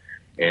England,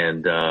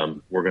 and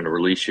we're going to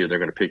release you. They're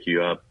going to pick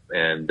you up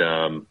and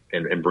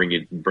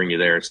bring you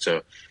there."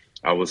 So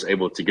I was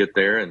able to get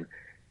there and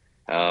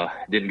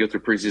didn't go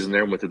through preseason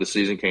there. Went through the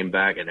season, came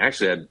back, and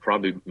actually had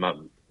probably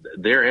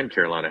there and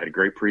Carolina had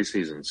great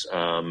preseasons.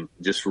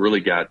 Just really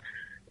got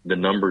the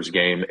numbers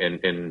game,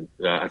 and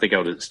I think I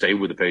would have stayed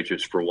with the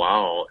Patriots for a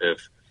while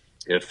if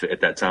at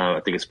that time, I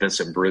think it's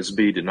Vincent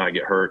Brisby did not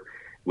get hurt.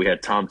 We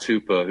had Tom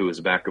Tupa, who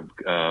was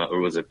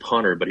was a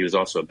punter, but he was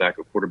also a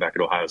backup quarterback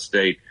at Ohio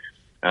State.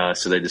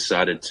 So they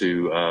decided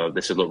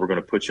they said, "Look, we're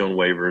going to put you on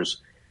waivers.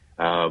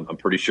 I'm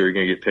pretty sure you're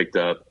going to get picked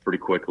up pretty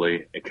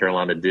quickly." And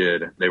Carolina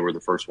did. They were the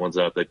first ones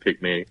up. They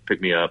picked me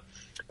up.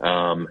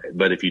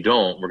 But if you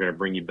don't, we're going to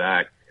bring you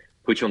back,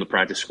 put you on the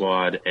practice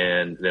squad,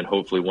 and then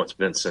hopefully once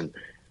Vincent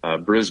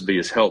Brisby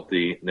is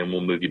healthy, then we'll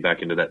move you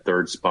back into that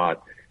third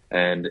spot.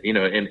 And,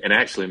 and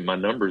actually my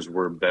numbers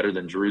were better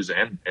than Drew's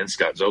and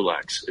Scott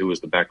Zolak's. It was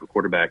the backup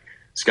quarterback,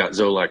 Scott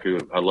Zolak, who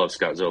I love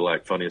Scott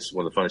Zolak,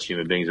 one of the funniest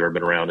human beings I've ever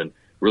been around, and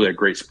really a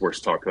great sports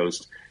talk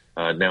host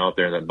now out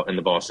there in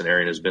the Boston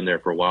area, and has been there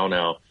for a while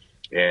now.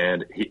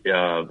 And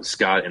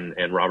Scott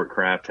and Robert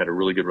Kraft had a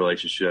really good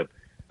relationship.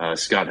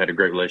 Scott had a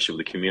great relationship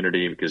with the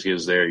community because he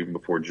was there even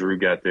before Drew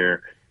got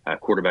there,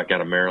 quarterback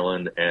out of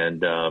Maryland.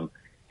 And,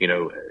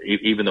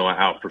 even though I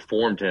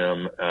outperformed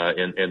him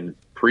in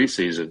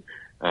preseason,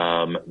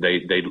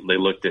 they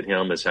looked at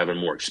him as having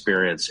more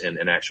experience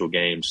in actual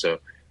games. So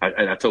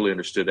I totally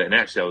understood that. And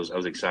actually, I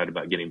was excited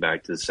about getting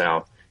back to the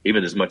South,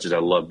 even as much as I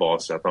love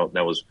Boston. I thought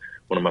that was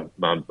one of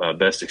my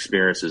best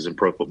experiences in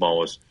pro football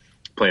was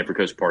playing for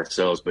Coach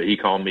Parcells. But he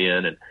called me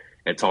in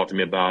and talked to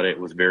me about it. It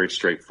was very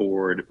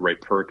straightforward. Ray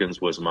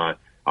Perkins was my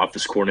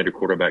office coordinator,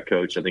 quarterback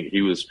coach. I think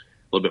he was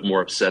a little bit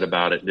more upset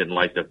about it. Didn't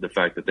like the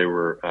fact that they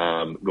were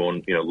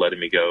letting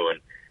me go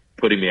and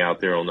putting me out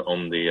there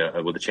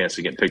with a chance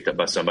to get picked up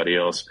by somebody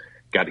else.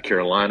 Got to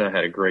Carolina,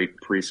 had a great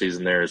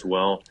preseason there as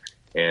well,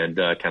 and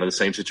kind of the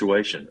same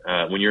situation.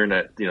 When you're in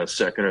that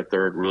second or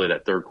third, really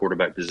that third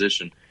quarterback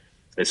position,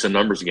 it's a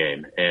numbers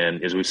game.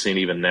 And as we've seen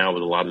even now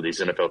with a lot of these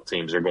NFL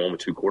teams, they're going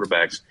with 2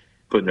 quarterbacks,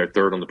 putting their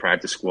third on the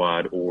practice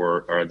squad,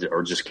 or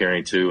just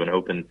carrying 2 and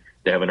hoping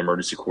to have an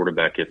emergency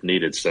quarterback if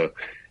needed. So,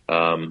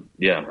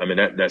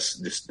 that's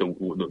just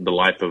the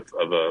life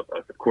of a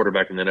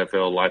quarterback in the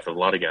NFL, life of a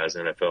lot of guys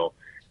in the NFL,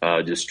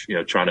 just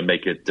trying to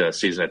make it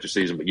season after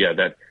season. But yeah,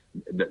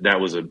 that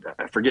was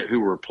I forget who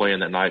we were playing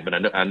that night, but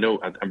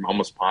I'm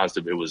almost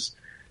positive it was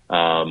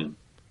at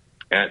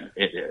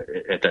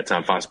that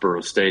time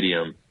Foxborough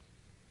Stadium,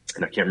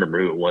 and I can't remember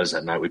who it was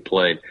that night we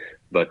played.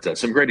 But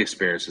some great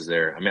experiences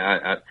there. I mean,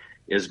 I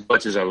as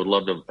much as I would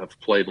love to have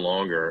played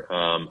longer,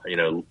 and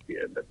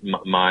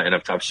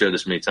I've shared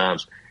this many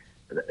times,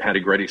 had a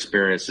great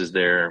experiences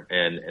there,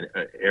 and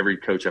every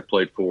coach I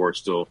played for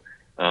still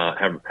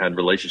have had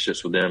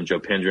relationships with them. Joe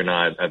Pendry and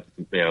I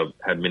have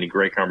had many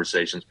great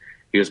conversations.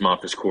 He was my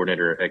office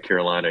coordinator at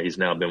Carolina. He's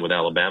now been with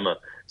Alabama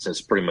since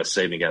pretty much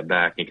Saban got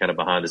back, and kind of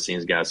behind the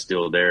scenes guys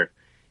still there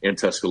in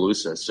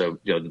Tuscaloosa. So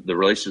the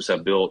relationships I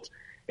built.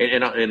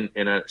 And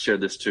I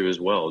shared this too as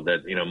well,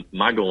 that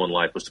my goal in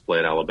life was to play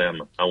at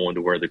Alabama. I wanted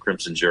to wear the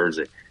crimson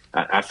jersey.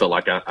 I felt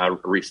like I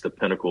reached the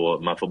pinnacle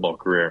of my football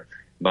career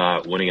by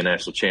winning a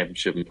national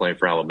championship and playing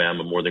for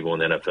Alabama more than going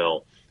to the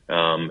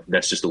NFL.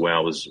 That's just the way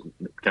I was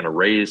kind of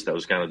raised. That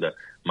was kind of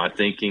my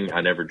thinking.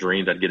 I never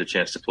dreamed I'd get a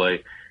chance to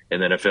play in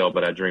the NFL,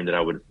 but I dreamed that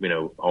I would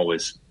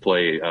always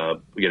get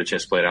a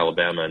chance to play at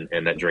Alabama,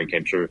 and that dream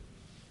came true.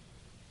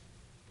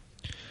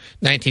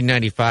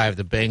 1995,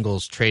 the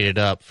Bengals traded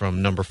up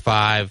from number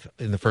 5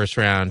 in the first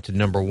round to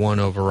number 1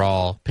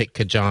 overall, picked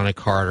Kajana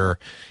Carter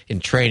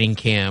in training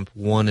camp.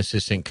 One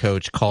assistant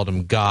coach called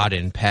him God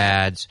in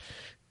pads.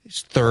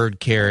 His 3rd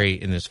carry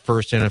in his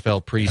first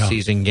NFL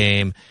preseason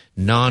game,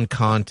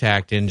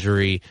 non-contact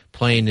injury,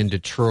 playing in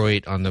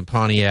Detroit on the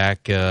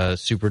Pontiac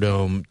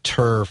Superdome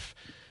turf,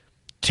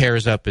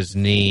 tears up his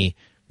knee,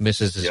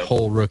 misses his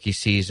whole rookie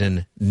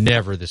season,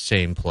 never the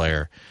same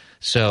player.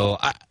 So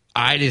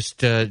I just,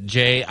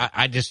 Jay,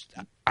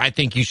 I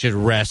think you should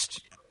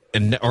rest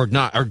or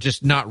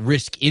just not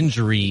risk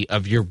injury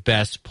of your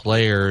best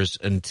players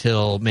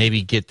until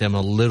maybe get them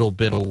a little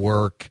bit of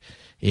work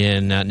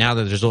in, now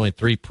that there's only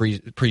 3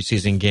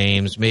 preseason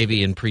games,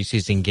 maybe in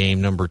preseason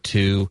game number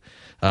 2,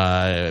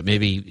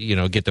 maybe,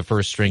 get the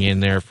first string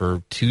in there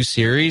for 2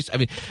 series. I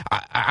mean,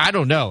 I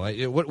don't know.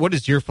 What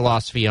is your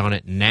philosophy on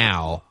it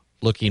now,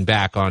 looking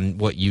back on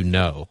what you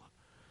know?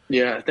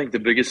 Yeah, I think the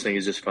biggest thing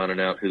is just finding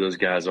out who those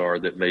guys are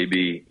that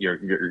maybe you're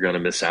going to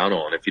miss out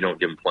on if you don't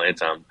give them playing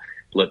time.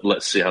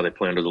 Let's see how they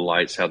play under the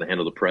lights, how they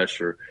handle the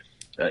pressure.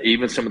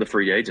 Even some of the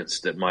free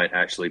agents that might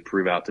actually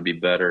prove out to be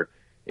better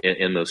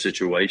in those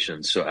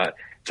situations. So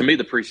to me,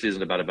 the preseason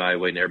is about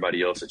evaluating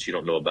everybody else that you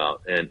don't know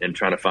about and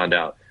trying to find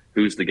out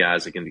who's the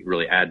guys that can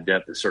really add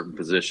depth at certain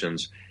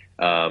positions.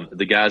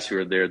 The guys who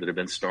are there that have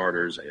been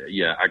starters,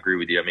 yeah, I agree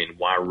with you. I mean,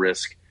 why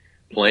risk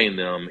playing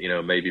them,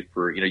 maybe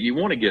for, you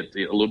want to get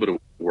a little bit of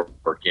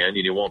work in,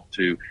 you want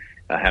to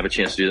have a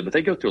chance to do that. But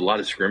they go through a lot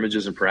of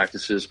scrimmages and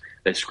practices.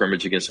 They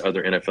scrimmage against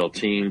other NFL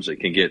teams. It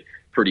can get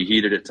pretty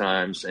heated at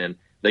times, and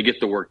they get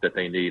the work that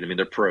they need. I mean,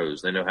 they're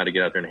pros. They know how to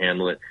get out there and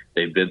handle it.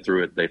 They've been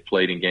through it. They've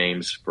played in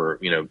games for,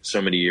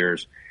 so many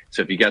years.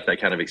 So if you got that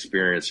kind of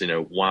experience,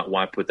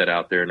 why put that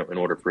out there in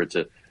order for it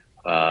to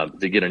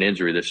get an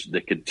injury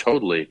that could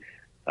totally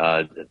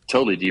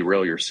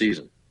derail your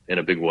season in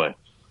a big way.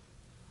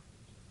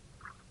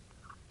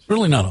 It's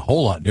really not a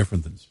whole lot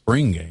different than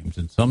spring games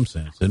in some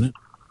sense, isn't it?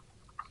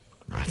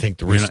 I think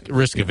the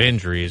risk of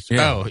injuries.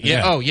 Yeah. Oh,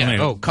 yeah. Oh, yeah. I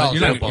mean, college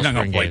football. You're not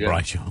going to play game.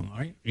 Bryce Young,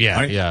 are you? Yeah,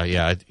 Right?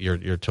 yeah.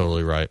 You're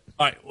totally right.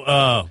 All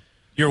right.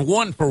 You're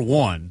 1 for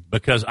 1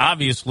 because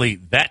obviously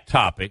that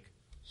topic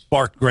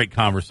sparked great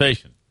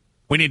conversation.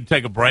 We need to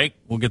take a break.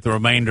 We'll get the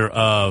remainder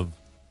of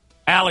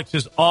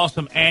Alex's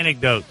awesome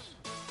anecdotes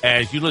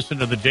as you listen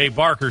to the Jay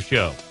Barker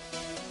Show.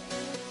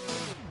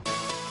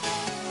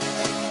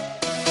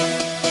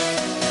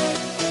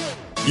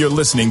 You're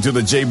listening to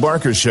The Jay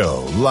Barker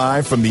Show,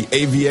 live from the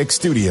AVX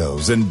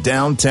studios in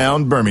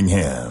downtown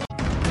Birmingham.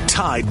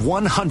 Tide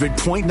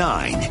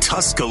 100.9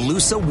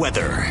 Tuscaloosa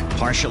weather.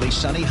 Partially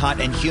sunny, hot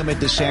and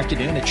humid this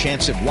afternoon. A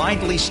chance of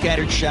widely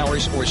scattered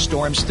showers or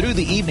storms through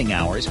the evening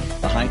hours.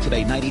 The high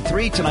today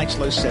 93, tonight's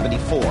low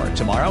 74.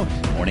 Tomorrow,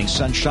 morning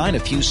sunshine, a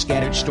few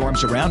scattered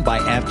storms around by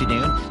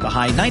afternoon. The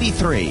high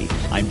 93.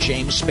 I'm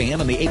James Spann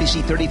on the ABC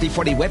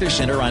 3340 Weather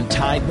Center on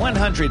Tide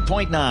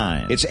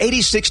 100.9. It's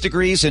 86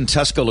 degrees in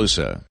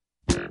Tuscaloosa.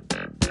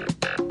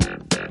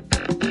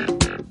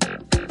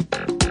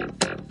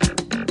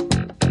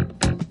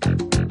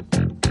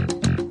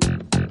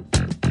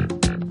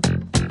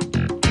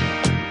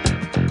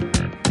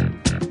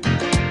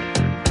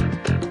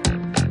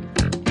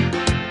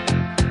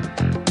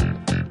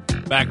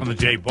 Back on the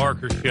Jay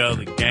Barker Show,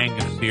 the gang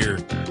is here,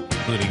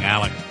 including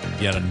Alex.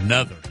 Yet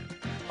another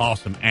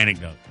awesome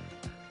anecdote.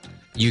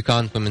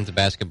 UConn's women's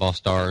basketball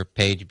star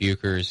Paige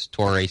Buchers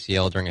tore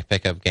ACL during a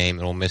pickup game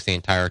and will miss the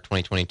entire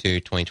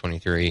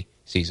 2022-2023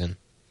 season.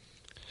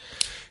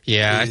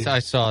 Yeah, I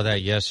saw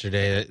that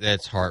yesterday.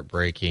 That's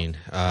heartbreaking.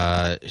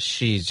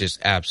 She's just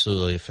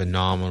absolutely a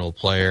phenomenal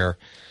player,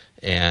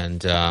 and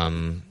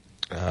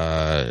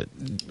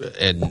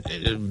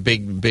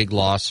big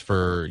loss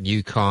for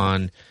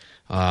UConn.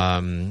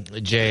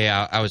 Jay,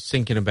 I was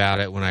thinking about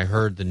it when I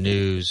heard the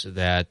news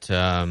that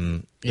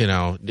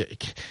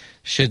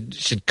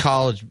should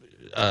college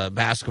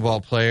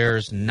basketball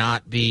players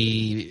not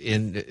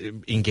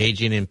be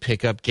engaging in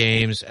pickup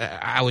games?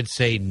 I would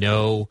say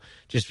no,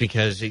 just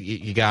because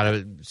you got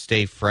to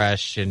stay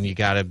fresh and you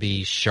got to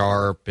be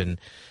sharp and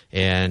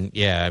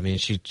yeah, I mean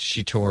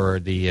she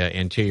tore the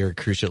anterior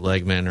cruciate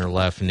ligament in her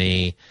left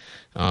knee,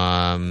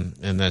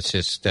 and that's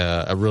just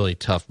a really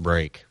tough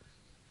break.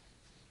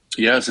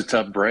 Yeah, it's a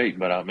tough break,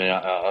 but I mean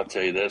I'll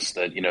tell you this,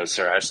 that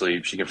Sarah Ashley,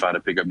 if she can find a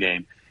pickup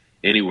game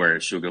anywhere,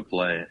 she'll go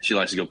play. She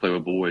likes to go play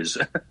with boys.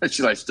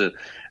 She likes to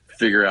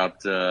figure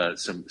out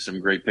some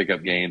great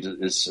pickup games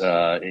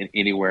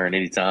anywhere and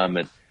anytime,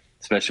 and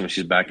especially when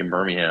she's back in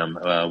Birmingham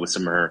with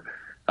some of her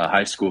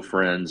high school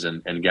friends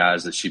and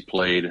guys that she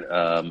played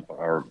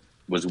or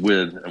was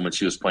with. And when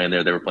she was playing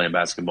there, they were playing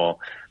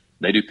basketball.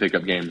 They do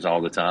pickup games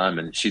all the time,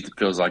 and she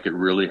feels like it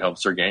really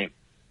helps her game,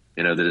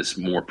 that it's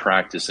more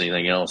practice than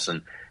anything else.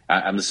 And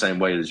I'm the same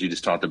way as you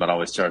just talked about. I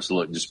always tell us,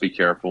 look, just be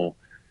careful.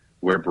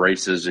 Wear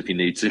braces if you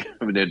need to.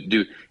 I mean,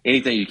 do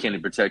anything you can to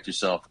protect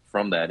yourself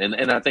from that.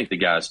 And I think the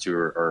guys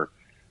too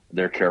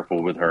they're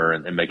careful with her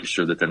and making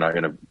sure that they're not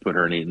going to put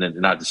her in.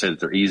 Not to say that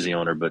they're easy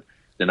on her, but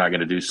they're not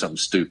going to do something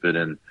stupid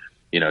and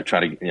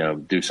try to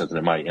do something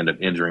that might end up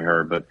injuring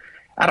her. But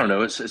I don't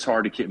know. It's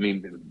hard to keep. I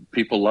mean,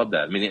 people love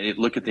that. I mean,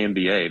 look at the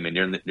NBA. I mean,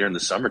 during the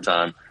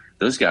summertime,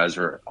 those guys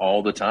are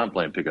all the time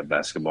playing pickup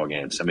basketball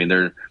games. I mean,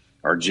 there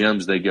are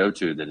gyms they go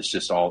to that it's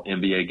just all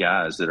NBA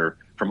guys that are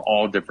from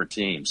all different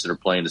teams that are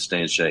playing to stay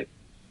in shape.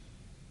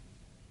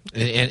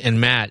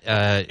 And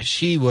Matt,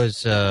 she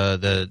was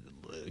the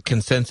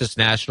consensus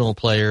National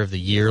Player of the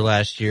Year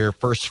last year,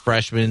 first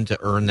freshman to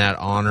earn that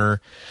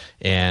honor,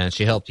 and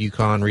she helped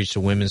UConn reach the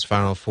women's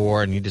Final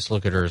Four. And you just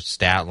look at her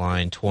stat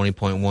line: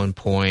 20.1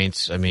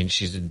 points. I mean,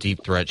 she's a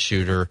deep threat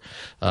shooter,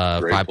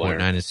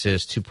 5.9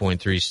 assists,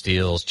 2.3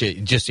 steals.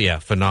 Just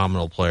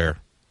phenomenal player.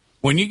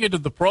 When you get to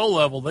the pro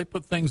level, they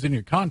put things in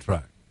your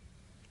contract.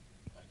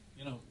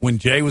 When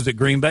Jay was at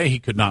Green Bay, he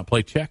could not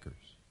play checkers.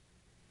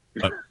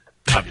 But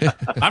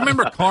I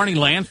remember Carney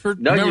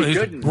Lansford. No, remember you he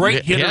was couldn't. a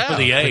great hitter for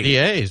the A's. For the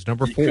A's,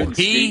 number 4.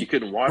 You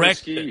couldn't water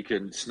ski. You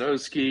couldn't snow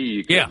ski.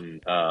 You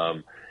couldn't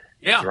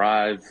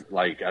drive.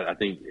 Like I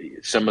think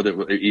some of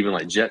the even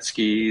like jet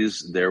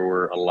skis. There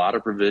were a lot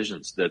of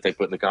provisions that they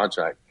put in the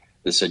contract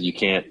that said you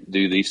can't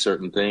do these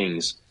certain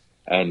things.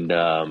 And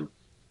I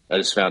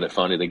just found it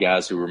funny. The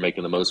guys who were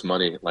making the most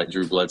money, like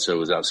Drew Bledsoe,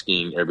 was out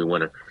skiing every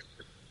winter.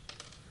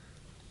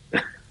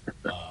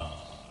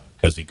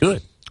 Because he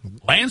could.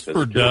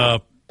 Lansford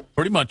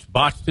pretty much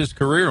botched his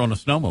career on a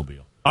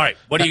snowmobile. All right,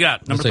 what do you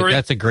got? Number 3?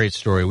 That's a great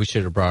story. We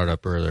should have brought it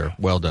up earlier.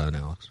 Well done,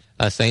 Alex.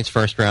 Saints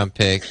first-round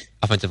pick,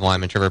 offensive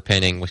lineman Trevor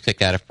Penning, was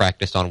kicked out of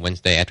practice on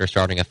Wednesday after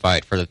starting a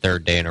fight for the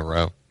third day in a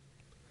row.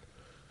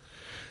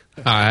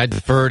 I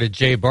defer to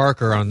Jay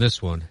Barker on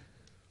this one.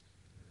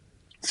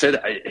 Say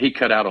that he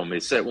cut out on me.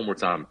 Say it one more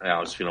time,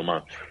 Alex, if you don't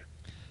mind.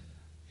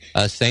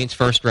 Saints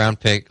first-round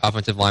pick,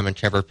 offensive lineman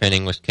Trevor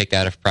Penning, was kicked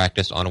out of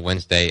practice on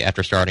Wednesday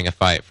after starting a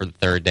fight for the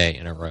third day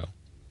in a row.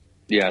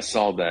 Yeah, I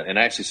saw that, and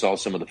I actually saw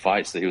some of the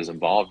fights that he was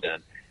involved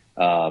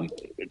in.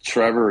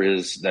 Trevor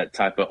is that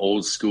type of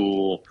old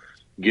school,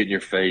 get in your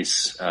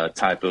face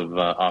type of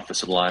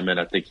offensive lineman.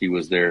 I think he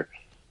was their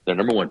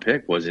number 1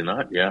 pick, was he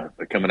not? Yeah,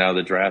 coming out of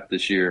the draft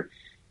this year,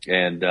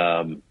 and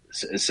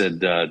said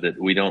that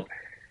we don't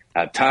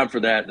have time for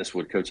that. That's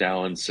what Coach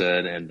Allen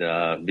said, and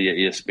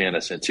via ESPN, I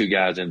sent 2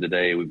 guys in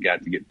today. We've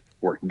got to get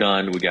work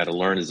done. We got to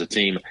learn as a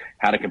team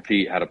how to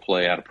compete, how to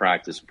play, how to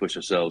practice, and push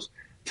ourselves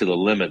to the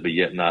limit, but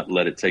yet not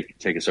let it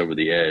take us over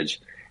the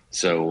edge.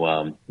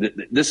 So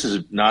this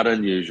is not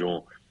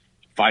unusual.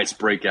 Fights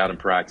break out in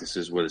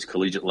practices, whether it's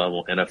collegiate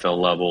level, NFL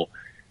level.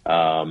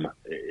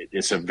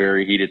 It's a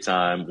very heated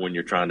time when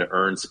you're trying to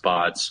earn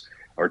spots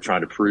or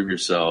trying to prove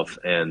yourself.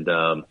 And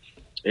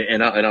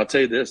I'll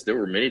tell you this: there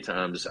were many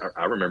times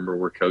I remember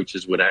where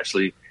coaches would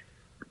actually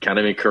kind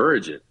of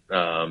encourage it.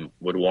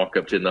 Would walk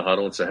up to in the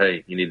huddle and say,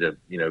 "Hey, you need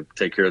to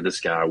take care of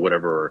this guy or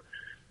whatever."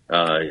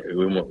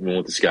 We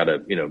want this guy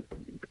to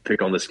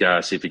pick on this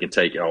guy, see if he can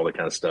take it, all that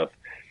kind of stuff.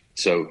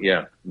 So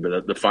yeah,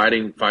 but the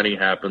fighting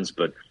happens.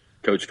 But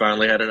coach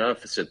finally had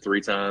enough. He said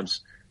 3 times,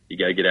 "You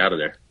got to get out of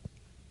there."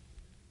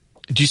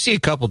 Did you see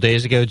a couple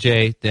days ago,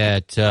 Jay,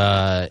 that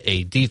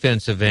a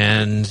defensive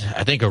end,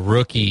 I think a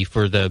rookie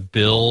for the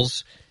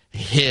Bills,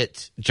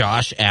 hit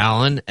Josh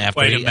Allen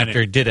after he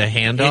did a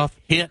handoff?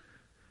 Hit?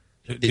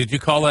 Did you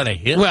call that a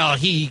hit? Well,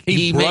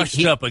 he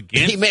brushed up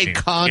against him. He made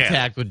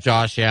contact with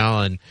Josh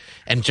Allen,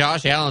 and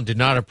Josh Allen did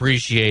not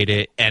appreciate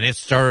it, and it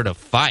started a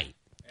fight.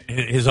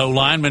 His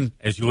O-lineman,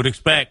 as you would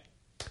expect,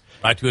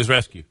 right to his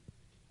rescue.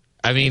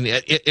 I mean,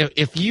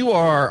 if you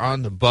are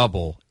on the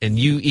bubble and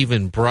you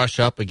even brush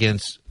up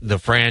against the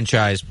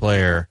franchise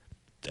player,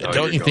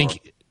 don't you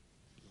think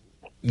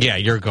Yeah,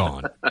 you're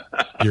gone.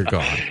 You're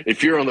gone.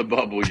 If you're on the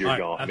bubble, you're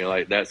gone. I mean,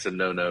 like, that's a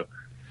no-no.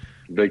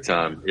 Big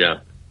time, yeah.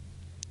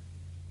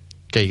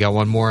 Okay, you got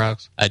one more,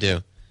 Alex? I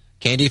do.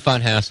 Candy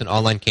Funhouse, an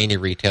online candy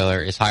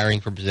retailer, is hiring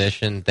for a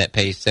position that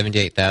pays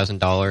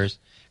 $78,000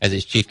 as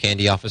its chief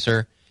candy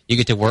officer. You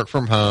get to work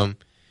from home,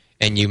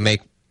 and you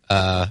make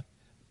and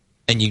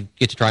you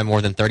get to try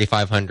more than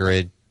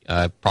 3,500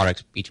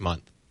 products each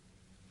month.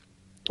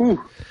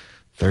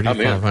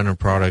 3,500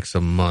 products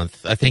a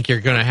month. I think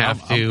you're going to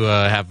have to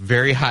have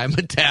very high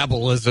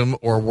metabolism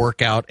or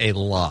work out a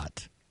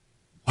lot.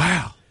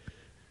 Wow.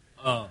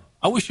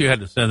 I wish you had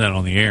to send that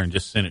on the air and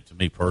just send it to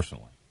me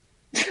personally.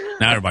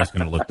 Now everybody's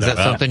going to look that up. Is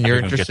that something you're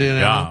interested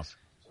in? I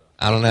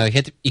don't know.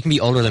 You can be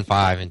older than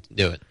 5 and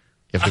do it.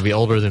 You have to be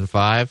older than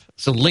 5?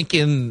 So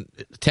Lincoln,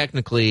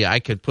 technically, I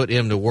could put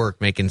him to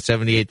work making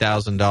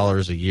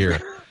 $78,000 a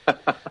year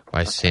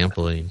by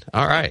sampling.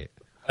 All right.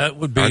 That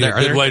would be a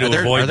good way to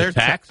avoid the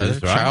taxes, are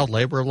there child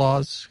labor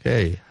laws?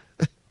 Okay.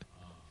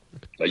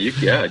 You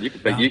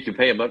can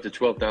pay them up to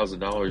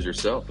 $12,000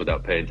 yourself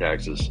without paying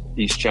taxes.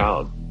 Each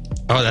child.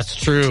 Oh, that's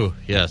true.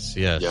 Yes.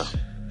 Yeah.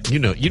 You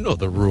know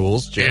the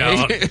rules, Jay.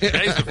 Yeah,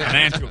 Jay's a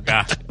financial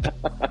guy.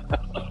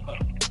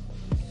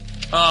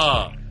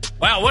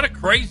 Wow, what a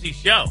crazy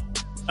show.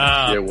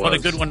 What a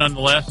good one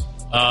nonetheless.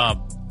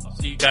 I'll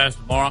see you guys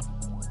tomorrow.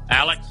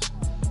 Alex,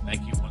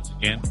 thank you once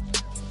again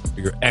for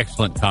your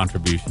excellent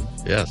contributions.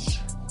 Yes.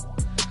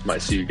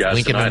 Might see you guys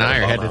Lincoln tonight. and I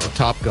are headed to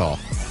Topgolf.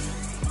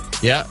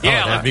 Yeah, let's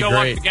that'd be go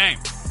great. watch the game.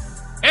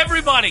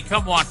 Everybody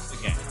come watch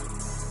the game.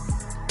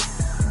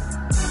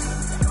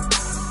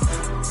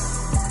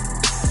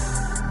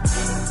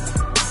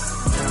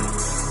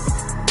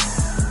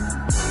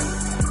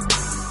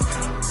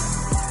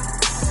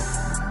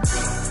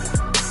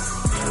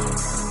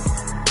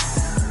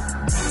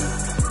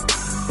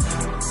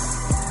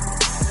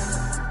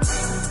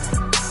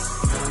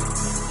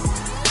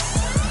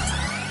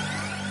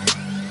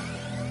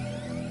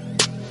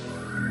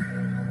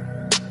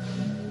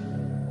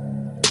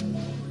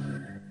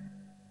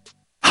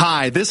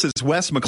 Hi, this is Wes McClellan.